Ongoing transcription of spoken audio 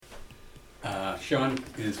Sean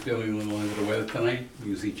is feeling a little under the weather tonight.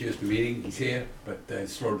 Usually chairs the meeting, he's here, but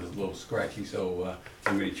his throat is a little scratchy, so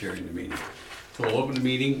I'm going to chair in the meeting. So we'll open the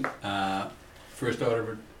meeting. First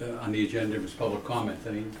order on the agenda is public comments.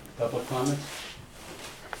 Any public comments?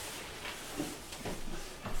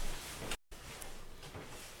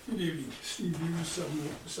 Good evening, Steve Hughes,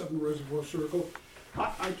 7 Reservoir Circle.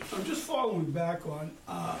 I'm just following back on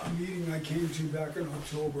a meeting I came to back in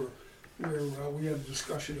October where we had a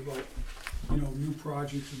discussion about, new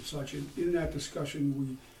projects and such. And in that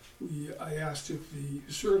discussion, I asked if the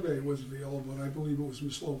survey was available, and I believe it was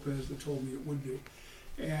Ms. Lopez that told me it would be.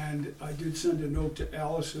 And I did send a note to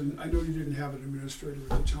Allison. I know you didn't have an administrator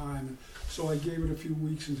at the time, and so I gave it a few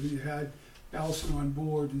weeks until you had Allison on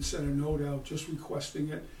board and sent a note out just requesting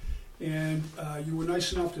it. And you were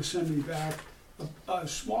nice enough to send me back a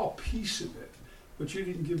small piece of it, but you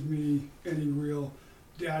didn't give me any real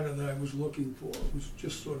data that I was looking for. It was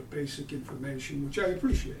just sort of basic information, which I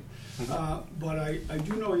appreciate. But I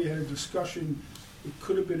do know you had a discussion. It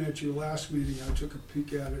could have been at your last meeting. I took a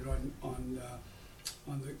peek at it on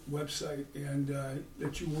the website, and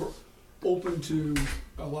that you were open to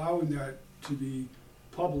allowing that to be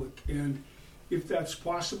public. And if that's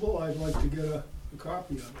possible, I'd like to get a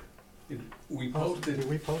copy of it. We posted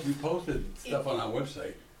stuff on our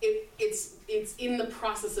website. It's in the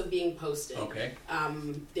process of being posted. Okay.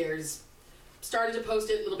 There's started to post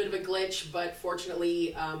it, a little bit of a glitch, but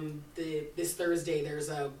fortunately, this Thursday there's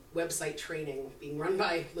a website training being run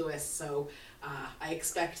by Lewis, so I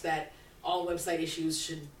expect that all website issues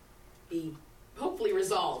should be hopefully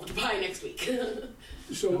resolved by next week.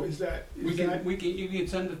 So is that you can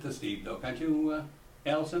send it to Steve though, can't you,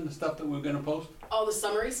 Allison? The stuff that we're going to post. All the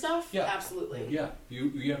summary stuff? Yeah. Absolutely. Yeah.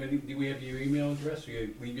 You have any? Do we have your email address?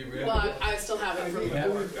 Well, I still have it. I believe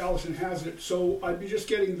Allison has it. So I'd be just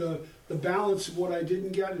getting the balance of what I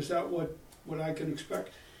didn't get. Is that what I can expect?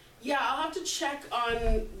 Yeah, I'll have to check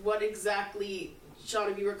on what exactly,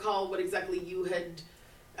 Sean, if you recall, what exactly you had.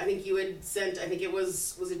 I think you had sent. I think it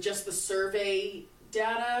was it just the survey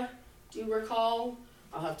data? Do you recall?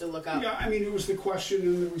 I'll have to look up. Yeah, I mean it was the question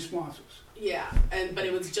and the responses. Yeah, but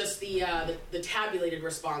it was just the tabulated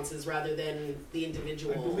responses rather than the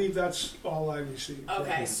individual. I believe that's all I received.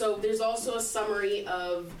 Okay, so there's also a summary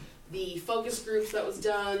of the focus groups that was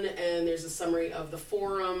done, and there's a summary of the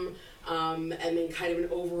forum, and then kind of an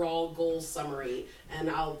overall goals summary. And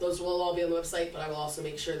those will all be on the website, but I will also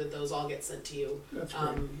make sure that those all get sent to you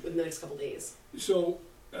within the next couple days. So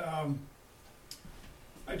I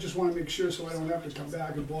just want to make sure so I don't have to come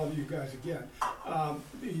back and bother you guys again.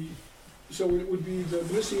 So it would be the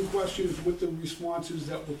missing questions with the responses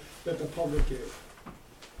that the public gave.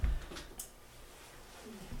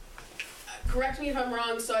 Correct me if I'm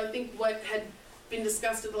wrong. So I think what had been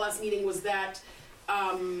discussed at the last meeting was that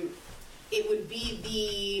it would be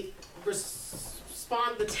the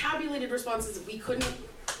tabulated responses. We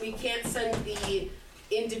can't send the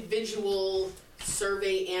individual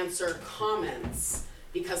survey answer comments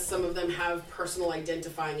because some of them have personal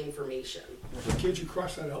identifying information. So can't you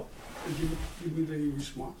cross that out and give me the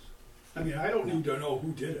response? I mean, I don't need to know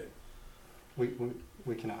who did it.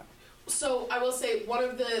 We cannot. So I will say one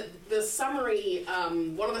of the summary,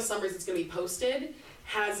 one of the summaries that's going to be posted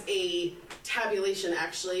has a tabulation.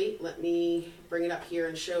 Actually, let me bring it up here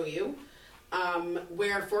and show you.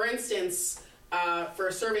 Where, for instance, for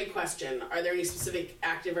a survey question, are there any specific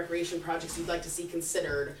active recreation projects you'd like to see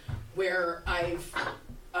considered? Where I've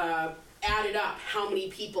added up how many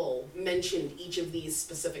people mentioned each of these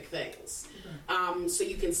specific things. So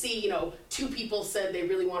you can see, 2 people said they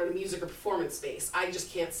really wanted a music or performance space. I just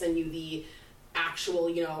can't send you the actual,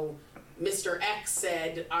 Mr. X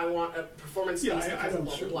said, I want a performance space because of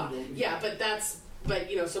blah, blah, blah. Yeah, but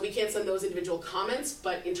so we can't send those individual comments,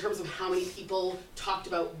 but in terms of how many people talked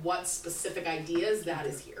about what specific ideas, that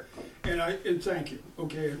is here. And thank you.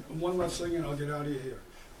 Okay, and one last thing and I'll get out of here.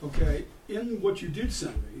 Okay, in what you did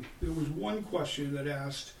send me, there was one question that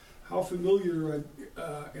asked how familiar,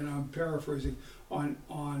 and I'm paraphrasing, on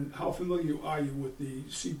how familiar are you with the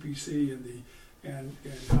CPC and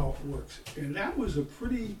how it works. And that was a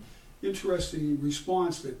pretty interesting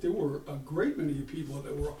response, that there were a great many people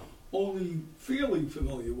that were only fairly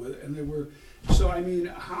familiar with it, and they were. So I mean,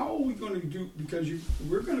 how are we going to do? Because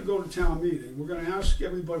we're going to go to town meeting. We're going to ask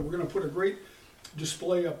everybody. We're going to put a great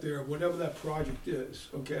display up there of whatever that project is,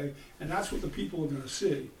 okay? And that's what the people are going to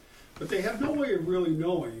see. But they have no way of really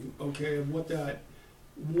knowing, okay, of what that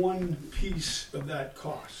one piece of that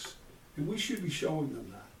costs. And we should be showing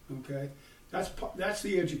them that, okay? That's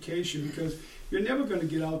the education, because you're never going to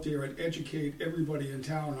get out there and educate everybody in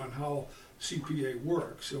town on how CPA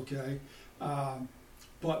works, okay?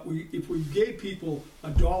 But if we gave people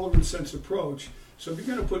a dollar and cents approach, so if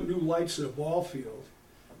you're gonna put new lights at a ball field,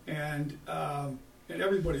 and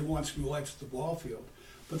everybody wants new lights at the ball field,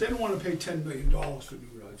 but they don't wanna pay $10 million for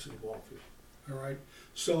new lights at the ball field, all right?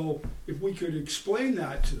 So if we could explain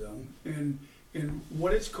that to them and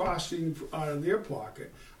what it's costing out of their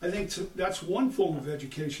pocket, I think that's one form of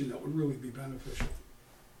education that would really be beneficial.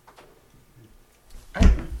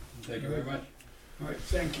 Thank you very much. All right,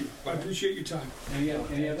 thank you. I appreciate your time.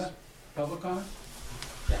 Any other public comment?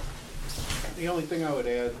 The only thing I would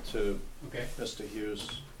add to Okay. Mr.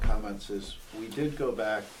 Hughes' comments is, we did go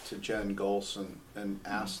back to Jen Golson and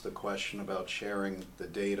ask the question about sharing the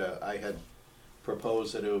data. I had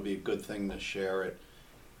proposed that it would be a good thing to share it,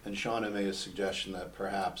 and Shauna made a suggestion that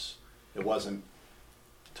perhaps it wasn't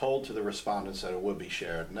told to the respondents that it would be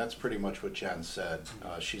shared, and that's pretty much what Jen said.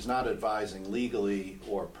 She's not advising legally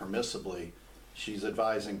or permissibly, she's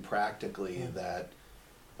advising practically that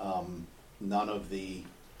none of the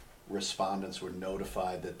respondents were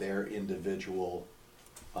notified that their individual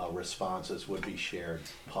responses would be shared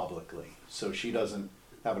publicly. So she doesn't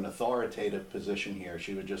have an authoritative position here,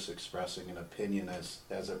 she was just expressing an opinion as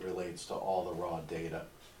it relates to all the raw data.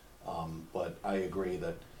 But I agree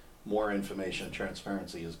that more information and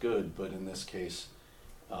transparency is good, but in this case,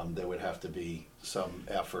 there would have to be some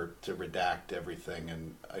effort to redact everything,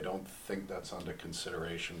 and I don't think that's under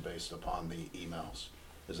consideration based upon the emails.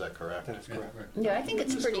 Is that correct? That is correct. Yeah, I think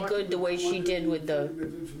it's Wouldn't pretty this good the way she document did with the,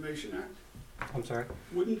 Freedom of Information Act? I'm sorry?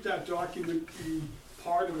 Wouldn't that document be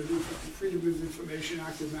part of the Freedom of Information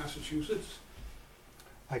Act of Massachusetts?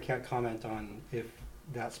 I can't comment on if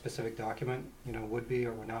that specific document, would be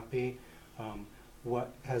or would not be.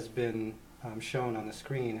 What has been shown on the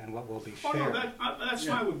screen and what will be Oh, shared. no, that's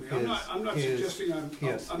fine with me. I'm not is- suggesting, I'm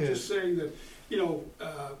is- just saying that,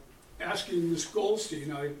 asking Ms.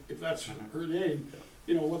 Goldstein, if that's her name,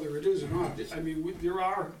 whether it is or not. I mean, there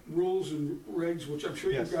are rules and regs, which I'm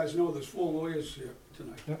sure you Yes. guys know, there's 4 lawyers here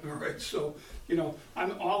tonight. Yep. All right, so,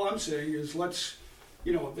 all I'm saying is let's,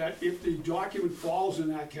 that if the document falls in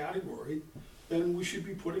that category, then we should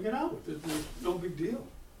be putting it out. There's no big deal.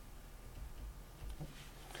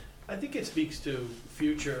 I think it speaks to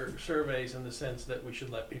future surveys in the sense that we should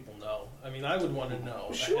let people know. I mean, I would want to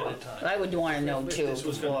know Sure. ahead of time. I would want to know if too this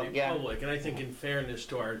was before, going to be yeah. public, and I think in fairness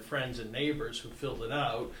to our friends and neighbors who filled it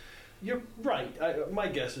out, you're right. My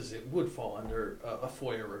guess is it would fall under a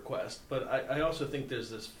FOIA request, but I also think there's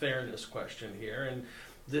this fairness question here, and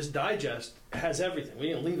this digest has everything. We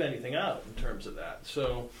didn't leave anything out in terms of that.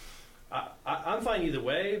 So I'm fine either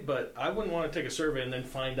way, but I wouldn't want to take a survey and then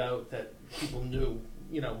find out that people knew,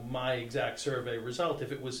 my exact survey result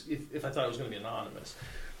if I thought it was going to be anonymous.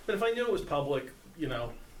 But if I knew it was public,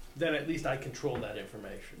 then at least I control that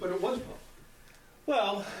information. But it was public.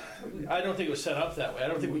 Well, I don't think it was set up that way. I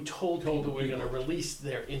don't think we told people we were going to release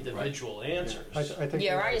their individual answers. I think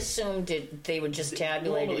Yeah, you're I right. assumed they would just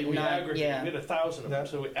tabulate Normally it, we not, aggregate. yeah. We had 1,000 of them, That-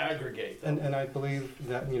 so we aggregate them. And I believe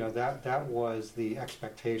that, that was the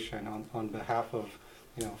expectation on behalf of,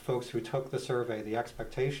 folks who took the survey. The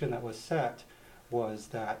expectation that was set was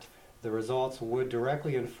that the results would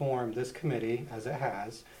directly inform this committee, as it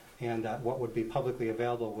has, and that what would be publicly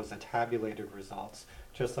available was the tabulated results,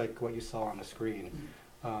 just like what you saw on the screen.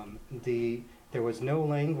 There was no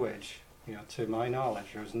language, to my knowledge,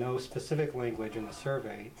 there was no specific language in the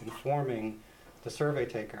survey informing the survey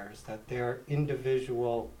takers that their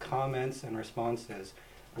individual comments and responses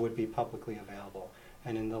would be publicly available.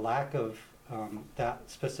 And in the lack of that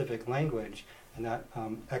specific language and that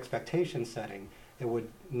expectation setting, it would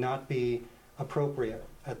not be appropriate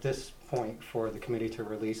at this point for the committee to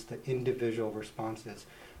release the individual responses,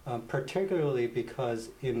 particularly because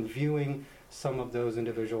in viewing some of those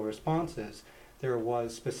individual responses, there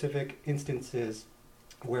was specific instances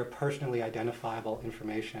where personally identifiable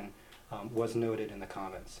information was noted in the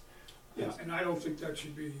comments. Yeah, and I don't think that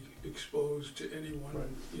should be exposed to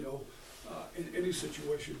anyone, in any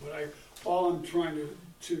situation. But all I'm trying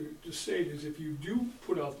to state is if you do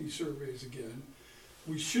put out these surveys again,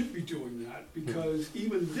 we should be doing that because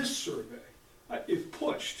even this survey, if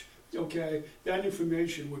pushed, that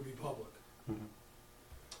information would be public.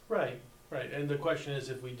 Right. And the question is,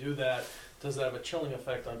 if we do that, does that have a chilling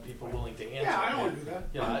effect on people willing to answer? Yeah, I don't want to do that.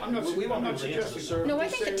 Yeah, I'm not, we want I'm not people to answer the suggesting. survey. No, I I'm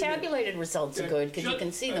think the just saying that- tabulated results are good because you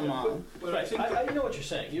can see them all. But I Right, think I know what you're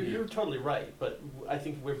saying. You're totally right, but I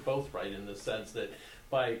think we're both right in the sense that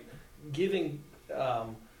by giving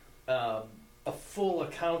a full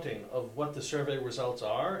accounting of what the survey results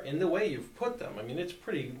are, in the way you've put them, I mean, it's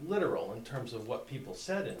pretty literal in terms of what people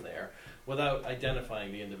said in there, without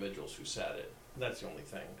identifying the individuals who said it. That's the only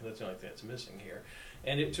thing. That's the only thing that's missing here.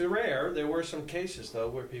 And it's rare. There were some cases though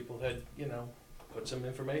where people had, put some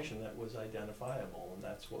information that was identifiable, and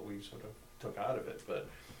that's what we sort of took out of it. But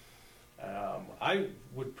I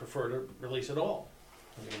would prefer to release it all.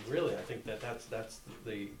 I mean, really, I think that's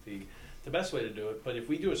the best way to do it. But if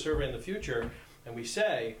we do a survey in the future and we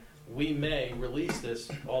say we may release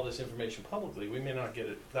all this information publicly, we may not get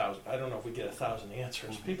 1,000. I don't know if we get 1,000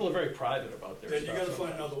 answers. People are very private about their Then you stuff. gotta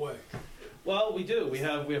find another way. Well, we do. We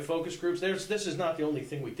have focus groups. This is not the only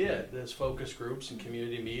thing we did. There's focus groups and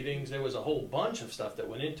community meetings. There was a whole bunch of stuff that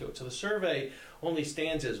went into it. So the survey only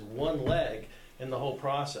stands as one leg in the whole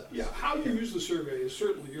process. Yeah, how you use the survey is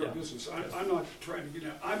certainly your Yeah. business. I'm not trying to get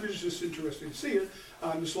out, I'm just interested to see it.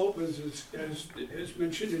 Ms. Lopez has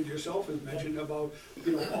mentioned, and yourself has mentioned about,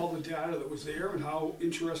 all the data that was there and how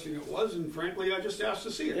interesting it was, and frankly, I just asked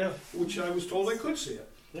to see it, Yeah. which I was told I could see it.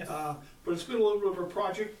 Yeah. But it's been a little bit of a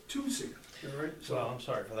project to see it, all right? Well, I'm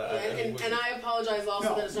sorry for that. And I apologize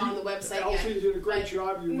also that it's not on the website Allison, yet. you did a great but-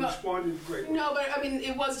 job, you No. responded greatly. No, but I mean,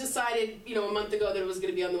 it was decided, a month ago that it was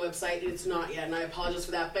going to be on the website, and it's not yet, and I apologize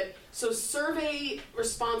for that. But so survey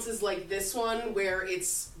responses like this one, where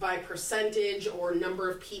it's by percentage or number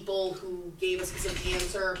of people who gave a specific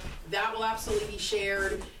answer, that will absolutely be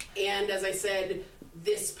shared. And as I said,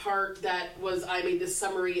 this part I made this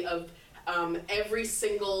summary of every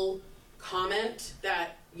single comment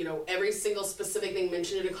that, every single specific thing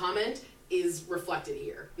mentioned in a comment is reflected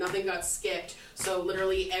here. Nothing got skipped. So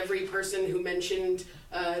literally every person who mentioned,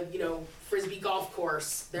 Frisbee golf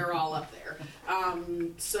course, they're all up there.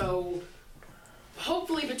 So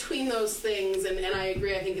hopefully between those things, and I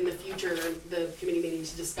agree, I think in the future, the committee may need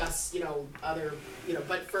to discuss, other,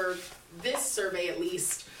 but for this survey at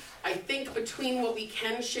least, I think between what we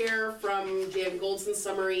can share from Jan Goldson's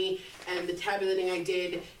summary and the tabulating I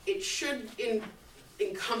did, it should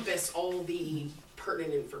encompass all the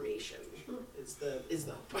pertinent information. Is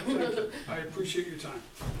the hope. I appreciate your time.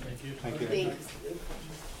 Thank you. Thank you. Thanks.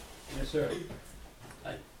 Yes, sir.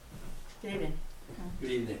 David?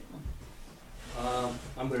 Good evening.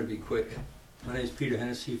 I'm going to be quick. My name is Peter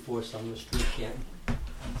Hennessy, 4 Summer Street, Canton.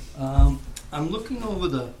 I'm looking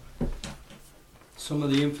over some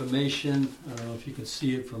of the information. I don't know if you can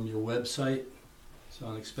see it from your website. It's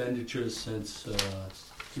on expenditures since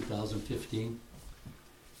 2015.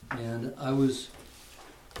 And I was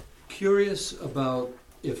curious about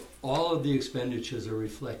if all of the expenditures are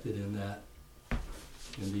reflected in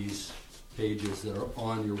these pages that are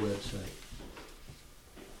on your website.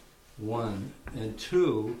 1. And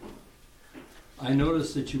 2, I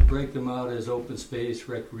noticed that you break them out as open space,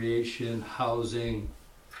 recreation, housing,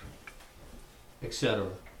 etc.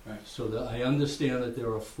 Right. So that I understand that there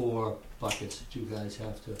are 4 buckets that you guys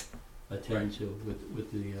have to attend to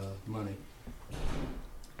with the money.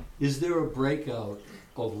 Is there a breakout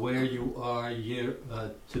of where you are year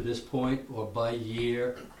to this point, or by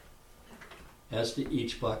year, as to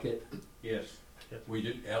each bucket? Yes. We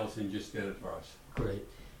did, Allison just did it for us. Great.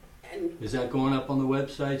 And Is that going up on the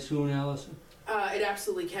website soon, Allison? it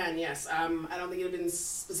absolutely can, yes. I don't think it had been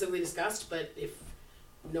specifically discussed, but if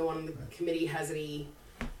no one on the committee has any,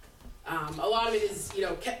 a lot of it is,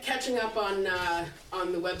 catching up on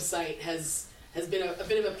the website has been a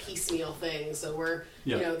bit of a piecemeal thing. So we're,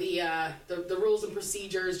 the rules and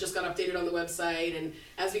procedures just got updated on the website, and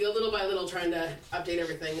as we go little by little trying to update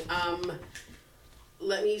everything.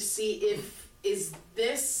 Let me see is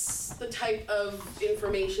this the type of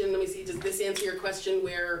information, let me see, does this answer your question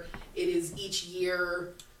where it is each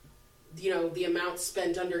year, the amount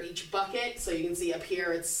spent under each bucket? So you can see up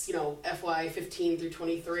here it's, FY 15 through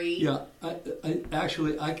 23. Yeah,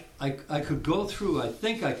 I could go through, I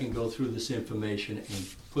think I can go through this information and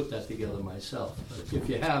put that together myself. But if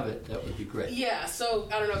you have it, that would be great. Yeah, so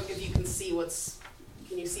I don't know if you can see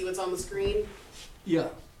can you see what's on the screen? Yeah.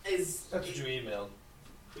 Is That's what you emailed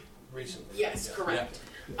recently. Yes, Yeah. correct.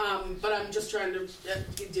 But I'm just trying to,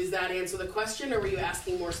 does that answer the question, or were you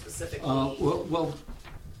asking more specifically? Well,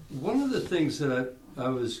 one of the things that I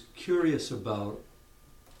was curious about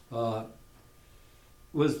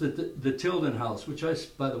was the Tilden House, which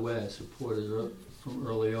by the way, I supported from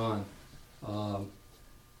early on.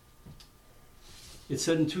 It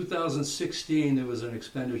said in 2016 there was an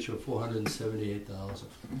expenditure of $478,000,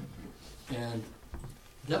 and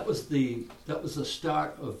that was the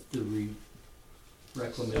start of the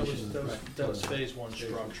reclamation. That was phase 1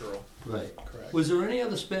 structural. Right. Correct. Was there any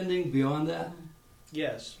other spending beyond that?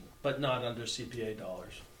 Yes, but not under CPA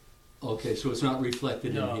dollars. Okay, so it's not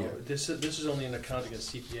reflected in No, here. this is only an accounting of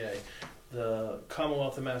CPA. The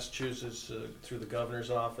Commonwealth of Massachusetts, through the governor's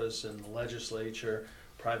office and the legislature,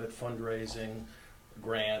 private fundraising,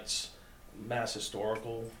 grants, Mass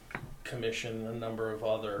Historical commission a number of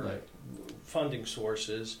other Right. funding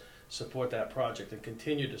sources, support that project and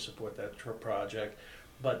continue to support that project.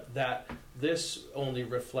 But this only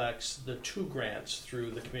reflects the 2 grants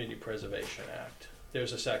through the Community Preservation Act.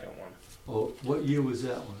 There's a second one. Oh, what year was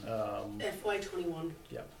that one? FY21.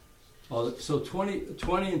 Oh, so 20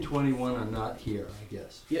 and 21 are not here, I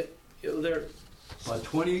guess. There.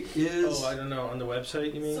 20 is, Oh, I don't know. On the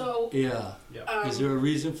website, you mean? So, yeah. Yeah. Is there a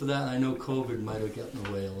reason for that? I know COVID might have gotten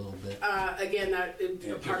away a little bit. again,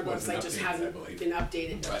 Yeah, part of the just wasn't website just updated, I hasn't believe. been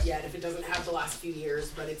updated Right. yet. If it doesn't have the last few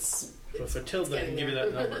years, but it's But for Tilden, I getting can give you there.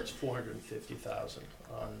 that number. It's 450,000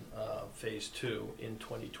 on phase 2 in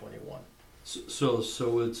 2021. So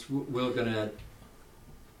it's, we're gonna add,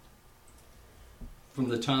 from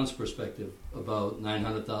the town's perspective, about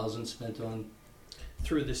 900,000 spent on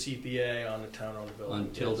Through the CPA on the town-owned building. On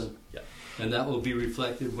yes. Tilden? Yeah. And that will be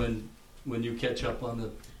reflected when you catch up on the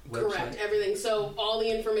website? correct. Everything. So all the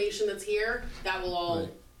information that's here, that will all,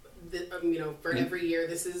 Right. for And- every year.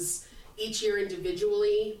 This is each year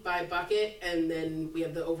individually by bucket, and then we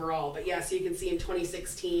have the overall. But yeah, so you can see in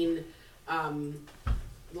 2016,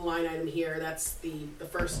 the line item here, that's the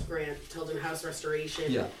first grant, Tilden House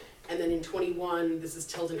Restoration. Yeah, And then in 21, this is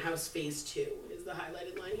Tilden House Phase 2 is the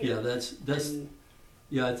highlighted line here. yeah, that's, And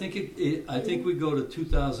yeah, I think I think we go to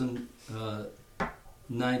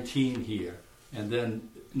 2019 here, and then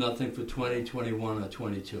nothing for 20, 21, or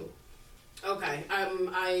 22. okay,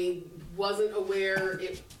 I wasn't aware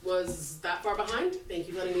it was that far behind. Thank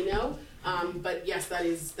you for letting me know. But yes,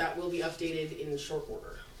 that will be updated in short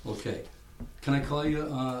order. Okay. Can I call you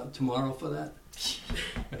tomorrow for that?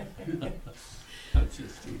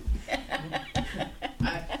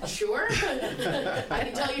 Sure. I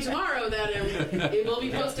can tell you tomorrow that it will be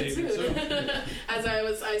posted soon. As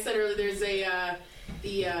I said earlier, there's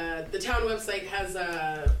the town website has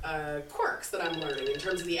quirks that I'm learning in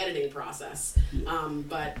terms of the editing process.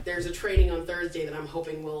 But there's a training on Thursday that I'm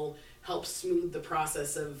hoping will help smooth the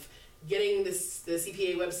process of getting the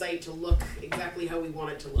CPA website to look exactly how we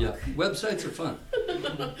want it to look. Yeah, websites are fun.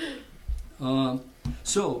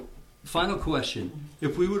 So, final question.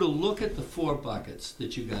 If we were to look at the 4 buckets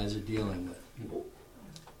that you guys are dealing with,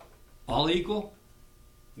 all equal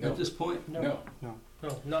No, at this point? no. No,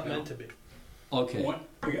 not meant to be. Okay, All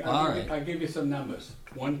right. I'll give you some numbers.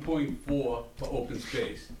 1.4 for open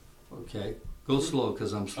space, okay. Go slow,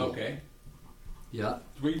 because I'm slow. okay? Yeah,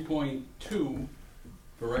 3.2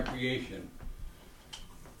 for recreation,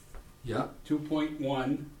 yeah,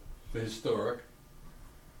 2.1 for historic,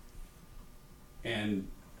 and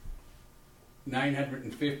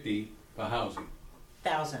 950 for housing,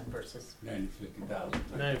 1,000 versus. 950,000.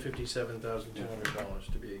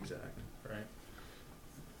 $957,200 to be exact, right?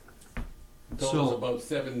 Total's So- about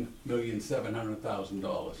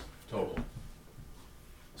 $7,700,000 total.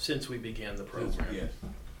 Since we began the Since- program. Yes.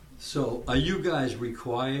 so are you guys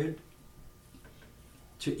required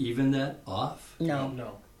to even that off? No.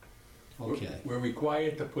 No. Okay, We're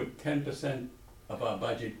required to put 10% of our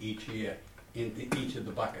budget each year into each of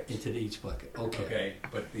the buckets. into each bucket, okay. Okay,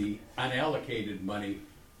 but the unallocated money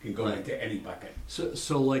can go Right. into any bucket.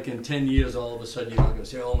 So like in 10 years, all of a sudden, you're not gonna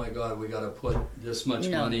say, oh my God, we gotta put this much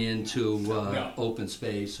No. money into No. open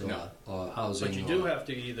space No. or housing. But you or- do have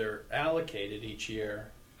to either allocate it each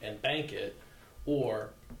year and bank it, or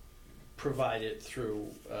provide it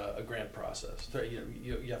through a grant process. So,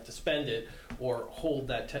 you have to spend it or hold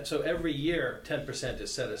that. So every year, 10%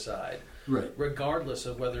 is set aside, Right, regardless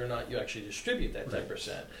of whether or not you actually distribute that Right.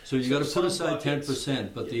 10%. so you gotta some put aside buckets-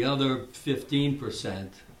 10%, but the other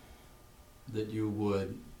 15% that you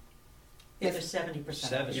would, The other 70%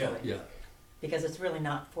 70. actually. yeah, Because it's really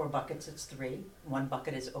not 4 buckets, it's 3. One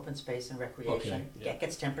bucket is open space and recreation. Okay. Yeah. That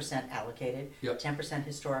gets 10% allocated, Yep. 10%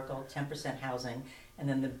 historical, 10% housing, and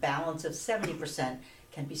then the balance of 70%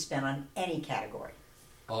 can be spent on any category.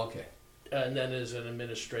 okay. And then there's an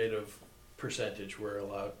administrative percentage we're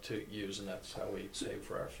allowed to use, and that's how we pay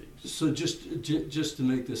for our fees. So just to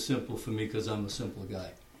make this simple for me, because I'm a simple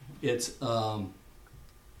guy, it's,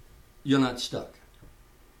 you're not stuck.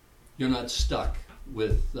 You're not stuck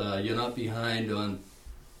with, you're not behind on,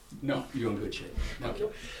 No, you're in good shape. Okay.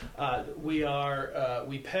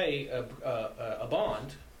 We pay a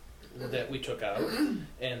bond that we took out,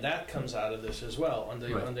 and that comes out of this as well on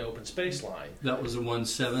the Right. on the open space line That was a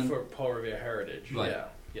 1.7? for Paul Revere Heritage. Right.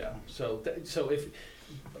 Yeah. So if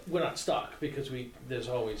we're not stuck, because there's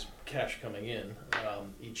always cash coming in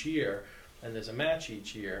each year, and there's a match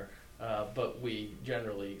each year, but we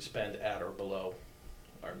generally spend at or below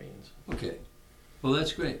our means. Okay, well,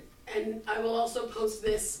 that's great. And I will also post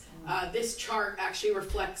this. This chart actually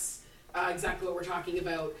reflects exactly what we're talking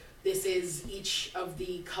about. This is each of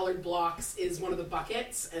the colored blocks is one of the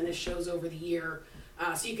buckets, and this shows over the year.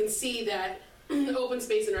 So you can see that open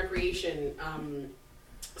space and recreation,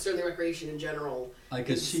 certainly recreation in general. I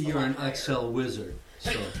can is see a you're lot an higher. Excel wizard,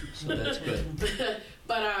 so that's good.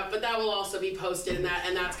 But that will also be posted, and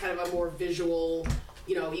that's kind of a more visual.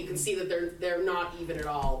 You know, you can see that they're not even at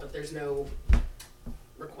all, but there's no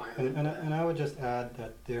requirement. And I would just add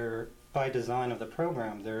that there, by design of the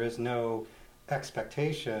program, there is no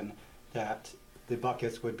expectation that the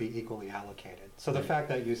buckets would be equally allocated. So the Right. fact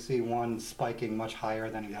that you see one spiking much higher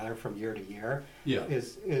than the other from year to year Yeah.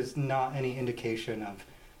 is not any indication of,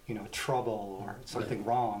 you know, trouble or something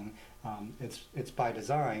wrong. It's by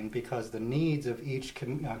design because the needs of each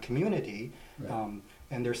community Right.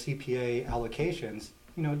 and their CPA allocations,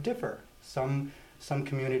 you know, differ. Some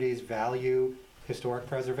communities value historic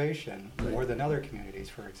preservation more Right. than other communities,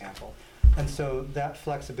 for example. And so that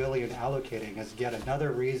flexibility in allocating is yet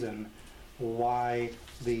another reason why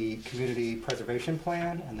the community preservation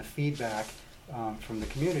plan and the feedback from the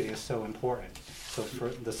community is so important. So for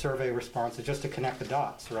the survey responses, just to connect the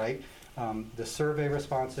dots, right? The survey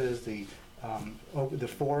responses, the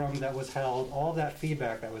forum that was held, all that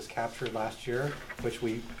feedback that was captured last year, which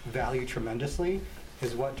we value tremendously,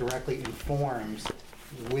 is what directly informs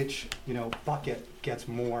which, you know, bucket gets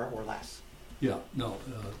more or less. Yeah, no,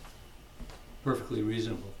 perfectly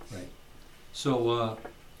reasonable, right. So,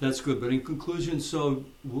 that's good, but in conclusion, so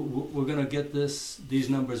we're gonna get these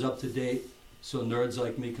numbers up to date, so nerds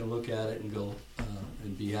like me can look at it and go,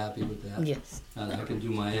 and be happy with that. Yes. And I can do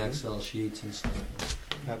my Excel sheets and stuff.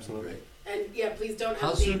 Absolutely. Great. And yeah, please don't How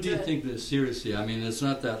hesitate soon do you to- think this, seriously, I mean, it's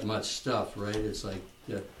not that much stuff, right? It's like,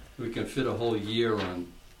 we can fit a whole year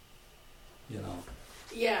on, you know,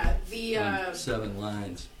 Yeah, the on 7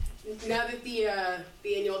 lines. now that the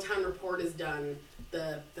annual town report is done,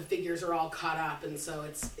 the figures are all caught up, and so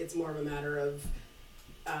it's more of a matter of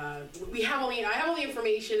I have all the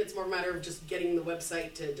information. It's more of a matter of just getting the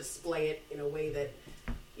website to display it in a way that,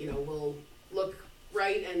 you know, will look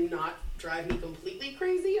right and not drive me completely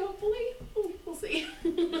crazy. Hopefully, we'll see.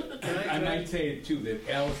 I might say too that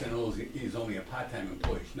Allison is only a part-time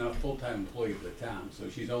employee. She's not a full-time employee of the town, so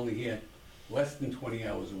she's only here less than 20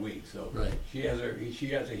 hours a week. So Right. she has her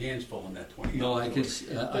hands full in that 20 No, hours. I a can,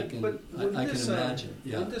 week. I can imagine,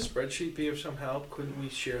 yeah. Would this spreadsheet be of some help? Couldn't we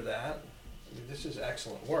share that? I mean, this is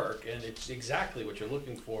excellent work, and it's exactly what you're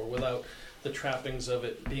looking for without the trappings of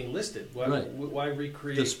it being listed. Why, Right. why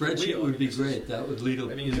recreate The spreadsheet wheel? would be This is- great, that would lead I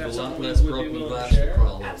mean, leave is a that lot something less we would be broken willing to glass to share?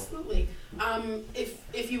 crawl over. Absolutely.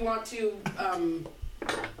 If you want to,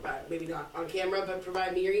 maybe not on camera, but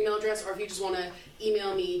provide me your email address, or if you just want to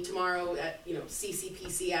email me tomorrow at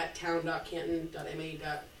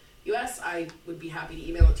ccpc@town.canton.ma.us, I would be happy to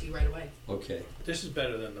email it to you right away. Okay, This is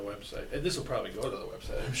better than the website. And this will probably go to the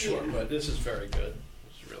website, I'm sure, Yeah. but this is very good.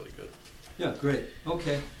 It's really good. yeah, great,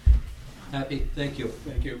 okay. Happy, thank you,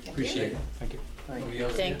 Thank you. appreciate it. Thank you. Anybody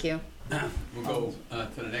else? Thank you. We'll go to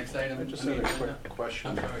the next item. I just had a quick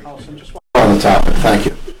question. I'm sorry. Allison, just on the topic, thank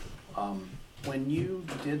you. When you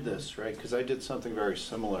did this, right, because I did something very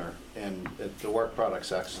similar, and the work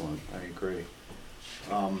product's excellent, I agree.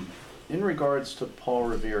 In regards to Paul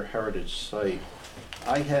Revere Heritage Site,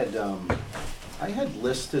 I had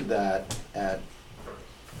listed that at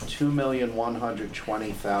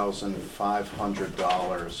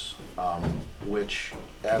 $2,120,500, which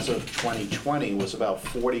as of 2020 was about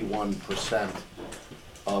 41%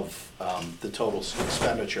 of the total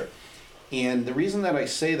expenditure. And the reason that I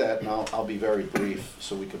say that, and I'll be very brief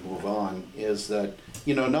so we can move on, is that,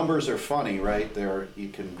 you know, numbers are funny, right? The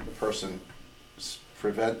person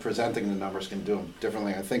presenting the numbers can do them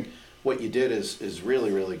differently. I think what you did is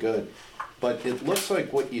really, really good. But it looks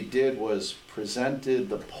like what you did was presented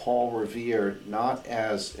the Paul Revere not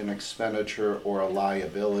as an expenditure or a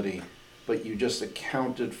liability, but you just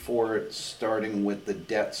accounted for it starting with the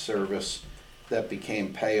debt service that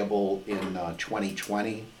became payable in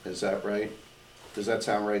 2020. Is that right? Does that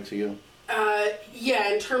sound right to you? Yeah,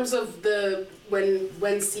 in terms of when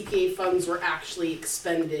CPA funds were actually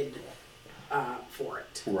expended for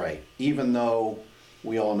it. Right. Even though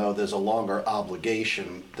we all know there's a longer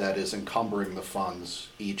obligation that is encumbering the funds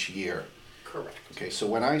each year. Correct. Okay, so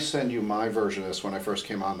when I send you my version of this, when I first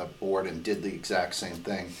came on the board and did the exact same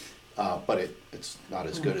thing, but it's not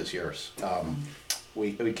as good as yours.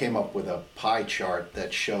 We came up with a pie chart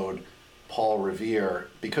that showed Paul Revere,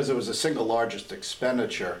 because it was the single largest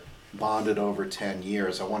expenditure, bonded over 10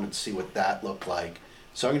 years. I wanted to see what that looked like.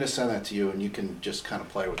 So I'm going to send that to you, and you can just kind of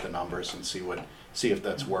play with the numbers and see if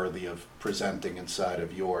that's worthy of presenting inside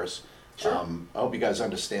of yours. Sure. I hope you guys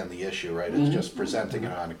understand the issue, right? It's just presenting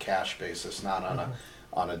it on a cash basis, not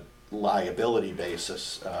on a liability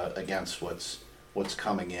basis against what's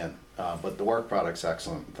coming in. But the work product's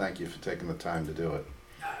excellent. Thank you for taking the time to do it.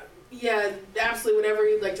 Yeah, absolutely. Whatever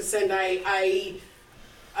you'd like to send. I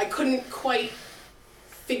couldn't quite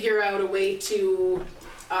figure out a way to,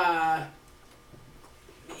 so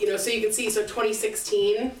you can see, so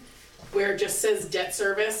 2016, where it just says debt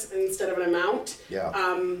service instead of an amount. Yeah.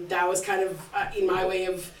 That was kind of in my way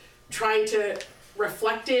of trying to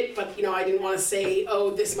reflect it, but I didn't want to say,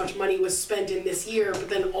 oh, this much money was spent in this year, but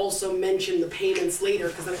then also mention the payments later,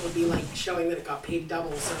 because then it would be like showing that it got paid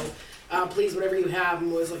double. So please, whatever you have,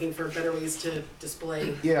 I'm always looking for better ways to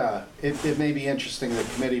display. Yeah, it may be interesting to the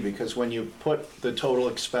committee, because when you put the total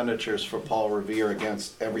expenditures for Paul Revere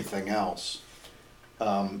against everything else,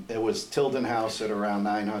 it was Tilden House at around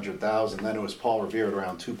 900,000, then it was Paul Revere at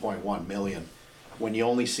around 2.1 million. When you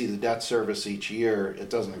only see the debt service each year, it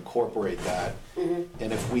doesn't incorporate that. Mm-hmm.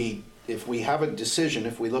 And if we have a decision,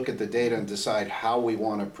 if we look at the data and decide how we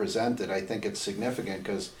want to present it, I think it's significant,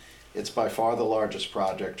 because it's by far the largest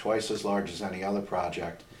project, twice as large as any other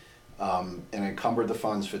project, and encumbered the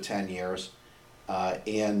funds for 10 years.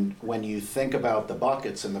 And when you think about the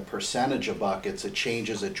buckets and the percentage of buckets, it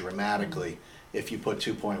changes it dramatically if you put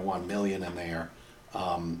 2.1 million in there.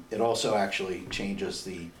 It also actually changes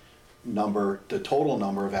the total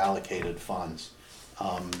number of allocated funds.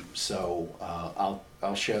 I'll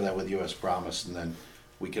share that with you as promised, and then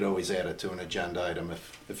we could always add it to an agenda item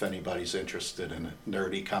if anybody's interested in a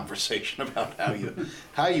nerdy conversation about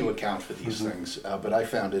how you account for these things. But I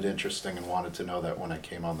found it interesting and wanted to know that when I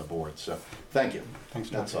came on the board. So thank you. Thanks,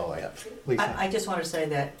 That's Dr. all I have. Lisa. I just want to say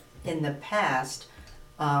that in the past,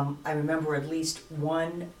 I remember at least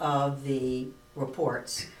one of the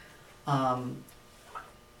reports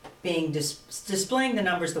being displaying the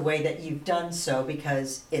numbers the way that you've done so,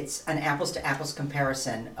 because it's an apples to apples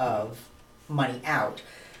comparison of money out,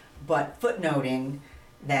 but footnoting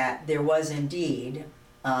that there was indeed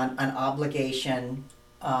an obligation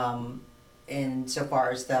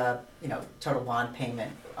insofar as the total bond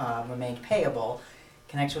payment remained payable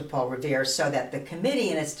in connection with Paul Revere, so that the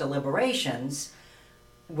committee in its deliberations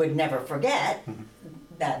would never forget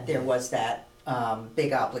that there was that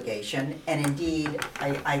big obligation. And indeed,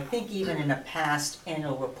 I think even in a past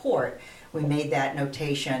annual report, we made that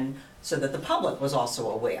notation so that the public was also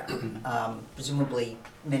aware. Presumably,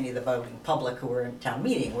 many of the voting public who were in town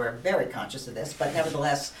meeting were very conscious of this, but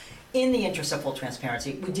nevertheless, in the interest of full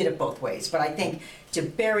transparency, we did it both ways. But I think to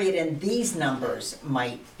bury it in these numbers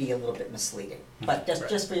might be a little bit misleading. But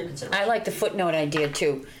just for your consideration. I like the footnote idea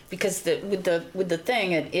too, because with the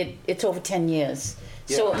thing, it's over 10 years.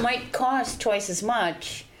 So it might cost twice as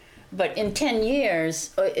much, but in 10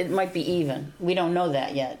 years, it might be even. We don't know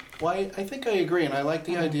that yet. Well, I think I agree, and I like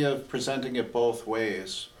the idea of presenting it both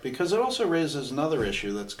ways, because it also raises another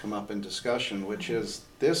issue that's come up in discussion, which is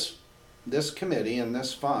this committee and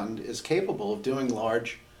this fund is capable of doing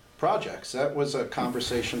large projects. That was a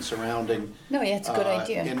conversation surrounding. No, yeah, it's a good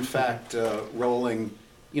idea. In fact, rolling,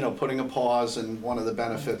 putting a pause, and one of the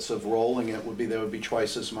benefits of rolling it would be there would be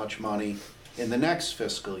twice as much money in the next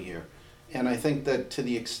fiscal year. And I think that to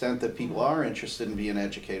the extent that people are interested in being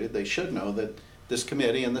educated, they should know that this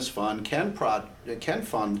committee and this fund can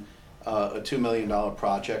fund a $2 million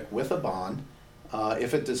project with a bond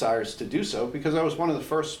if it desires to do so, because that was one of the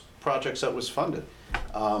first projects that was funded.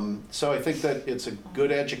 So I think that it's a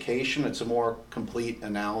good education. It's a more complete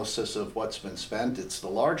analysis of what's been spent. It's the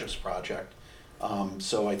largest project.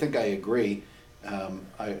 So I think I agree.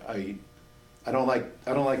 I don't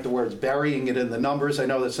like the words burying it in the numbers. I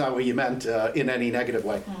know that's not what you meant in any negative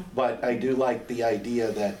way, but I do like the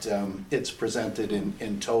idea that it's presented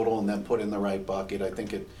in total and then put in the right bucket. I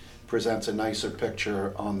think it presents a nicer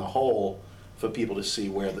picture on the whole for people to see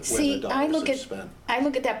where the dollars are spent. I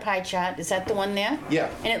look at that pie chart. Is that the one there?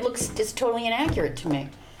 Yeah. And it's totally inaccurate to me.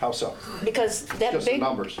 How so? Because that Just big the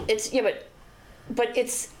numbers. But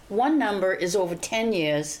it's one number is over 10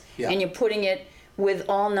 years, Yeah. and you're putting it with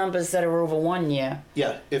all numbers that are over 1 year.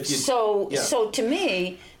 Yeah. So to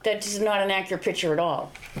me, that is not an accurate picture at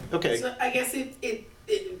all. Okay. So I guess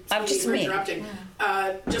I'm just me. interrupting.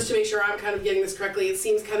 Just to make sure I'm kind of getting this correctly, it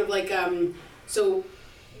seems kind of like so.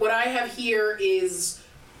 What I have here is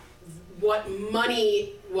what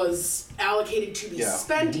money was allocated to be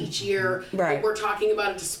spent each year. Right. But we're talking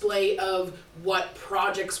about a display of what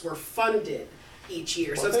projects were funded each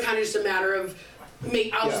year. So it's kind of just a matter of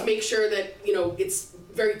I'll just make sure that it's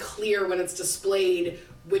very clear when it's displayed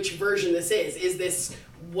which version this is. Is this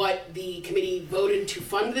what the committee voted to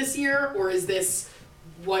fund this year, or is this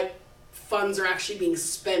what funds are actually being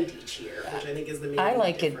spent each year? Which I think is the main I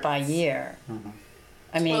like difference. it by year.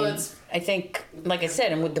 I mean, Well, it's- I think, like I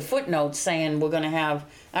said, and with the footnotes saying we're gonna have,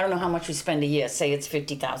 I don't know how much we spend a year, say it's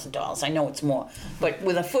 $50,000, I know it's more. But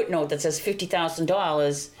with a footnote that says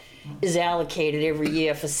 $50,000 is allocated every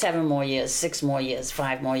year for 7 more years, 6 more years,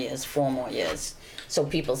 5 more years, 4 more years, so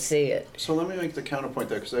people see it. So let me make the counterpoint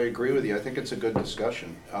there, because I agree with you. I think it's a good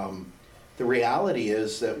discussion. The reality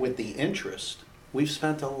is that with the interest, we've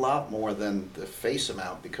spent a lot more than the face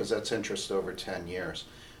amount, because that's interest over 10 years.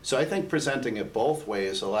 So I think presenting it both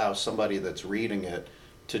ways allows somebody that's reading it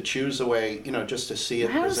to choose a way, just to see it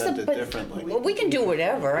How's the, presented but, differently. well, we can do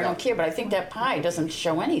whatever, I Yeah. don't care, but I think that pie doesn't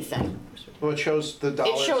show anything. Well, it shows the It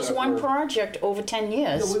dollars. shows that one were- project over 10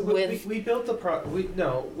 years No, with, we built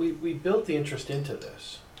we built the interest into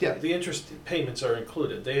this. Yeah. The interest payments are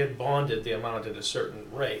included. They had bonded the amount at a certain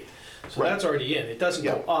rate. So Right. that's already in. It doesn't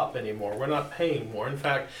go Yeah. up anymore. We're not paying more. In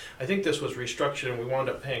fact, I think this was restructured and we wound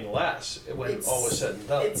up paying less when all was said and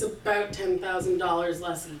done. It's about $10,000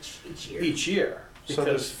 less each year. Each year. So the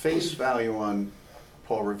Because face value on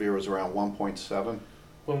Paul Revere was around 1.7.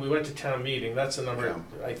 when we went to town meeting, that's the number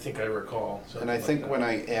Yeah. I think I recall. And I think when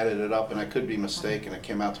I added it up, and I could be mistaken, it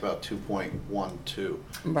came out to about 2.12.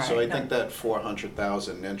 So I Right. think that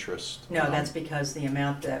 400,000 interest. No, that's because the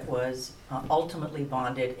amount that was ultimately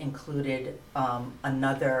bonded included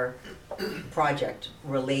another project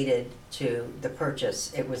related to the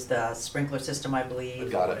purchase. It was the sprinkler system, I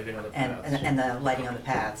believe, Got it. Lighting on the and paths. and the lighting on the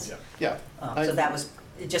paths. Yeah. Yeah. So that was,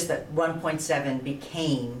 just that 1.7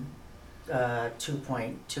 became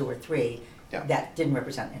 2.2 or 3. Yeah. That didn't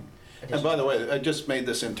represent an And addition. by the way, I just made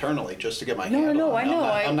this internally, just to get my No, handle no, on it. I know,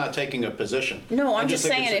 I'm not taking a position. no, I I'm just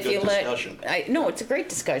think saying it's if a you good let, discussion. no, it's a great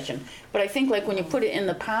discussion, but I think like when you put it in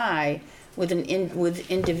the pie with if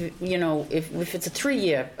it's a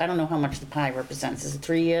 3-year, I don't know how much the pie represents, is it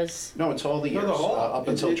 3 years? No, it's all the years, No, no, up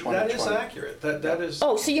until that 2020. is accurate. That is.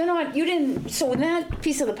 Oh, so you didn't, so in that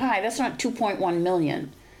piece of the pie, that's not 2.1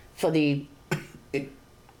 million for the,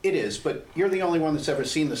 It is, but you're the only one that's ever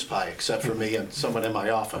seen this pie, except for me and someone in my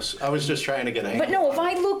office. I was just trying to get a handle. but no, if on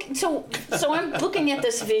it. I look, so I'm looking at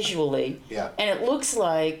this visually, Yeah, and it looks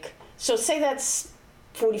like, so say that's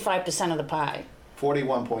 45% of the pie.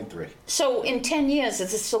 41.3. So in 10 years,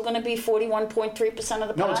 is it still gonna be 41.3% of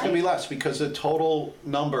the pie? No, it's gonna be less, because the total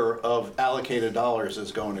number of allocated dollars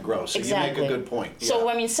is going to grow. So you make Exactly. a good point. So,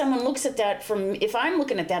 Yeah. I mean, someone looks at that from, if I'm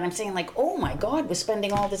looking at that, I'm saying like, oh my God, we're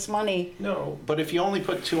spending all this money. No, But if you only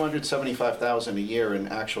put 275,000 a year in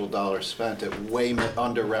actual dollars spent, it way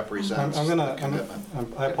underrepresents the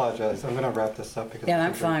commitment. I apologize, I'm gonna wrap this up because. Yeah,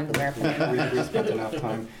 I'm fine with that. We spent enough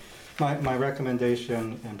time. My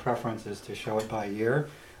recommendation and preference is to show it by year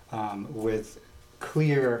with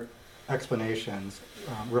clear explanations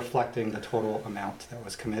reflecting the total amount that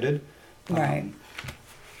was committed. Right.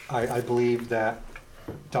 I believe that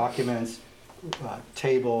documents,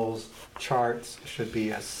 tables, charts should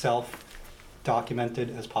be as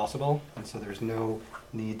self-documented as possible, and so there's no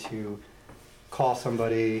need to call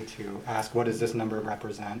somebody to ask, what does this number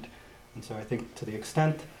represent? And so I think to the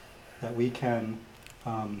extent that we can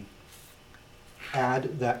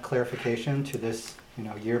add that clarification to this,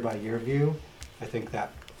 year-by-year view, I think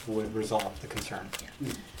that would resolve the concern.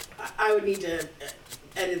 I would need to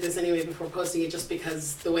edit this anyway before posting it, just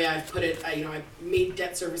because the way I put it, I made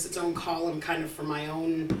debt service its own column kind of for my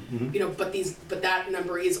own, but that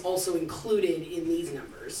number is also included in these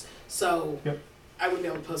numbers. So Yep. I wouldn't be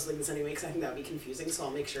able to post like this anyway, because I think that would be confusing, so I'll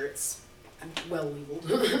make sure it's well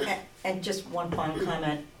labeled. And just one final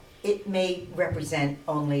comment, it may represent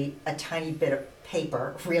only a tiny bit of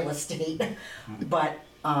paper, real estate, but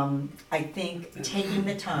I think taking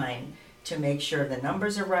the time to make sure the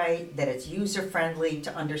numbers are right, that it's user-friendly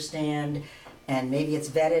to understand, and maybe it's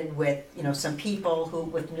vetted with, some people who,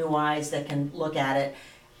 with new eyes that can look at it,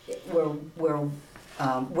 we're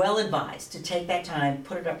well advised to take that time,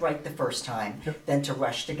 put it up right the first time, than to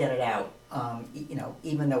rush to get it out.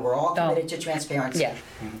 Even though we're all committed to transparency, Yeah.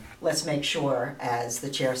 let's make sure, as the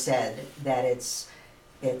chair said, that it's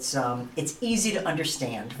easy to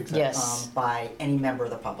understand Yes. by any member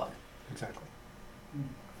of the public. Exactly.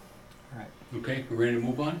 All right, Okay, we're ready to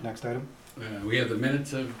move on? next item. We have the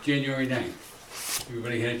minutes of January 9th.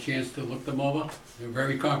 Everybody had a chance to look them over? They're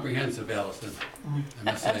very comprehensive, Allison, I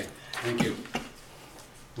must say. Thank you.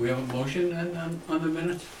 We have a motion on the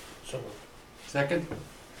minutes? so Second?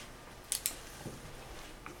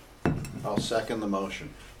 I'll second the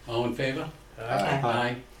motion. All in favor? Aye.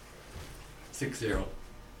 Aye. 6-0.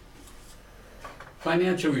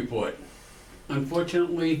 Financial report.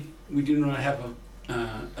 Unfortunately, we do not have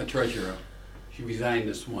a treasurer. She resigned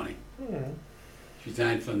this morning. She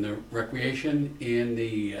resigned from the recreation and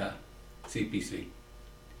the CPC.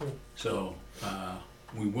 So,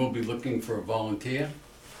 we will be looking for a volunteer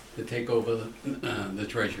to take over the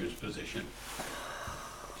treasurer's position.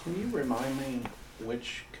 Can you remind me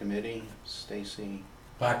which committee, Stacy?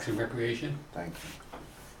 Parks and Recreation. Thank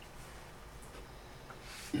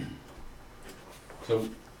you. So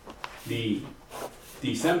the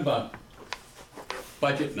December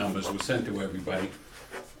budget numbers were sent to everybody.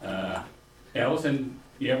 Allison,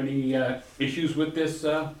 you have any issues with this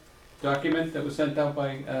document that was sent out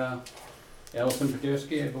by Allison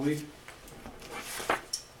Podersky, I believe?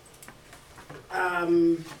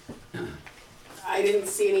 I didn't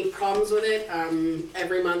see any problems with it.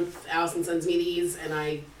 Every month Allison sends me these and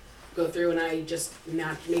I go through and I just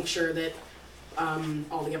make sure that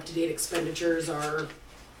all the up-to-date expenditures are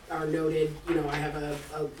noted. You know, I have a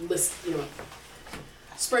list, you know,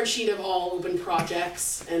 spreadsheet of all open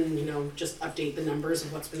projects and, you know, just update the numbers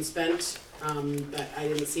of what's been spent. But I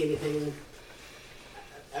didn't see anything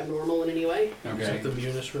abnormal in any way. Is Okay. that the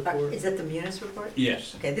Munis report? Is that the Munis report?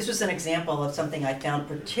 Yes. Okay, this was an example of something I found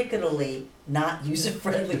particularly not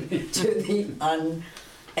user-friendly to the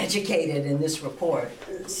uneducated in this report.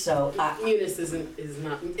 So, Munis is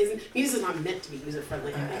not meant to be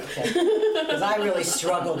user-friendly. because I really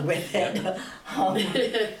struggled with it.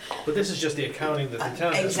 But this is just the accounting that the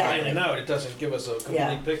town is Exactly. finding out. It doesn't give us a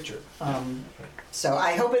Yeah. complete picture. So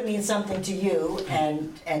I hope it means something to you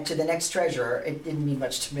and to the next treasurer. It didn't mean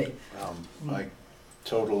much to me. I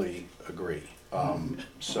totally agree.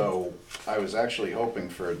 So I was actually hoping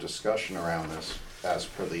for a discussion around this as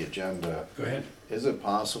per the agenda. Go ahead. Is it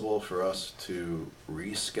possible for us to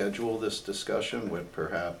reschedule this discussion with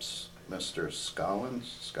perhaps Mr.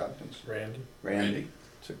 Scoggins, Randy?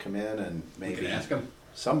 to come in and We maybe can ask him.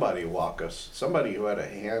 somebody walk us, somebody who had a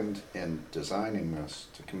hand in designing this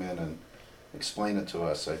to come in and explain it to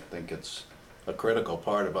us? I think it's a critical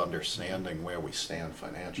part of understanding where we stand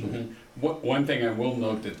financially. One thing I will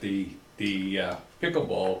note that the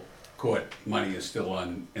pickleball court money is still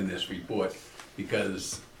in this report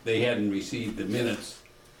because they hadn't received the minutes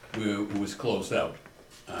where it was closed out.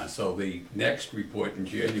 So the next report in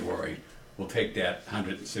January will take that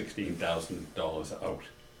 $116,000 out,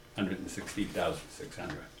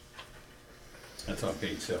 $116,600. That's on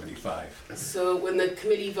page 75. So when the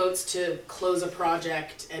committee votes to close a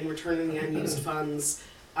project and return the unused funds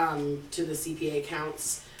to the CPA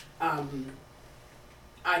accounts,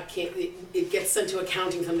 I can't. It gets sent to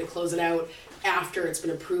accounting for them to close it out after it's been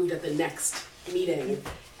approved at the next meeting,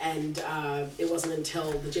 and it wasn't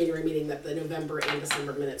until the January meeting that the November and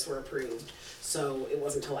December minutes were approved. So it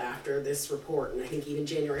wasn't until after this report, and I think even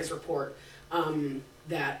January's report,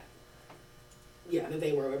 that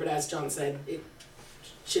they were. But as John said, it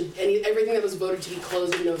should everything that was voted to be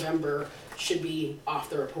closed in November should be off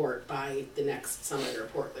the report by the next summary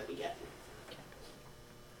report that we get.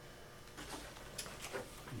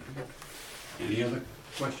 Any other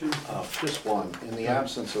questions? Just one. In the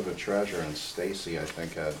absence of a treasurer, and Stacy, I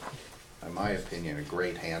think, had, in my opinion, a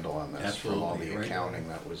great handle on this from all Absolutely, the right. accounting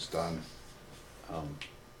that was done. I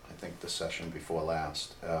think the session before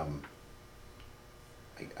last.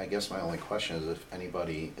 I guess my only question is if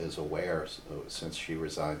anybody is aware, since she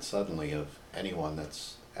resigned suddenly, of anyone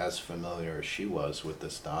that's as familiar as she was with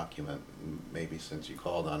this document. Maybe since you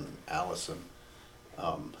called on Allison,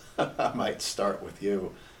 I might start with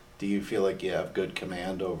you. Do you feel like you have good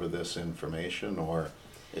command over this information, or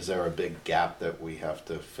is there a big gap that we have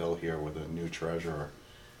to fill here with a new treasurer?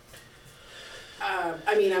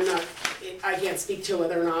 I mean, I can't speak to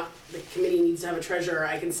whether or not the committee needs to have a treasurer.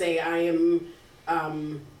 I can say I am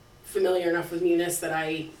familiar enough with Munis that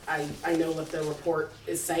I know what the report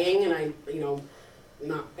is saying, and I'm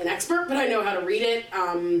not an expert, but I know how to read it.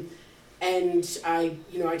 And I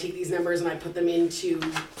take these numbers and I put them into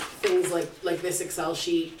things like this Excel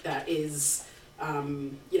sheet that is,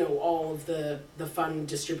 all of the fund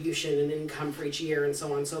distribution and income for each year and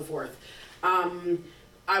so on and so forth.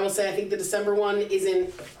 I will say I think the December one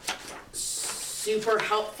isn't super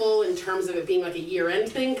helpful in terms of it being like a year-end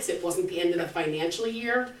thing because it wasn't the end of the financial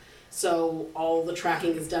year. So all the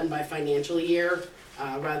tracking is done by financial year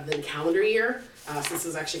rather than calendar year. So this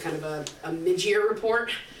is actually kind of a mid-year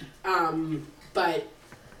report. But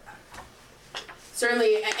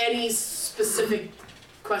certainly any specific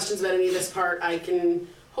questions about any of this part I can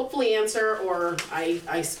hopefully answer, or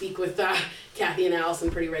I speak with Kathy and Allison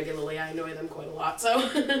pretty regularly. I annoy them quite a lot, so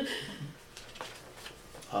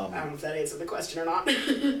I don't know if that answered the question or not.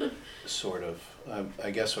 Sort of.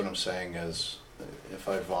 I guess what I'm saying is, if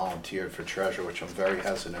I volunteered for treasurer, which I'm very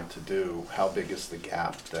hesitant to do, how big is the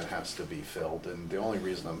gap that has to be filled? And the only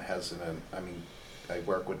reason I'm hesitant, I mean, I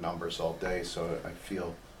work with numbers all day, so I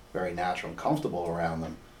feel very natural and comfortable around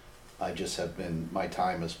them. I just have been, my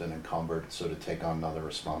time has been encumbered, so to take on another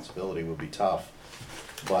responsibility would be tough.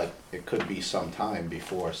 But it could be some time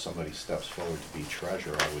before somebody steps forward to be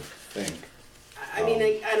treasurer, I would think. I mean,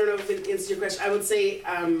 I don't know if it answers your question. I would say,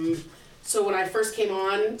 so when I first came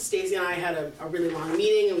on, Stacy and I had a really long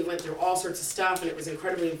meeting, and we went through all sorts of stuff, and it was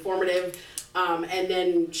incredibly informative. And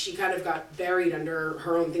then she kind of got buried under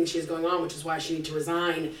her own thing she has going on, which is why she needed to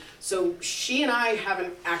resign. So she and I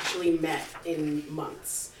haven't actually met in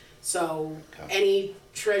months. So Okay. any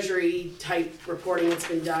treasury type reporting that's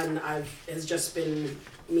been done, has just been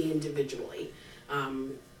me individually.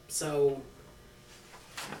 So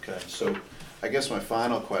Okay, so I guess my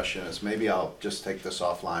final question is, maybe I'll just take this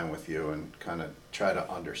offline with you and kind of try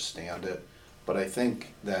to understand it. But I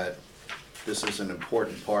think that this is an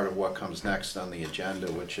important part of what comes next on the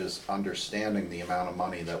agenda, which is understanding the amount of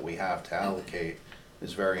money that we have to allocate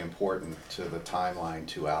is very important to the timeline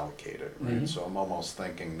to allocate it, right? So I'm almost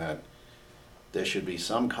thinking that there should be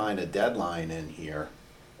some kind of deadline in here,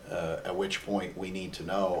 at which point we need to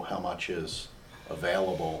know how much is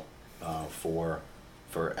available for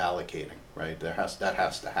allocating, right? That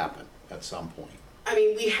has to happen at some point. I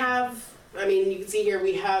mean, you can see here,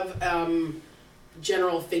 we have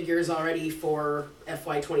general figures already for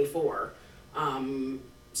FY24.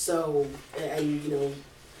 So, and, you know,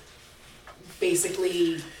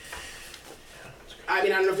 basically, I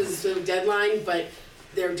mean, I don't know if this is a deadline, but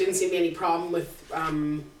there didn't seem to be any problem with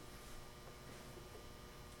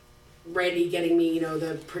Randy getting me, you know,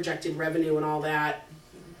 the projected revenue and all that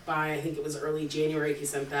by, I think it was early January he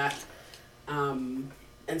sent that. And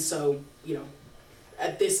so, you know,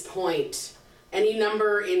 at this point, any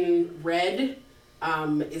number in red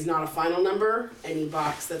is not a final number. Any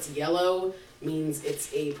box that's yellow means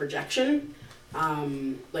it's a projection.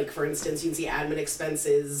 Like for instance, you can see admin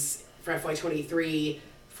expenses for FY23,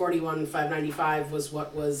 41,595 was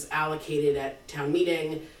what was allocated at town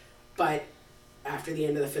meeting, but after the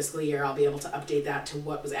end of the fiscal year, I'll be able to update that to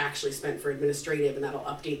what was actually spent for administrative, and that'll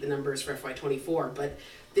update the numbers for FY24. But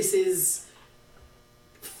this is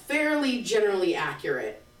fairly generally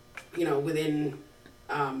accurate, you know, within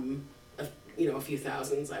a few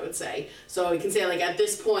thousands, I would say. So we can say, like, at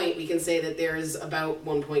this point, we can say that there is about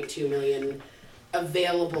 1.2 million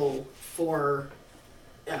available for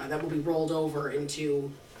that will be rolled over into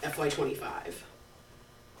FY25.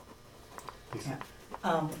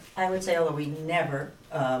 I would say, although we never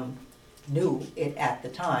knew it at the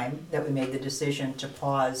time, that we made the decision to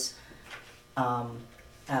pause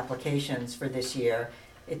applications for this year,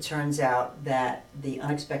 it turns out that the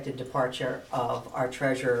unexpected departure of our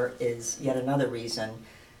treasurer is yet another reason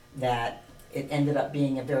that it ended up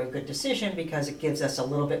being a very good decision, because it gives us a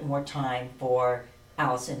little bit more time for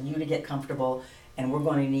Allison, you to get comfortable, and we're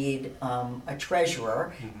going to need a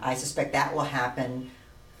treasurer. I suspect that will happen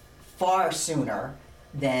far sooner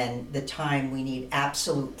than the time we need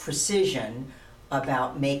absolute precision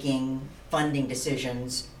about making funding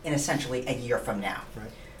decisions in essentially a year from now.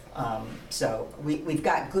 Right. So we've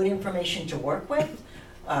got good information to work with,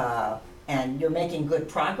 and you're making good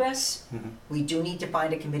progress. We do need to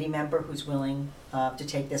find a committee member who's willing to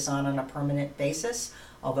take this on a permanent basis,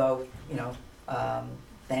 although, you know,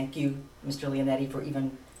 thank you, Mr. Leonetti, for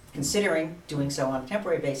even considering doing so on a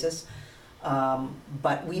temporary basis.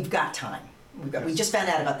 But we've got time. We just found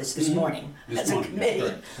out about this morning as a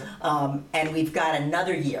committee. And we've got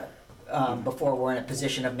another year before we're in a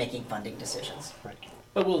position of making funding decisions. Right.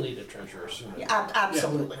 But we'll need a treasurer sooner. Yeah,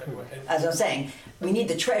 absolutely. As I'm saying, we need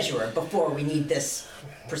the treasurer before we need this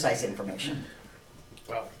precise information.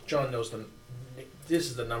 Well, John knows this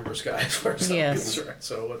is the numbers guy as far as I'm Yes. concerned,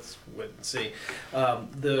 so let's wait and see.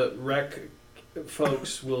 The rec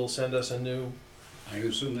folks will send us a new. I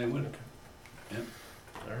assume they would. Yep.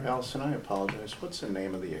 All right. Allison, I apologize. What's the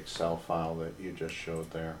name of the Excel file that you just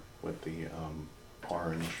showed there with the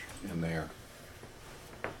orange in there?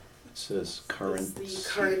 It says current. It's the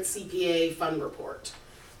current CPA fund report.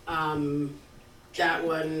 That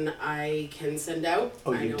one I can send out.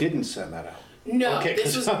 Oh, I you don't- didn't send that out? No, Okay,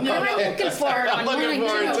 this was, no, I'm no. looking for it online, you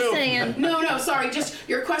know, saying, No, sorry, just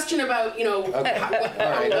your question about, you know, Okay. how,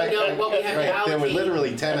 All right, what we have to right, allocate. there were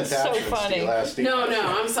literally 10 That's so attachments to funny. the last email. No,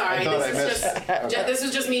 I'm sorry. I thought I This is missed just, it. this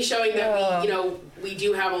was just me showing that we, you know, we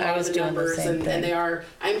do have a I lot of was the doing the numbers, same and thing. they are,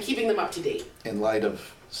 I'm keeping them up to date. In light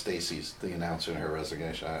of Stacy's, the announcer and her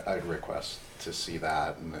resignation, I'd request to see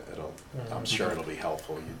that, and I'm sure it'll be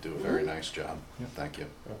helpful. You do a very nice job. Thank you.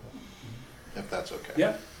 If that's okay.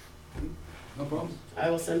 Yep. No problem. I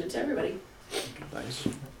will send it to everybody. Thanks.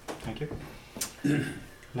 Thank you.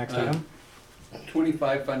 Next Uh, item.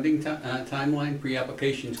 25 funding timeline,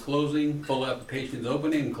 pre-applications closing, full applications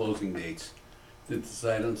opening, and closing dates. to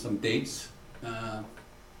decide on some dates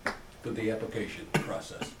for the application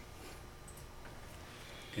process.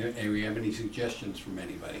 And we have any suggestions from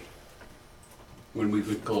anybody? When we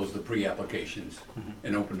could close the pre-applications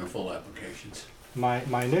and open the full applications? My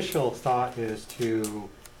initial thought is to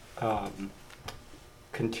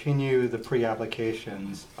continue the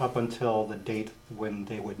pre-applications up until the date when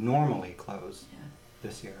they would normally close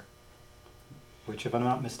this year. Which, if I'm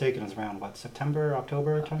not mistaken, is around, what, September,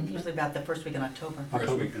 October time? Usually about the first week in October. First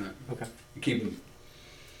October? week, Okay, keep them,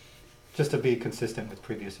 just to be consistent with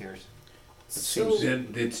previous years. So,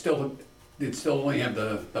 they'd still only have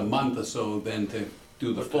the month or so then to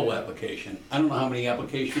do the full application. I don't know how many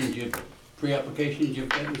pre-applications you've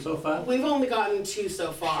gotten so far? we've only gotten 2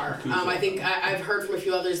 so far. Two so I think I've heard from a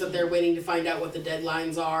few others that they're waiting to find out what the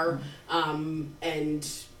deadlines are. And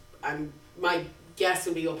my guess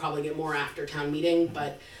would be you'll probably get more after town meeting,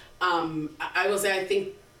 but I will say I think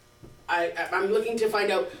I'm looking to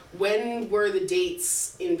find out when were the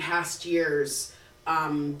dates in past years,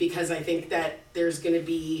 because I think that there's going to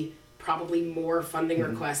be probably more funding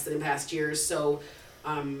requests than in past years, so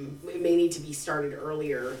it may need to be started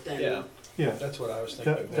earlier than. Yeah, Yeah, that's what I was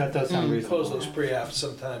thinking. that does sound reasonable. Close those pre-apps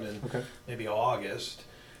sometime in Okay. maybe August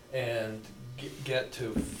and get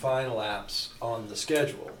to final apps on the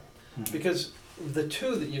schedule. Because the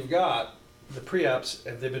 2 that you've got, the pre-apps,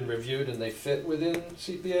 have they been reviewed and they fit within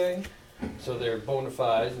CPA? So they're bona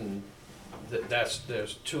fide and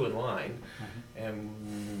there's 2 in line.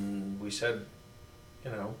 And we said,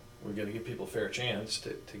 we're gonna give people a fair chance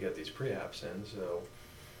to get these pre-apps in, so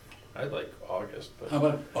I'd like August, but. How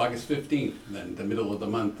about August 15th, then, the middle of the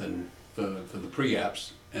month, and for the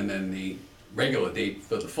pre-apps, and then the regular date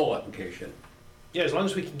for the full application? Yeah, as long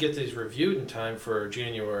as we can get these reviewed in time for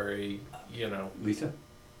January, Lisa?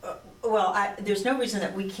 Well, there's no reason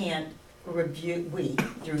that we can't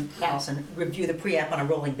through Allison, review the pre-app on a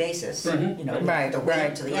rolling basis. Right, the way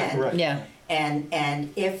right. to the end. Right. Yeah,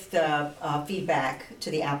 And if the feedback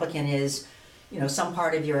to the applicant is, some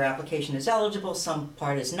part of your application is eligible, some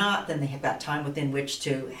part is not, then they have got time within which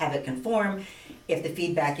to have it conform. If the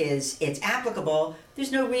feedback is it's applicable,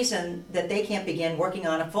 there's no reason that they can't begin working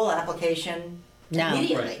on a full application now,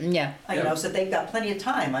 immediately. yeah. So they've got plenty of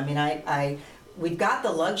time. I mean, we've got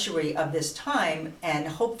the luxury of this time, and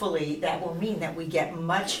hopefully that will mean that we get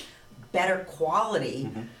much better quality,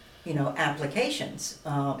 applications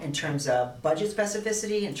in terms of budget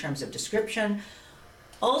specificity, in terms of description.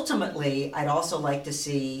 Ultimately, I'd also like to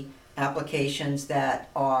see applications that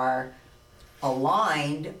are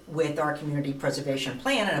aligned with our community preservation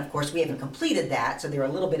plan, and of course we haven't completed that, so they're a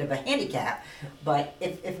little bit of a handicap. But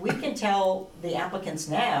if we can tell the applicants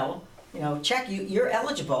now, check, you're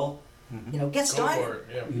eligible, get started. Go for it,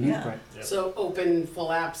 yeah. Yeah. Right. Yeah. So open full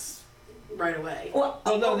apps right away. Well,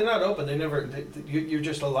 Well, no, they're not open. You're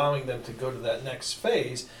just allowing them to go to that next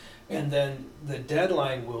phase, and then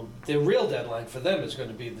the real deadline for them is going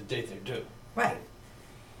to be the date they're due. right.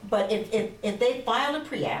 But if they filed a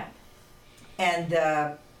pre-app and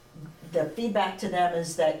the feedback to them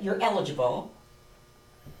is that you're eligible,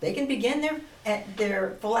 they can begin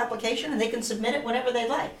their full application and they can submit it whenever they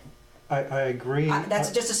like. I agree.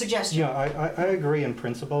 That's just a suggestion. Yeah, I agree in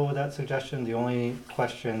principle with that suggestion. The only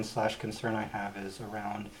question / concern I have is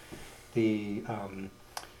around the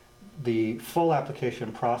full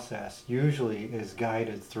application process usually is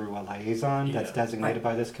guided through a liaison that's Yeah. designated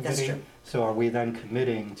by this That's committee. true. So are we then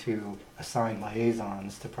committing to assign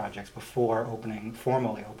liaisons to projects before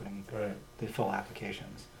formally opening Right. the full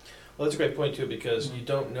applications? Well, that's a great point too, because you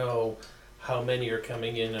don't know how many are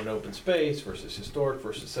coming in open space versus historic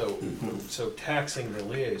versus, so taxing the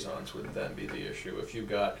liaisons would then be the issue. If you've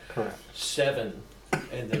got Correct. 7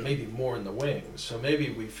 and there may be more in the wings, so maybe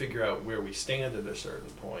we figure out where we stand at a certain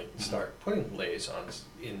point and start putting liaisons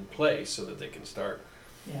in place so that they can start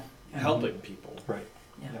Yeah. helping people. Right.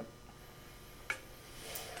 Yeah. Yep.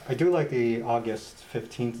 I do like the August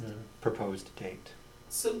 15th proposed date.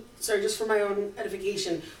 So, sorry, just for my own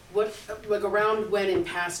edification, around when in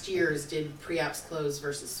past years did pre-apps close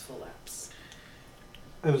versus full apps?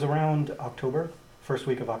 It was around October, first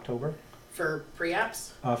week of October, For pre-apps?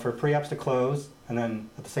 for pre-apps to close, and then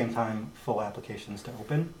at the same time, full applications to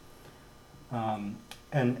open.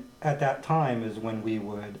 And at that time is when we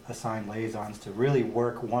would assign liaisons to really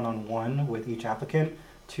work one-on-one with each applicant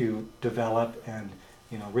to develop and,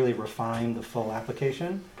 really refine the full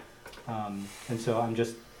application. And so I'm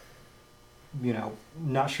just,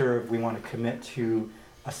 not sure if we want to commit to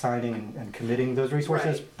assigning and committing those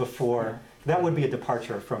resources Right. before. That would be a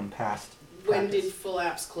departure from past When practice. did full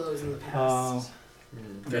apps close in the past?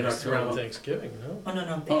 Then That's around October. Thanksgiving, no? Oh, no,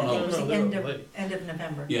 no, Oh, no. it was No, the no, end no, of, late. end of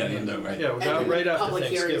November. Yeah, right. Yeah, it was And right after public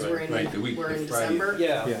hearings were Thanksgiving. in, Right, the week, were in the Friday. December.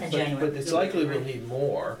 Yeah, Yeah. In but January. it's likely we'll need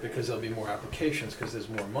more because there'll be more applications because there's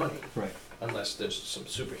more money. Right. Unless there's some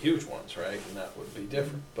super huge ones, right? And that would be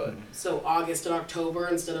different, but. So August and October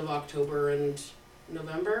instead of October and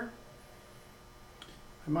November?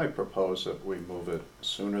 I might propose that we move it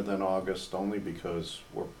sooner than August, only because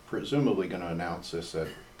we're presumably gonna announce this at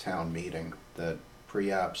town meeting, that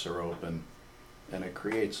pre-apps are open, and it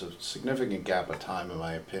creates a significant gap of time, in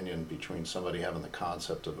my opinion, between somebody having the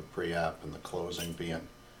concept of a pre-app and the closing being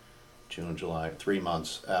June, July, 3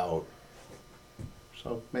 months out.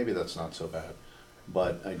 So maybe that's not so bad.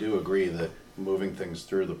 But I do agree that moving things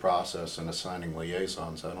through the process and assigning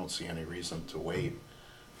liaisons, I don't see any reason to wait.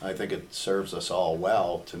 I think it serves us all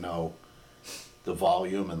well to know the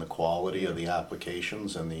volume and the quality of the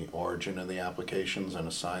applications and the origin of the applications and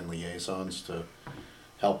assign liaisons to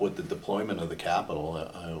help with the deployment of the capital.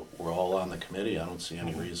 We're all on the committee. I don't see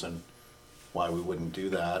any reason why we wouldn't do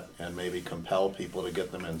that and maybe compel people to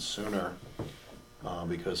get them in sooner.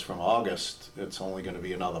 Because from August, it's only gonna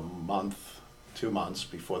be another month, 2 months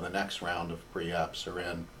before the next round of pre-apps are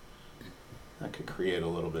in. That could create a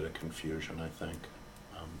little bit of confusion, I think.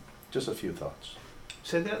 Just a few thoughts.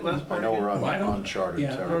 Say that last I part know we're again. Why on don't- uncharted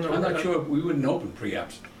Yeah, territory. no, I'm no. not sure, we wouldn't open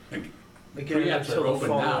pre-apps. Like, Again, pre-apps until are the open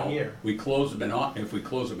now. following year. We close them if we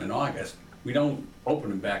close them in August, we don't open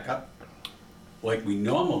them back up like we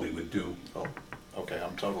normally would do, Oh, okay,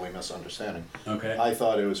 I'm totally misunderstanding. okay? I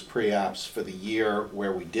thought it was pre-apps for the year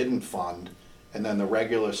where we didn't fund, and then the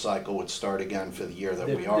regular cycle would start again for the year that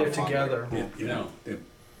we are They're funding. together. You know,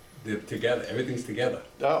 they're together, everything's together.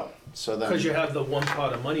 Oh, so then. Because you have the one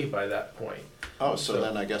pot of money by that point. Oh, so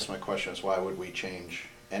then I guess my question is, why would we change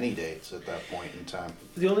any dates at that point in time?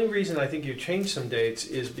 The only reason I think you change some dates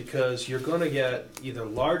is because you're gonna get either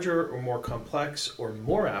larger or more complex or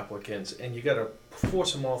more applicants, and you gotta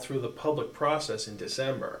force them all through the public process in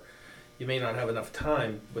December. You may not have enough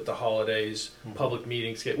time with the holidays, public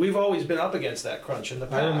meetings. We've always been up against that crunch in the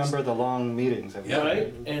past. I remember the long meetings that we Yeah. Right,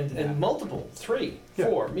 had. and Yeah. multiple, 3, Yeah.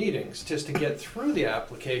 4 meetings just to get through the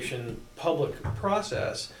application public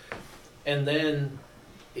process. And then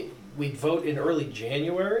we'd vote in early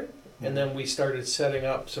January, and then we started setting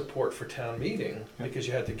up support for town meeting Yeah. because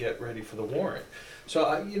you had to get ready for the warrant. So,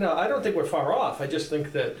 I don't think we're far off. I just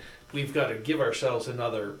think that we've got to give ourselves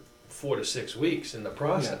another 4 to 6 weeks in the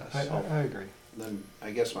process. Yeah, I agree. Then,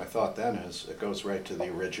 I guess my thought then is, it goes right to the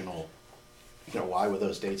original, why were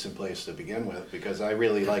those dates in place to begin with? Because I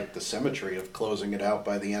really like the symmetry of closing it out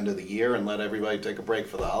by the end of the year and let everybody take a break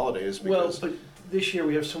for the holidays, Well, because, but this year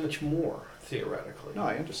we have so much more theoretically. no,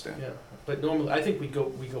 I understand. Yeah, but normally, I think we go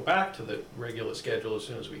back to the regular schedule as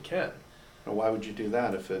soon as we can. Now, why would you do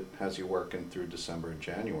that if it has you working through December and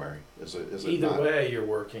January? Is it not? Either way, you're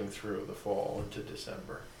working through the fall into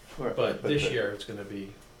December. Right, But this the- year, it's gonna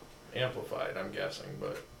be amplified, I'm guessing,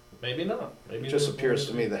 but maybe not. Maybe It just there's- appears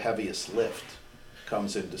to me the heaviest lift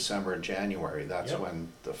comes in December and January. That's Yep. when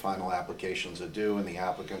the final applications are due and the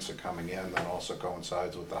applicants are coming in. That also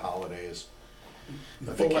coincides with the holidays.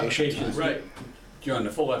 The full vacation applications, time. right, John,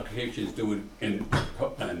 the full applications due in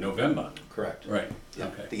November, Correct. right, Yeah,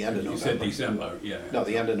 okay. the end of You said November. December, yeah. No,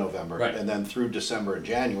 the end of November. Right. And then through December and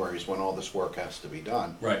January is when all this work has to be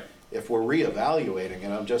done. Right, If we're reevaluating,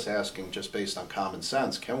 and I'm just asking, just based on common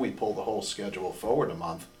sense, can we pull the whole schedule forward a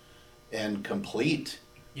month and complete?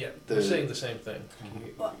 Yeah, the- we're saying the same thing.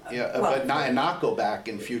 Yeah, Well- but not go back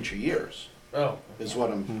in future years, Oh, is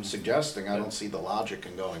what I'm suggesting. I don't see the logic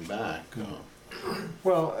in going back.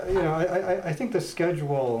 Well, I think the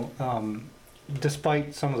schedule,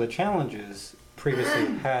 despite some of the challenges previously,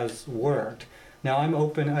 has worked. Now, I'm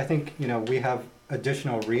open, I think, we have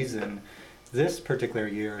additional reason this particular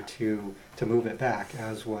year to move it back,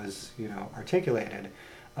 as was, articulated.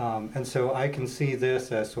 And so I can see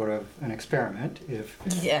this as sort of an experiment. If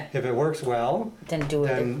Yeah, it works well, then do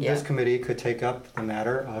then it, yeah. this committee could take up the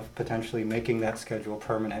matter of potentially making that schedule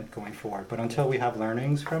permanent going forward. But until we have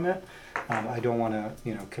learnings from it, I don't want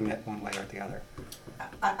to, commit one way or the other.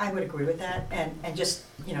 I would agree with that, and just,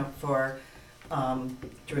 for,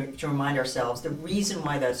 to remind ourselves, the reason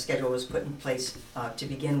why the schedule was put in place to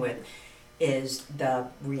begin with is the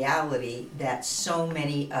reality that so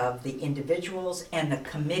many of the individuals and the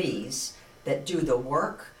committees that do the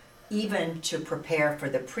work, even to prepare for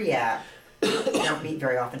the pre-app, don't meet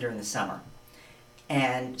very often during the summer.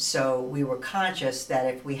 And so we were conscious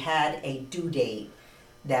that if we had a due date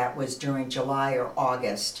that was during July or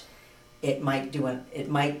August, it might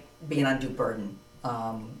be an undue burden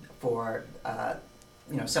for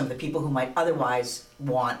you know, some of the people who might otherwise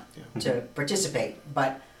want to participate.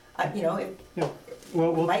 But, you know, it Yeah.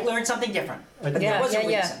 Well, we'll, might learn something different. But there Yeah, was a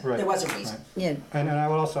yeah, reason. Right. There was a reason. right. Yeah, And I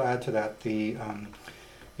would also add to that you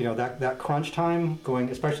know, that crunch time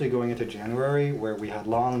especially going into January, where we had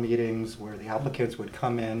long meetings, where the applicants would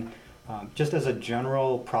come in, just as a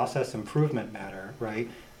general process improvement matter, right?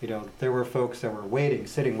 You know, there were folks that were waiting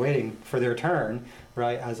for their turn,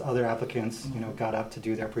 right, as other applicants, you know, got up to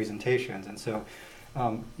do their presentations. And so,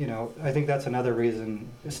 you know, I think that's another reason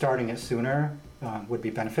starting it sooner would be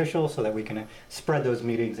beneficial, so that we can spread those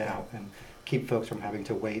meetings out and keep folks from having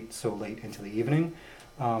to wait so late into the evening.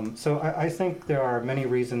 So I think there are many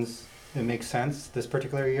reasons it makes sense this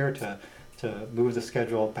particular year to move the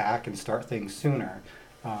schedule back and start things sooner.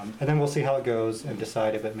 And then we'll see how it goes and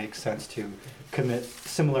decide if it makes sense to commit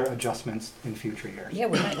similar adjustments in future years. yeah,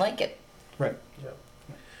 we might like it. Right.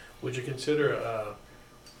 Would you consider a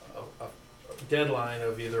deadline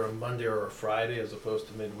of either a Monday or a Friday as opposed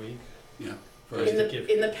to midweek? Yeah.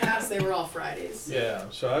 In the past, they were all Fridays. Yeah,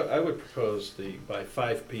 so I would propose by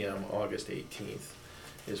 5 PM, August 18th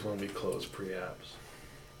is when we close pre-apps.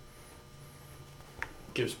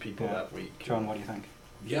 Gives people Yeah. that week. John, what do you think?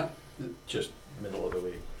 Yeah, Just middle of the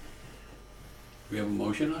week. we have a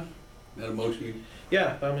motion on it? Is that a motion?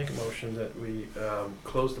 Yeah, I'll make a motion that we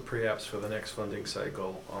close the pre-apps for the next funding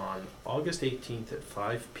cycle on August 18th at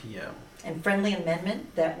 5 PM. And friendly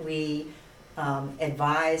amendment that we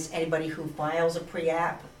advise anybody who files a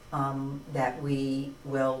pre-app that we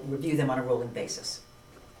will review them on a rolling basis.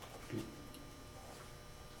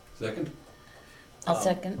 Second? I'll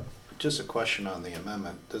second. Just a question on the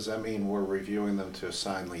amendment. Does that mean we're reviewing them to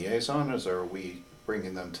assign liaisons, or are we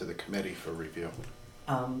bringing them to the committee for review?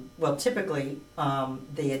 Well, typically,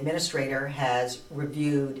 the administrator has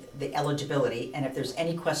reviewed the eligibility, and if there's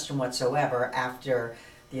any question whatsoever after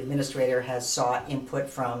the administrator has sought input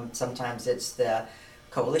from, sometimes it's the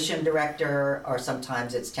coalition director, or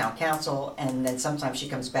sometimes it's town council, and then sometimes she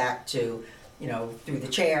comes back to, you know, through the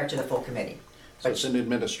chair to the full committee. So it's an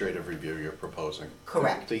administrative review you're proposing?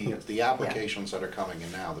 Correct. The applications that are coming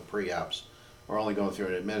in now, the pre-apps, are only going through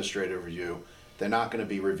an administrative review. They're not gonna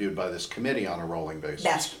be reviewed by this committee on a rolling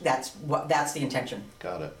basis? That's the intention.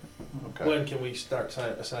 Got it. Okay. When can we start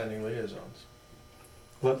assigning liaisons?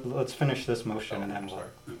 Let's finish this motion and then I'm we'll. sorry.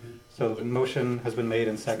 So the motion has been made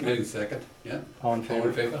and Made seconded. second, yeah. All in All favor?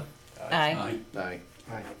 in favor? Aye. Aye.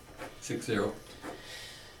 Aye. 6-0.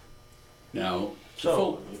 Now,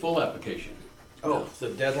 So- full application. Oh, the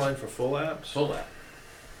deadline for full apps? Full app.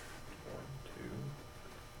 1, 2,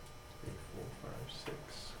 3, 4, 5,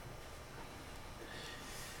 6.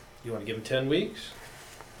 You want to give them 10 weeks?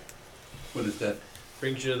 What is that?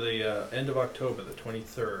 Brings you to the end of October, the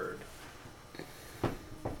 23rd.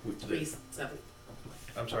 3/7.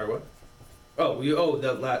 I'm sorry, what? Oh,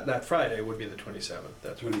 that Friday would be the 27th.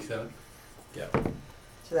 That's right. 27? Yeah.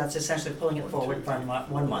 So that's essentially pulling it forward by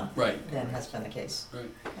 1 month. Right, Then has been the case. right.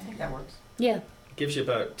 I think that works. Yeah, Gives you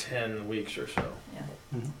about 10 weeks or so, Yeah.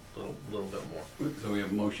 Mhm. little bit more. So we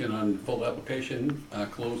have a motion on full application,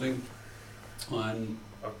 closing on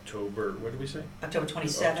October, what did we say? October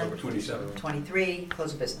 27th, October 27th. 23,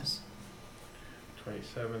 close of business.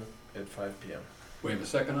 27 at 5 PM. We have a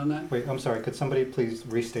second on that? Wait, I'm sorry, could somebody please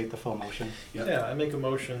restate the full motion? Yep. Yeah, I make a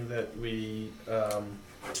motion that we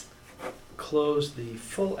close the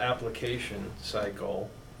full application cycle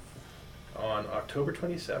on October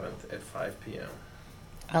 27th at 5 PM.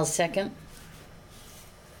 I'll second.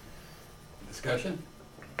 Discussion?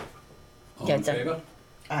 All Yeah, in it's a- favor?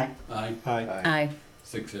 Aye. Aye, Aye. Aye.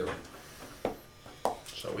 6-0.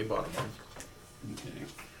 So we bought them. Okay.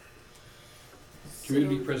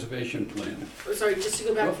 Community preservation plan. Oh, sorry, just to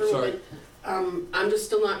go back Oh, for a sorry. moment. I'm just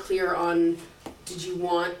still not clear on, did you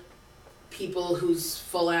want people whose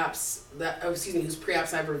full apps, whose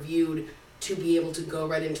pre-apps I've reviewed to be able to go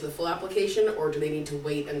right into the full application, or do they need to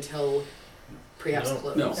wait until pre-apps No.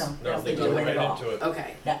 close? No. No, they they go do it right at all. into it.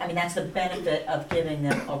 Okay, I mean, that's the benefit of giving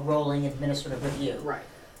them a rolling administrative review. right.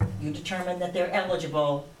 You determine that they're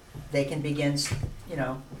eligible, they can begin, you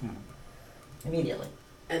know, Mhm. immediately.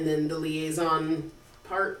 And then the liaison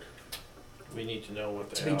part? We need to know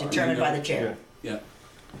what To they be are. determined by the chair. Yeah.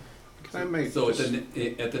 Can I make So at just-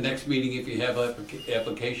 the next meeting, if you have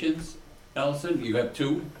applications, Allison, you have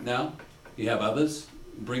 2 now, you have others,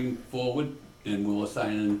 bring forward, and we'll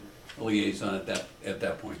assign a liaison at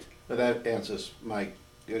that point. But that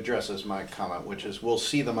addresses my comment, which is we'll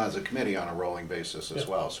see them as a committee on a rolling basis as Yeah.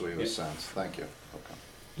 well, so we have a Yeah. sense. Thank you.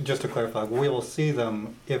 Okay. Just to clarify, we will see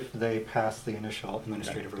them if they pass the initial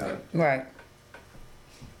administrative Got review. it. Right.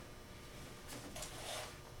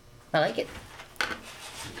 I like it.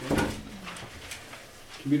 Okay.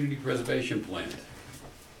 Community Preservation Plan.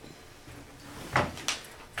 I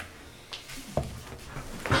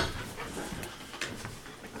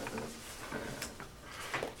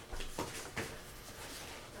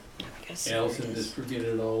guess there Allison it is.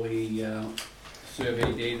 distributed all the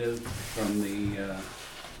survey data from the,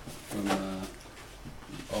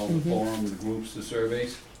 all the forum, the groups, the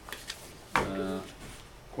surveys.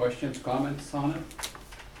 Questions, comments on it?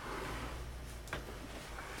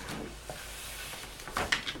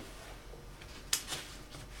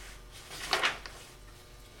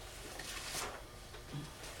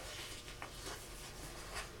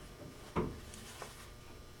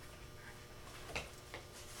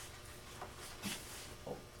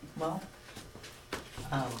 Well,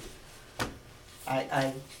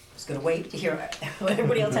 I was gonna wait to hear what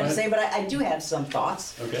everybody else had to say, but I do have some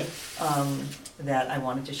thoughts Okay. that I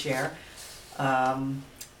wanted to share. And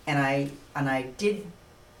I did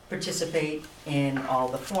participate in all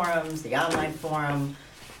the forums, the online forum.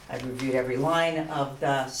 I reviewed every line of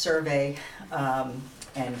the survey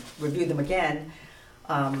and reviewed them again.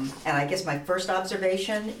 And I guess my first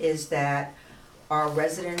observation is that our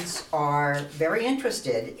residents are very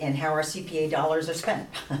interested in how our CPA dollars are spent.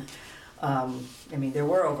 I mean, there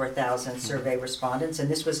were over 1,000 survey respondents,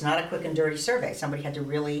 and this was not a quick and dirty survey. Somebody had to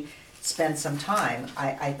really spend some time.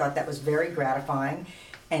 I thought that was very gratifying.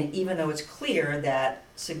 And even though it's clear that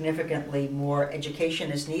significantly more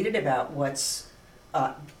education is needed about what's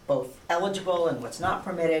both eligible and what's not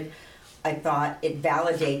permitted, I thought it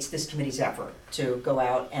validates this committee's effort to go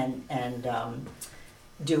out and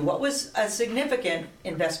do what was a significant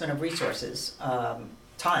investment of resources,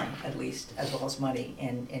 time at least, as well as money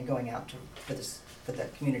in going out for the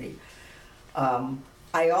community.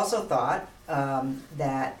 I also thought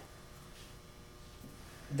that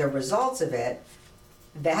the results of it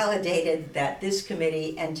validated that this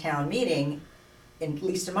committee and town meeting, at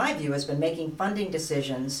least in my view, has been making funding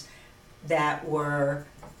decisions that were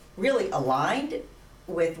really aligned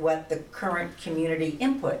with what the current community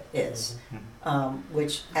input is,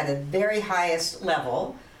 which at a very highest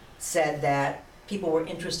level said that people were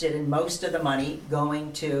interested in most of the money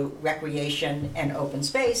going to recreation and open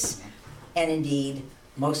space, and indeed,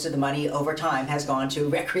 most of the money over time has gone to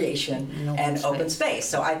recreation and open space.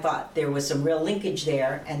 So I thought there was some real linkage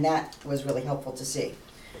there, and that was really helpful to see.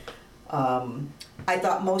 I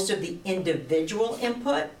thought most of the individual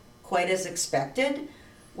input, quite as expected,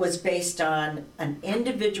 was based on an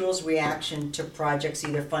individual's reaction to projects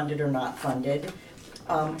either funded or not funded,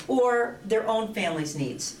 or their own family's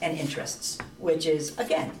needs and interests, which is,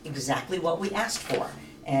 again, exactly what we asked for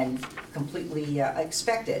and completely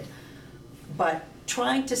expected. But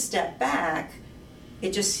trying to step back,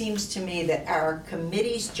 it just seems to me that our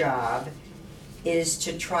committee's job is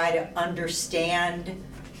to try to understand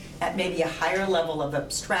at maybe a higher level of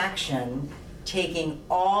abstraction, taking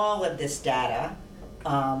all of this data,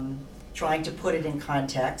 trying to put it in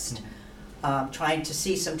context, trying to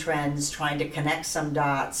see some trends, trying to connect some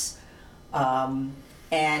dots,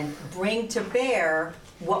 and bring to bear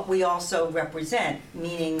what we also represent,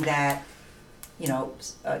 meaning that, you know,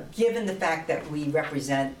 given the fact that we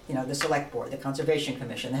represent, you know, the Select Board, the Conservation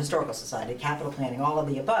Commission, the Historical Society, capital planning, all of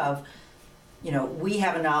the above, you know, we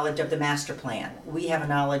have a knowledge of the master plan. We have a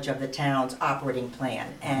knowledge of the town's operating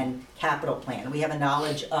plan and capital plan. We have a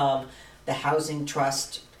knowledge of the housing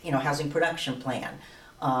trust, you know, housing production plan,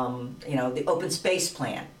 you know, the open space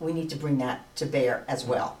plan. We need to bring that to bear as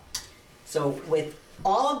well. So with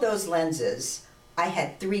all of those lenses, I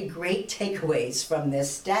had 3 great takeaways from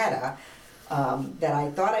this data that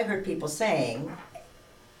I thought I heard people saying,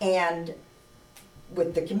 and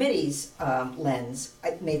with the committee's lens,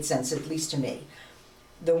 it made sense, at least to me.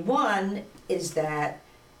 The one is that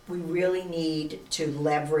we really need to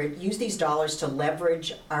use these dollars to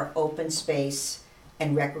leverage our open space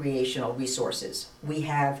and recreational resources. We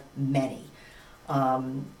have many.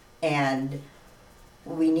 And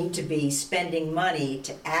we need to be spending money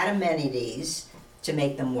to add amenities, to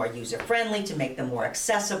make them more user-friendly, to make them more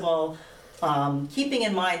accessible, keeping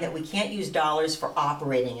in mind that we can't use dollars for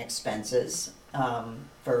operating expenses,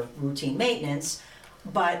 for routine maintenance,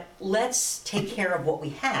 but let's take care of what we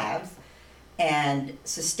have and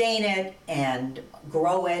sustain it and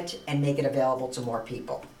grow it and make it available to more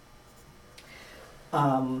people.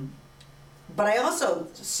 But I also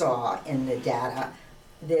saw in the data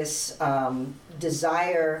this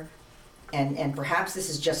desire, and perhaps this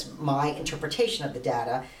is just my interpretation of the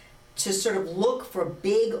data, to sort of look for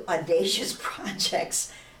big, audacious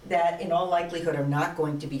projects that in all likelihood are not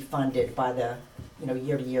going to be funded by the, you know,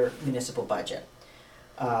 year-to-year municipal budget.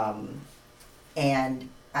 And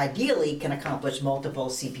ideally can accomplish multiple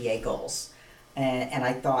CPA goals. And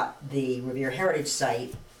I thought the Revere Heritage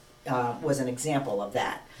Site was an example of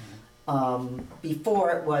that.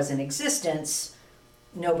 Before it was in existence,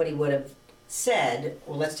 nobody would have said,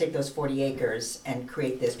 well, let's take those 40 acres and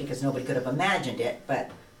create this, because nobody could have imagined it.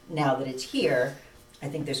 But now that it's here, I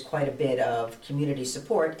think there's quite a bit of community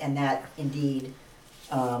support, and that indeed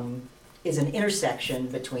is an intersection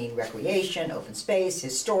between recreation, open space,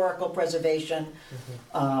 historical preservation,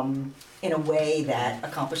 in a way that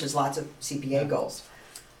accomplishes lots of CPA goals.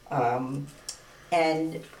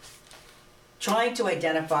 And trying to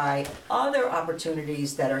identify other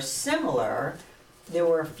opportunities that are similar, there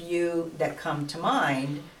were a few that come to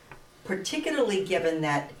mind, particularly given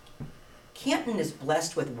that Canton is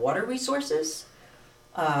blessed with water resources.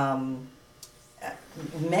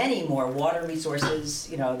 Many more water resources,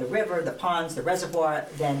 you know, the river, the ponds, the reservoir,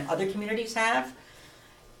 than other communities have.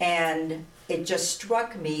 And it just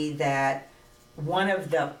struck me that one of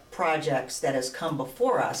the projects that has come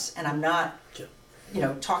before us, and I'm not, you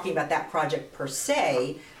know, talking about that project per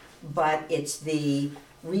se, but it's the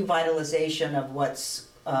revitalization of what's,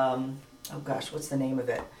 oh gosh, what's the name of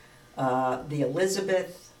it? The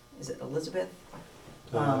Elizabeth, is it Elizabeth?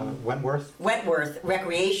 Wentworth? Wentworth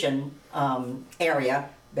Recreation area,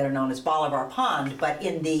 better known as Bolivar Pond, but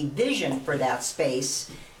in the vision for that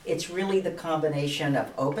space, it's really the combination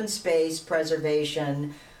of open space,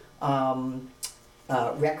 preservation,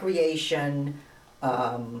 recreation,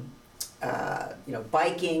 you know,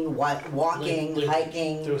 biking, walking,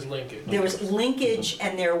 hiking. There was linkage. There was linkage,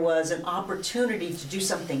 and there was an opportunity to do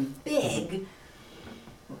something big,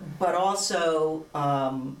 but also,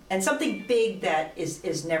 and something big that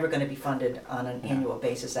is never going to be funded on an annual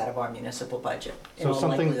basis out of our municipal budget. in So all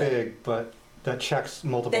something likelihood. big, but that checks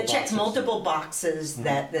multiple That boxes. checks multiple boxes,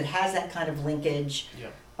 that has that kind of linkage.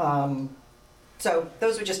 Yeah. So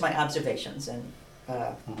those were just my observations, and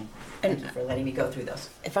thank you for letting me go through those.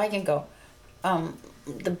 If I can go,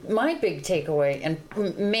 my big takeaway,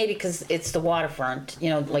 and maybe because it's the waterfront, you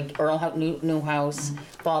know, like New House,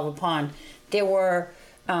 Bolivar Pond, there were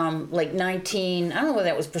like 19, I don't know whether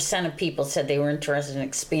that was percent of people said they were interested in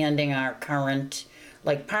expanding our current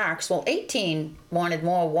like parks. Well, 18 wanted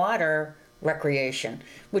more water recreation,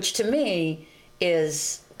 which to me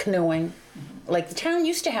is canoeing. Like the town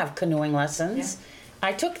used to have canoeing lessons.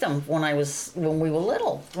 I took them when we were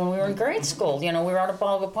little, when we were in grade school. You know, we were out at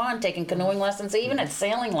Bolivar Pond taking canoeing lessons. They even had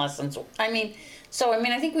sailing lessons. I mean,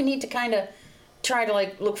 I think we need to kind of try to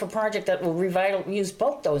like look for a project that will use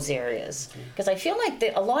both those areas, because I feel like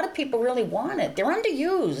a lot of people really want it. They're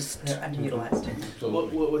underused. They're underutilized. Well,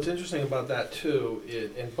 what's interesting about that too,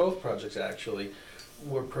 in both projects actually,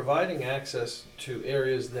 we're providing access to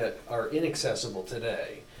areas that are inaccessible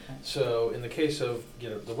today. So in the case of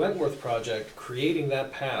the Wentworth project, creating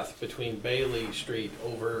that path between Bailey Street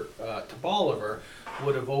over to Bolivar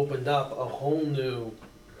would have opened up a whole new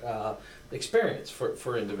experience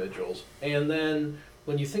for individuals. And then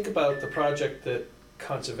when you think about the project that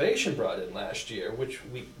Conservation brought in last year, which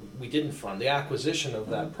we didn't fund, the acquisition of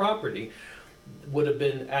that property would have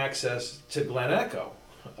been access to Glen Echo.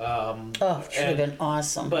 It should have been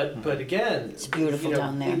awesome. But again, It's beautiful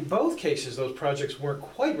down there. in both cases, those projects weren't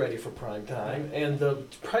quite ready for prime time, and the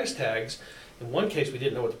price tags, in one case we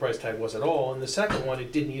didn't know what the price tag was at all, and the second one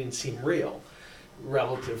it didn't even seem real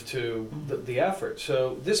relative to the effort.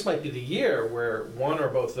 So this might be the year where one or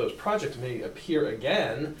both of those projects may appear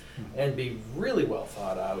again and be really well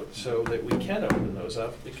thought out, so that we can open those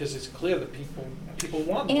up, because it's clear that people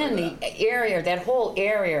want more And of the that. area, that whole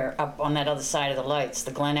area up on that other side of the lights,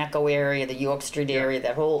 the Glen Echo area, the York Street area,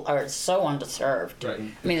 that whole are so underserved. Right.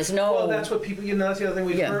 I mean, there's no. Well, that's what people, that's the other thing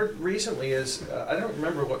we've Yeah. heard recently is, I don't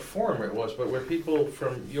remember what forum it was, but where people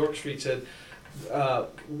from York Street said,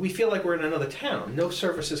 we feel like we're in another town. No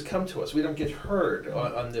services come to us. We don't get heard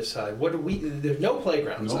on this side. There's no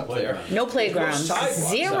playgrounds up there. No playgrounds. There's no sidewalks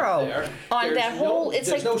Zero. up there. On There's that whole, it's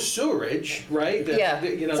there's like no sewerage, right? Yeah.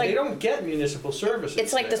 It's like- they don't get municipal services.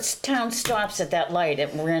 it's like there. the town stops at that light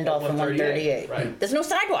at Randolph and 138. Right. There's no Yeah,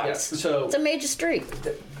 sidewalks. so It's a major street.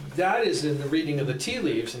 that is in the reading of the tea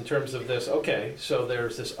leaves in terms of this. Okay, so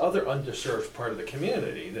there's this other underserved part of the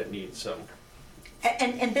community that needs some.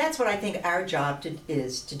 And that's what I think our job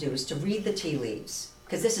is to read the tea leaves,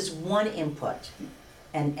 because this is one input,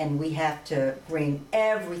 and we have to bring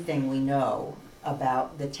everything we know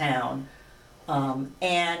about the town,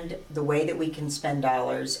 and the way that we can spend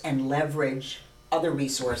dollars and leverage other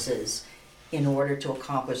resources in order to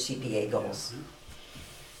accomplish CPA goals.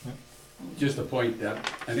 Just a point that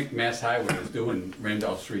I think Mass Highway is doing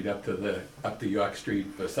Randolph Street up to York Street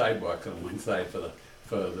for sidewalks on one side for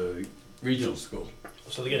the regional school.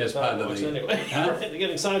 So they're getting That's part of sidewalks the- anyway. Huh? They're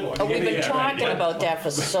getting sidewalks. Oh, we've been Yeah, right, talking yeah. about that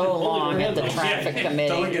for so long at the traffic Don't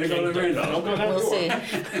committee. get to go to the Don't go down We'll the see.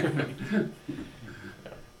 door.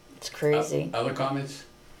 It's crazy. Other comments?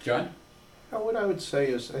 John? What I would say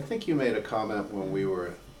is, I think you made a comment when we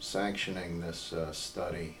were sanctioning this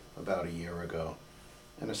study about a year ago.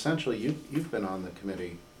 And essentially, you've been on the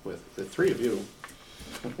committee with, the three of you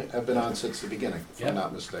have been on since the beginning, if Yeah. I'm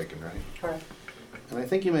not mistaken, right? Correct. And I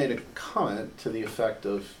think you made a comment to the effect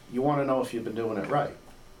of, you want to know if you've been doing it right.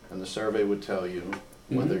 And the survey would tell you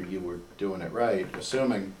whether you were doing it right,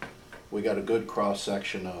 assuming we got a good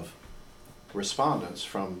cross-section of respondents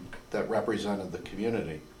from, that represented the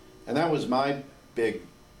community. And that was my big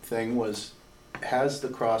thing, was, has the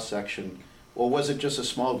cross-section, or was it just a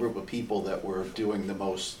small group of people that were doing the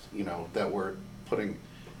most, you know, that were putting,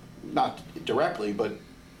 not directly, but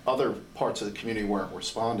other parts of the community weren't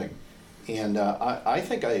responding? And I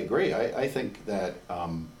think I agree. I think that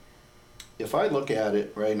if I look at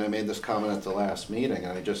it, right, and I made this comment at the last meeting,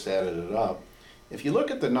 and I just added it up, if you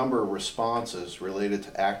look at the number of responses related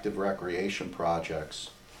to active recreation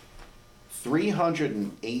projects,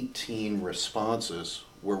 318 responses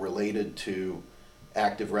were related to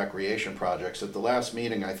active recreation projects. At the last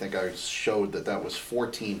meeting, I think I showed that that was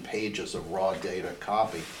 14 pages of raw data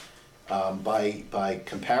copy. By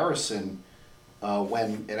comparison,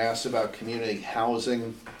 when it asks about community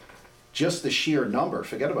housing, just the sheer number,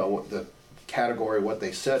 forget about what the category, what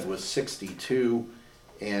they said was 62,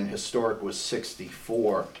 and historic was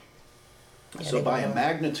 64. Yeah, So they by go a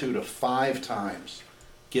magnitude of 5 times,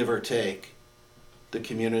 give or take, the